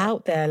to be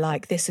out there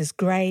like this is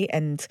great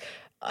and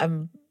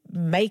I'm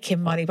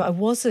making money, but I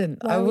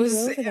wasn't. Why were you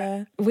over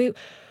there?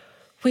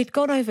 We'd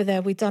gone over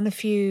there. We'd done a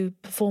few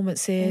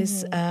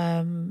performances,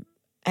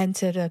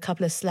 entered a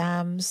couple of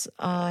slams.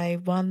 I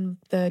won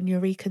the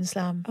Nuyorican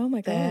slam. Oh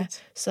my there. God.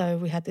 So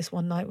we had this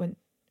one night went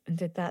and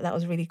did that. That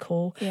was really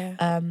cool.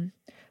 Yeah.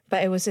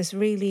 But it was this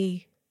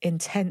really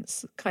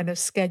intense kind of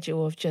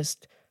schedule of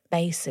just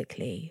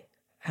basically,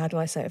 how do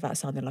I say it without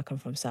sounding like I'm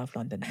from South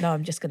London? No,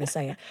 I'm just going to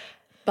say it.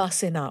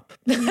 Bussing up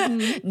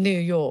New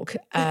York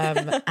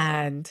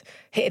and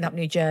hitting up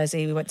New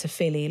Jersey. We went to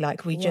Philly.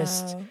 Like we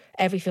just,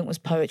 everything was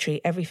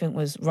poetry. Everything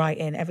was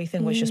writing.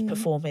 Everything was just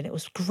performing. It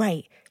was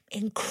great.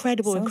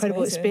 Incredible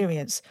Amazing.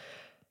 experience.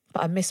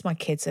 But I missed my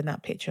kids in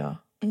that picture,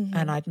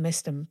 and I'd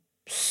missed them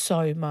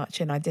so much,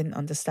 and I didn't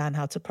understand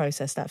how to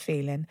process that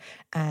feeling.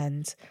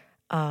 And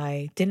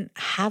I didn't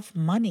have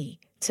money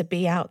to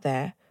be out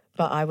there,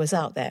 but I was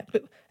out there.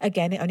 But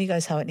again, it only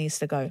goes how it needs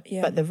to go.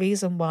 Yeah. But the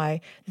reason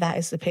why that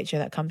is the picture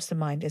that comes to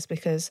mind is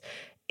because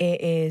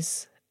it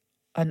is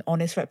an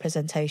honest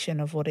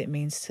representation of what it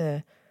means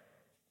to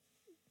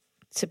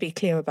be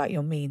clear about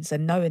your means,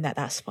 and knowing that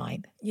that's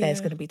fine. Yeah. There's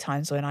going to be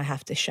times when I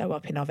have to show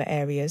up in other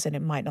areas and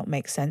it might not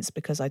make sense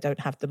because I don't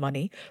have the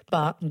money,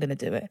 but I'm going to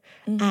do it.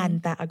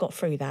 And that I got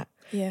through that.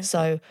 Yeah.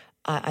 So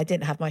I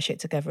didn't have my shit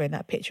together in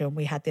that picture, and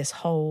we had this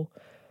whole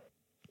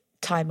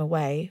time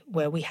away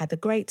where we had a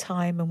great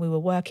time and we were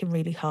working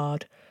really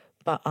hard,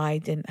 but I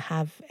didn't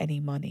have any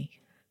money.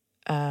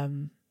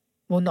 Well,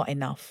 not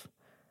enough.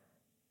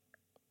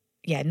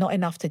 Yeah, not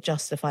enough to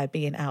justify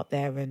being out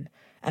there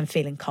and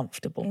feeling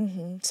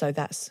comfortable. So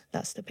that's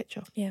the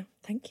picture. Yeah,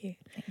 thank you.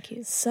 Thank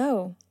you.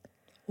 So,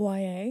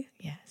 YA,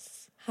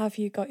 Yes. have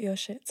you got your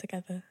shit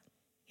together?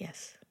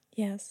 Yes.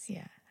 Yes.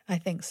 Yeah, I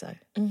think so.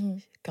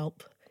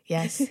 Gulp.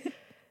 Yes.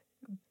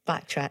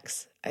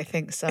 Backtracks. I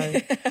think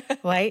so.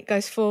 Wait,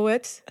 goes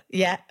forward.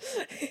 Yeah.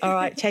 All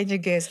right,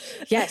 changing gears.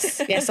 Yes,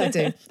 I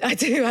do. I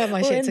do have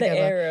my shit together. The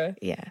era.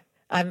 Yeah.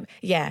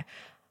 Yeah.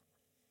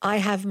 I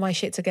have my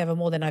shit together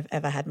more than I've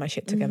ever had my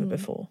shit together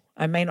before.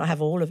 I may not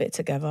have all of it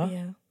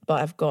together,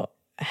 but I've got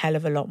a hell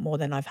of a lot more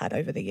than I've had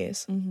over the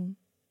years.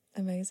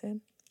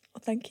 Amazing.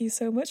 Well, thank you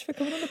so much for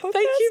coming on the podcast.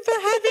 Thank you for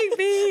having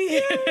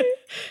me.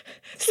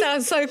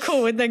 Sounds so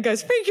cool and then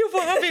goes, thank you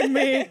for having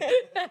me.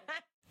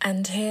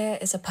 And here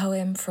is a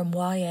poem from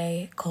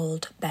YA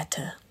called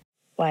Better.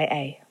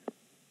 YA.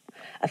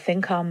 I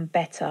think I'm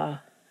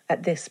better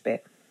at this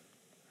bit.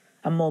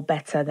 I'm more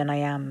better than I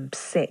am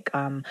sick.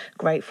 I'm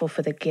grateful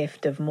for the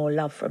gift of more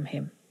love from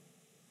him.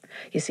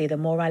 You see, the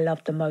more I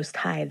love the Most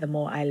High, the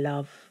more I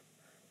love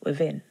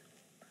within.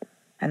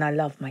 And I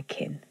love my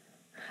kin.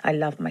 I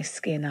love my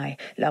skin. I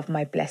love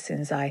my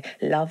blessings. I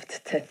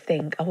loved to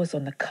think I was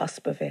on the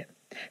cusp of it.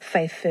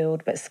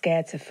 Faith-filled, but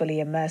scared to fully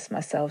immerse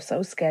myself.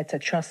 So scared to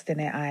trust in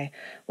it. I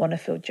want to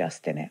feel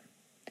just in it.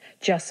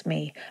 Just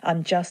me.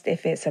 Unjust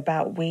if it's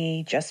about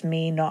we. Just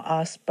me, not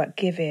us, but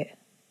give it.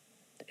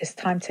 It's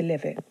time to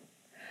live it.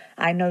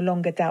 I no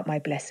longer doubt my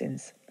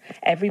blessings.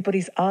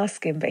 Everybody's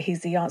asking, but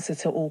he's the answer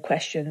to all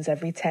questions.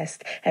 Every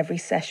test, every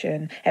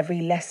session,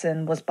 every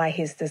lesson was by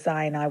his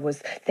design. I was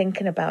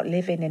thinking about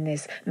living in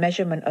this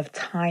measurement of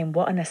time.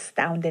 What an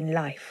astounding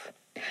life.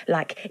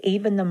 Like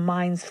even the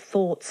mind's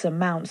thoughts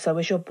amount. So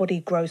as your body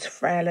grows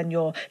frail and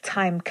your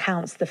time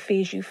counts, the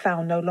fears you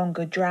found no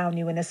longer drown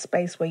you in a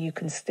space where you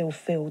can still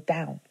feel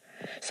down.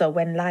 So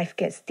when life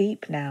gets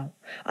deep now,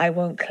 I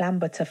won't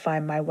clamber to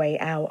find my way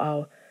out.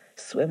 I'll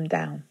swim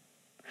down.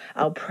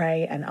 I'll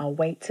pray and I'll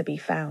wait to be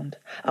found.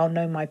 I'll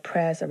know my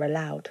prayers are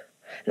allowed.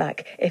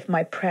 Like if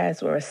my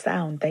prayers were a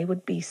sound, they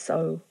would be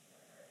so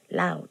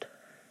loud.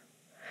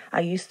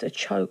 I used to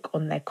choke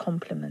on their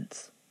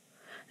compliments.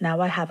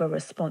 Now I have a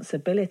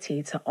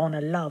responsibility to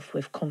honour love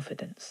with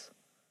confidence.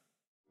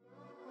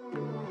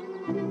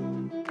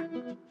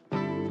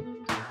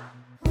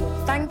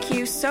 Thank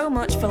you so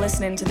much for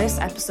listening to this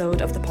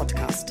episode of the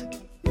podcast.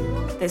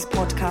 This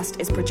podcast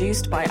is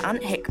produced by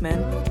Ant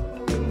Hickman.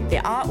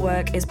 The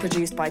artwork is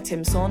produced by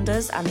Tim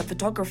Saunders and the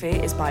photography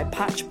is by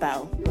Patch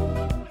Bell.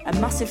 A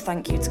massive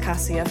thank you to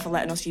Cassia for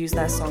letting us use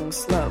their song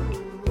Slow.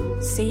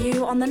 See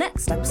you on the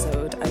next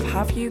episode of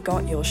Have You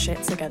Got Your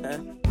Shit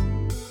Together?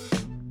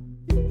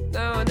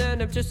 Now and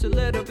then I'm just a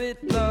little bit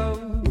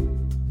low.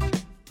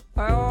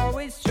 I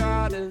always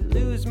try to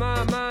lose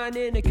my mind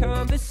in a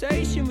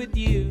conversation with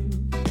you.